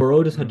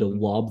 Burrow just had to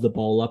lob the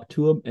ball up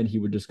to him and he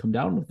would just come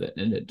down with it,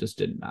 and it just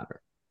didn't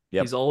matter.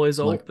 Yep. He's always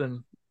Like-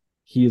 open.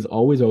 He is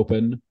always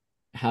open.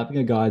 Having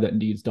a guy that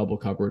needs double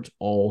coverage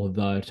all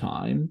the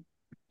time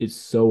is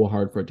so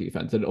hard for a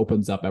defense. It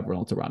opens up everyone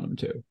else around him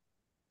too.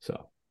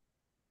 So,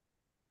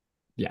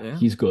 yeah.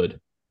 He's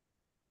good.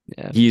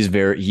 Yeah. He's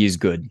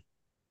good.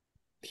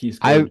 He's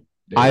I- good.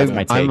 I- That's my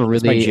I'm take. That's my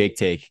really- Jake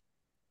take.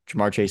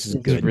 Jamar Chase is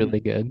He's good. really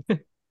good.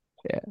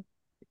 Yeah.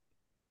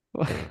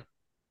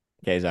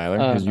 Okay,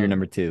 Zyler, who's your Um,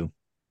 number 2?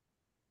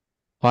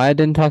 Well, I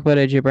didn't talk about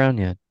AJ Brown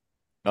yet.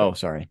 Oh,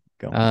 sorry.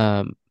 Go.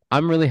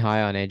 I'm really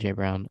high on AJ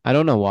Brown. I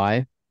don't know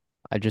why.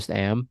 I just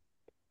am.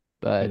 I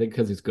But think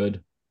because he's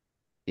good.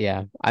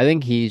 yeah, I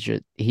think he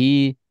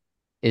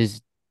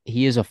is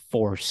a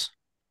force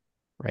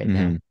right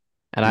now. Mhm.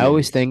 And He I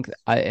always is. think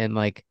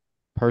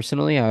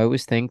personally, I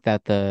always think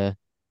that the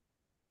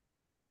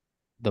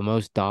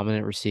most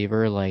dominant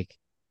receiver like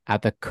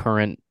at the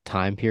current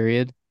time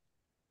period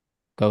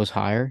goes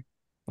higher.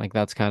 Like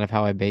that's kind of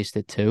how I based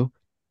it too.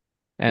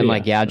 And Yeah,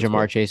 that's Jamar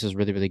fair. Chase is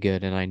really, really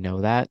good, and I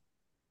know that.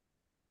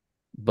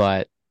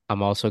 But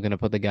I'm also gonna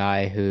put the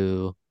guy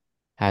who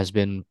has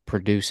been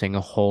producing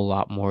a whole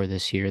lot more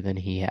this year than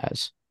he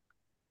has.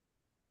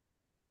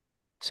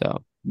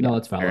 So No,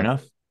 that's valid. Fair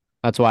enough.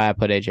 that's why I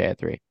put AJ at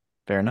 3.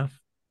 Fair enough.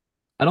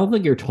 I don't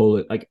think you're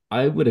totally like,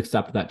 I would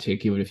accept that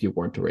take even if you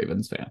weren't a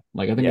Ravens fan.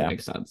 Like, I think Yeah. it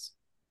makes sense.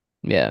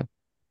 Yeah.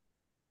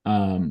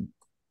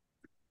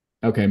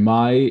 Okay,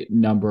 my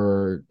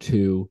number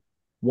 2,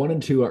 1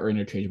 and 2 are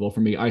interchangeable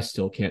for me. I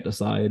still can't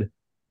decide.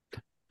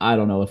 I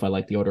don't know if I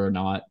like the order or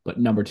not, but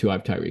number 2, I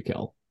have Tyreek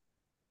Hill.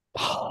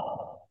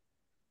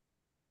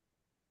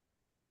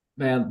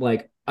 Man,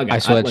 like, again, I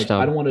switched I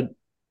them. don't want to.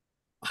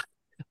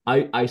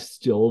 I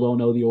still don't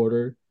know the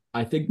order.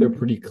 I think they're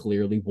pretty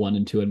clearly 1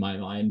 and 2 in my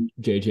mind.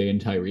 JJ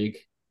and Tyreek.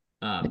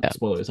 Yeah.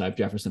 Spoilers, I have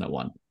Jefferson at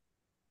 1.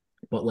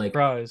 But like,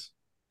 Surprise.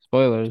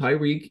 Spoilers.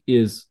 Tyreek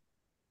is,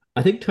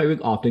 I think Tyreek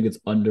often gets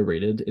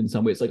underrated in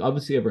some ways. Like,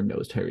 obviously everyone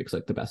knows Tyreek's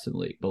like the best in the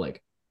league, but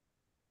like,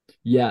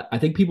 yeah, I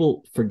think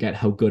people forget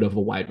how good of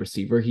a wide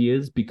receiver he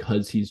is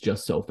because he's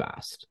just so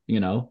fast, you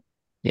know?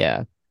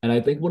 Yeah. And I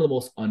think one of the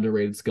most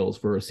underrated skills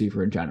for a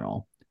receiver in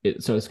general,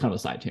 so it's kind of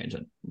a side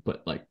tangent,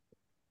 but like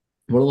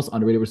one of the most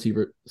underrated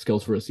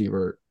skills for a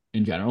receiver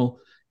in general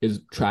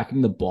is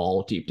tracking the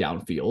ball deep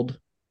downfield.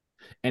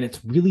 And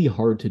it's really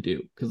hard to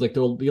do because like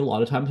there'll be a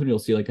lot of times when you'll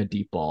see like a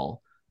deep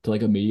ball to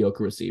like a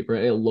mediocre receiver.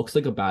 And it looks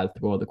like a bad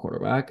throw of the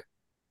quarterback.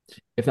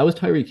 If that was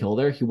Tyreek Hill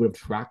there, he would have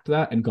tracked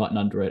that and gotten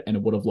under it, and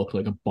it would have looked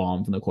like a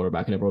bomb from the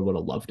quarterback, and everyone would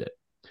have loved it.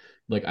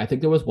 Like I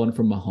think there was one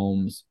from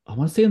Mahomes, I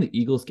want to say in the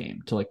Eagles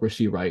game to like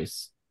Rashee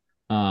Rice.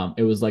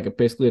 It was like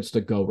basically just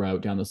a go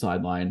route down the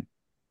sideline,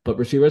 but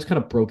Rashee Rice kind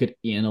of broke it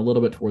in a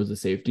little bit towards the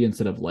safety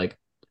instead of like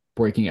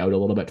breaking out a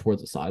little bit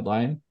towards the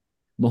sideline.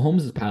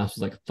 Mahomes' pass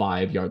was like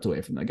 5 yards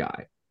away from the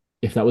guy.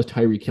 If that was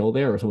Tyreek Hill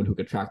there or someone who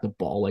could track the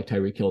ball like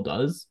Tyreek Hill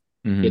does,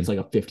 it's like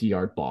a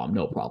 50-yard bomb,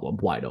 no problem,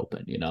 wide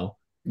open, you know?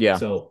 Yeah.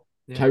 So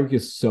Tyreek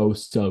is so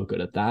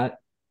good at that.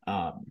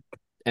 And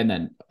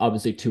then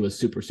obviously Tua is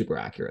super, super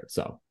accurate.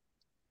 So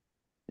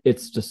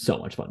it's just so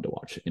much fun to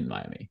watch in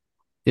Miami.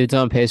 Dude's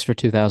on pace for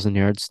 2,000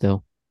 yards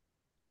still.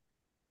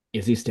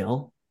 Is he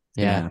still?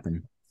 Yeah.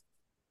 Happen.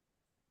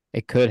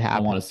 It could I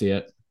happen. want to see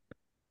it.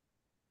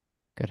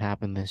 Could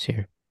happen this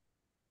year.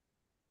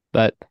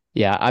 But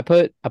yeah, I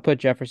put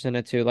Jefferson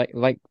at 2.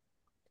 Like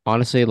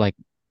honestly, like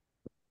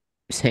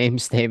same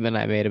statement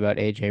I made about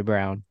AJ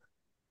Brown.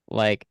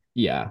 Like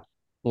Yeah.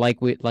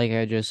 like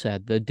I just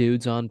said, the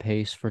dude's on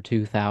pace for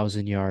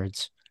 2,000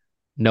 yards.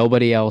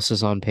 Nobody else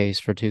is on pace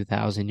for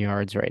 2,000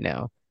 yards right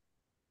now.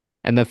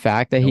 And the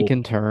fact that he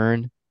can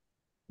turn,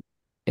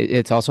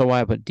 it's also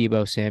why I put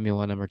Deebo Samuel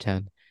on number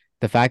 10.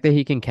 The fact that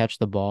he can catch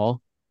the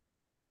ball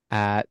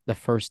at the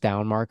first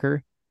down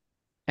marker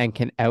and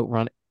can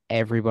outrun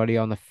everybody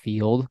on the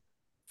field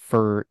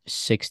for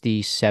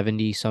 60,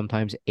 70,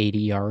 sometimes 80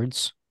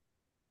 yards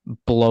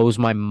blows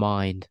my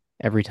mind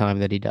every time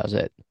that he does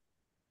it.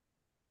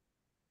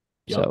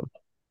 Yep. So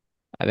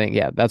I think,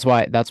 yeah, that's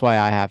why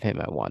I have him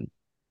at 1.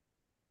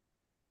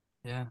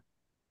 Yeah.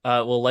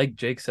 Well, like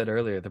Jake said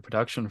earlier, the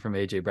production from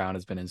AJ Brown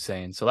has been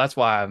insane. So that's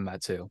why I have him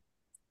at 2.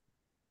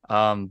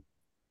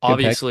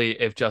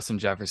 Obviously, if Justin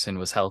Jefferson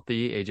was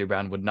healthy, AJ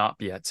Brown would not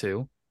be at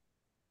 2.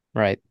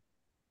 Right.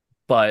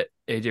 But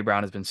AJ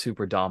Brown has been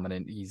super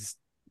dominant. He's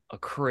a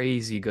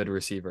crazy good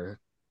receiver.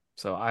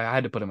 So I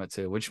had to put him at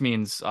 2, which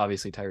means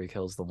obviously Tyreek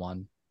Hill's the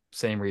 1.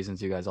 Same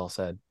reasons you guys all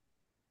said.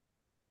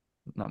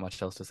 Not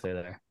much else to say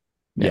there.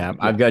 Yeah,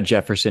 I've got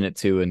Jefferson at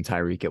 2 and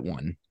Tyreek at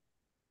 1.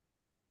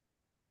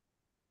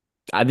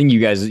 I think you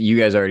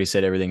guys already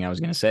said everything I was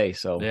going to say.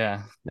 So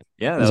yeah,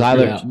 Is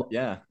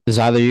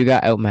either you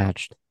got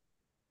outmatched.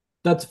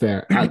 That's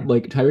fair.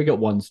 Like Tyreek at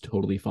 1's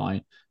totally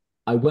fine.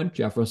 I went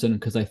Jefferson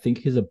because I think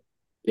he's a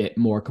bit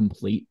more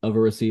complete of a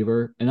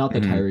receiver, and not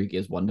that Tyreek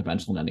is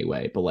one-dimensional in any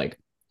way, but like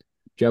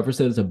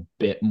Jefferson is a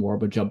bit more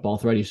of a jump ball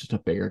threat. He's just a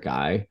bigger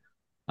guy.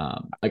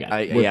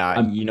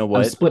 Again, you know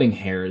what? I'm splitting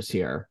hairs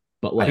here,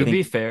 but like to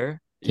be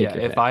fair, take your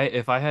pick.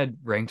 if I had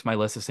ranked my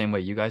list the same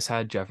way you guys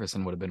had,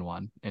 Jefferson would have been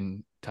 1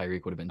 and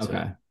Tyreek would have been 2.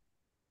 Okay.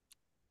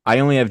 I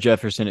only have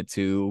Jefferson at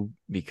 2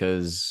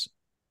 because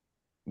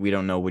we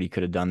don't know what he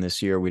could have done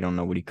this year. We don't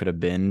know what he could have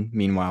been.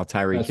 Meanwhile,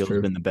 Tyreek Hill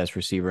has been the best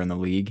receiver in the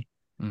league.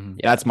 Mm-hmm.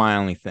 That's my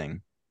only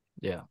thing.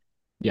 Yeah.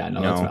 Yeah,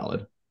 no, that's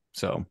valid.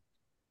 So,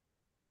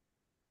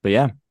 but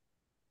yeah,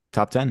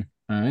 top 10.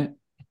 All right.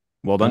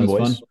 Well done,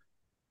 boys. Fun.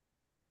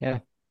 Yeah,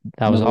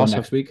 that was awesome.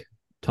 Next week,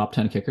 top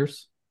 10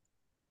 kickers.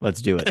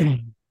 Let's do it.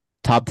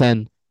 Top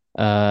 10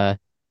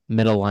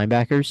 middle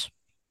linebackers.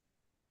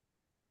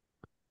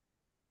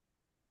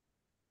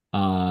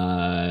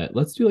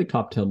 Let's do like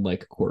top 10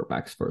 like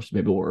quarterbacks first.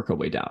 Maybe we'll work our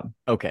way down.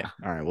 Okay.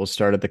 All right. We'll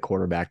start at the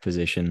quarterback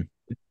position.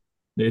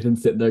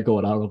 Nathan's sitting there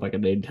going, I don't know if I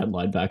can name 10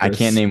 linebackers. I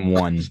can't name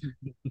one.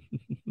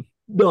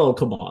 No,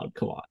 come on.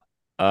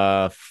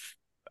 I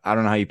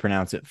don't know how you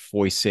pronounce it.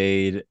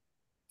 Foysaid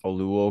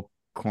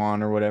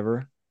Oluokwan or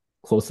whatever.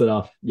 Close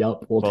enough.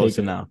 Yep. We'll Close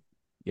take enough.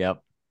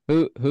 Yep.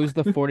 Who's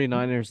the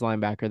 49ers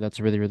linebacker that's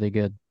really, really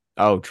good?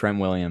 Oh, Trent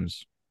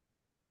Williams.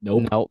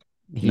 Nope.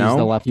 He's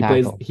the left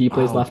tackle. He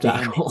plays left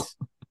tackle.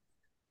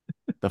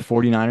 The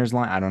 49ers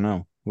line? I don't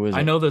know. Who is it?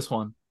 I know this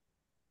one.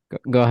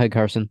 Go ahead,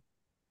 Carson.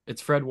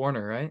 It's Fred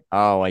Warner, right?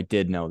 Oh, I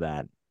did know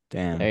that.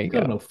 Damn. There you go.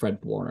 I don't know Fred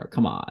Warner.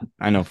 Come on.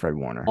 I know Fred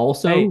Warner.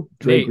 Also,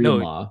 Dre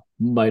Greenlaw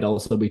might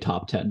also be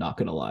top 10, not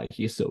going to lie.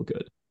 He's so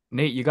good.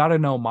 Nate, you got to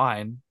know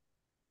mine.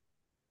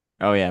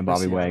 Oh, yeah,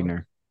 Bobby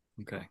Wagner.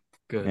 Okay,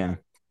 good. Yeah.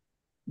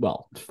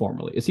 Well,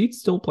 formerly. Is he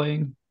still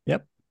playing?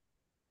 Yep.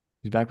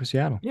 He's back with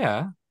Seattle.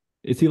 Yeah.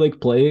 Is he like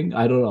playing?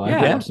 I don't know. I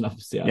haven't watched enough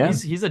of Seattle. Yeah.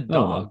 He's a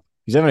dog.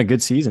 He's having a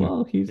good season.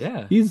 Well, he's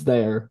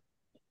there.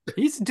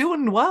 He's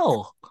doing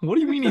well. What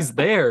do you mean he's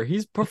there?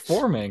 He's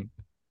performing.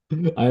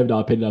 I have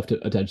not paid enough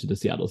attention to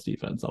Seattle's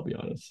defense, I'll be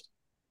honest.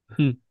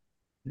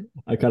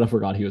 I kind of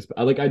forgot he was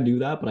I knew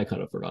that, but I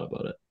kind of forgot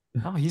about it.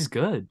 Oh, he's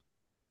good.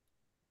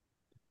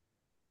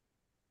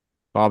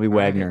 Bobby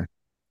Wagner.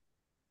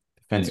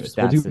 Anyways,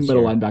 we'll do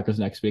middle linebackers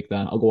next week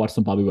then. I'll go watch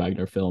some Bobby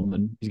Wagner film,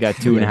 and he's got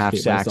 2.5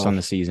 sacks on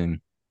the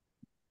season.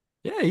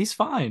 Yeah, he's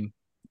fine.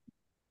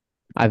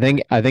 I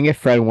think if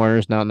Fred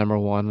Warner's not number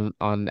 1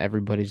 on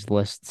everybody's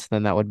lists,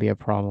 then that would be a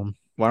problem.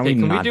 Why don't we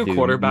not do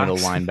quarterbacks? Middle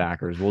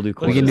linebackers? We'll do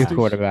quarterbacks. We can do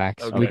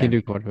quarterbacks. Okay. We can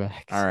do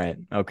quarterbacks. All right.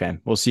 Okay.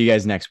 We'll see you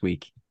guys next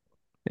week.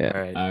 Yeah.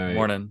 All right.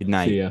 Morning. Good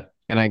night. See ya.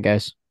 Good night,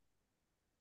 guys.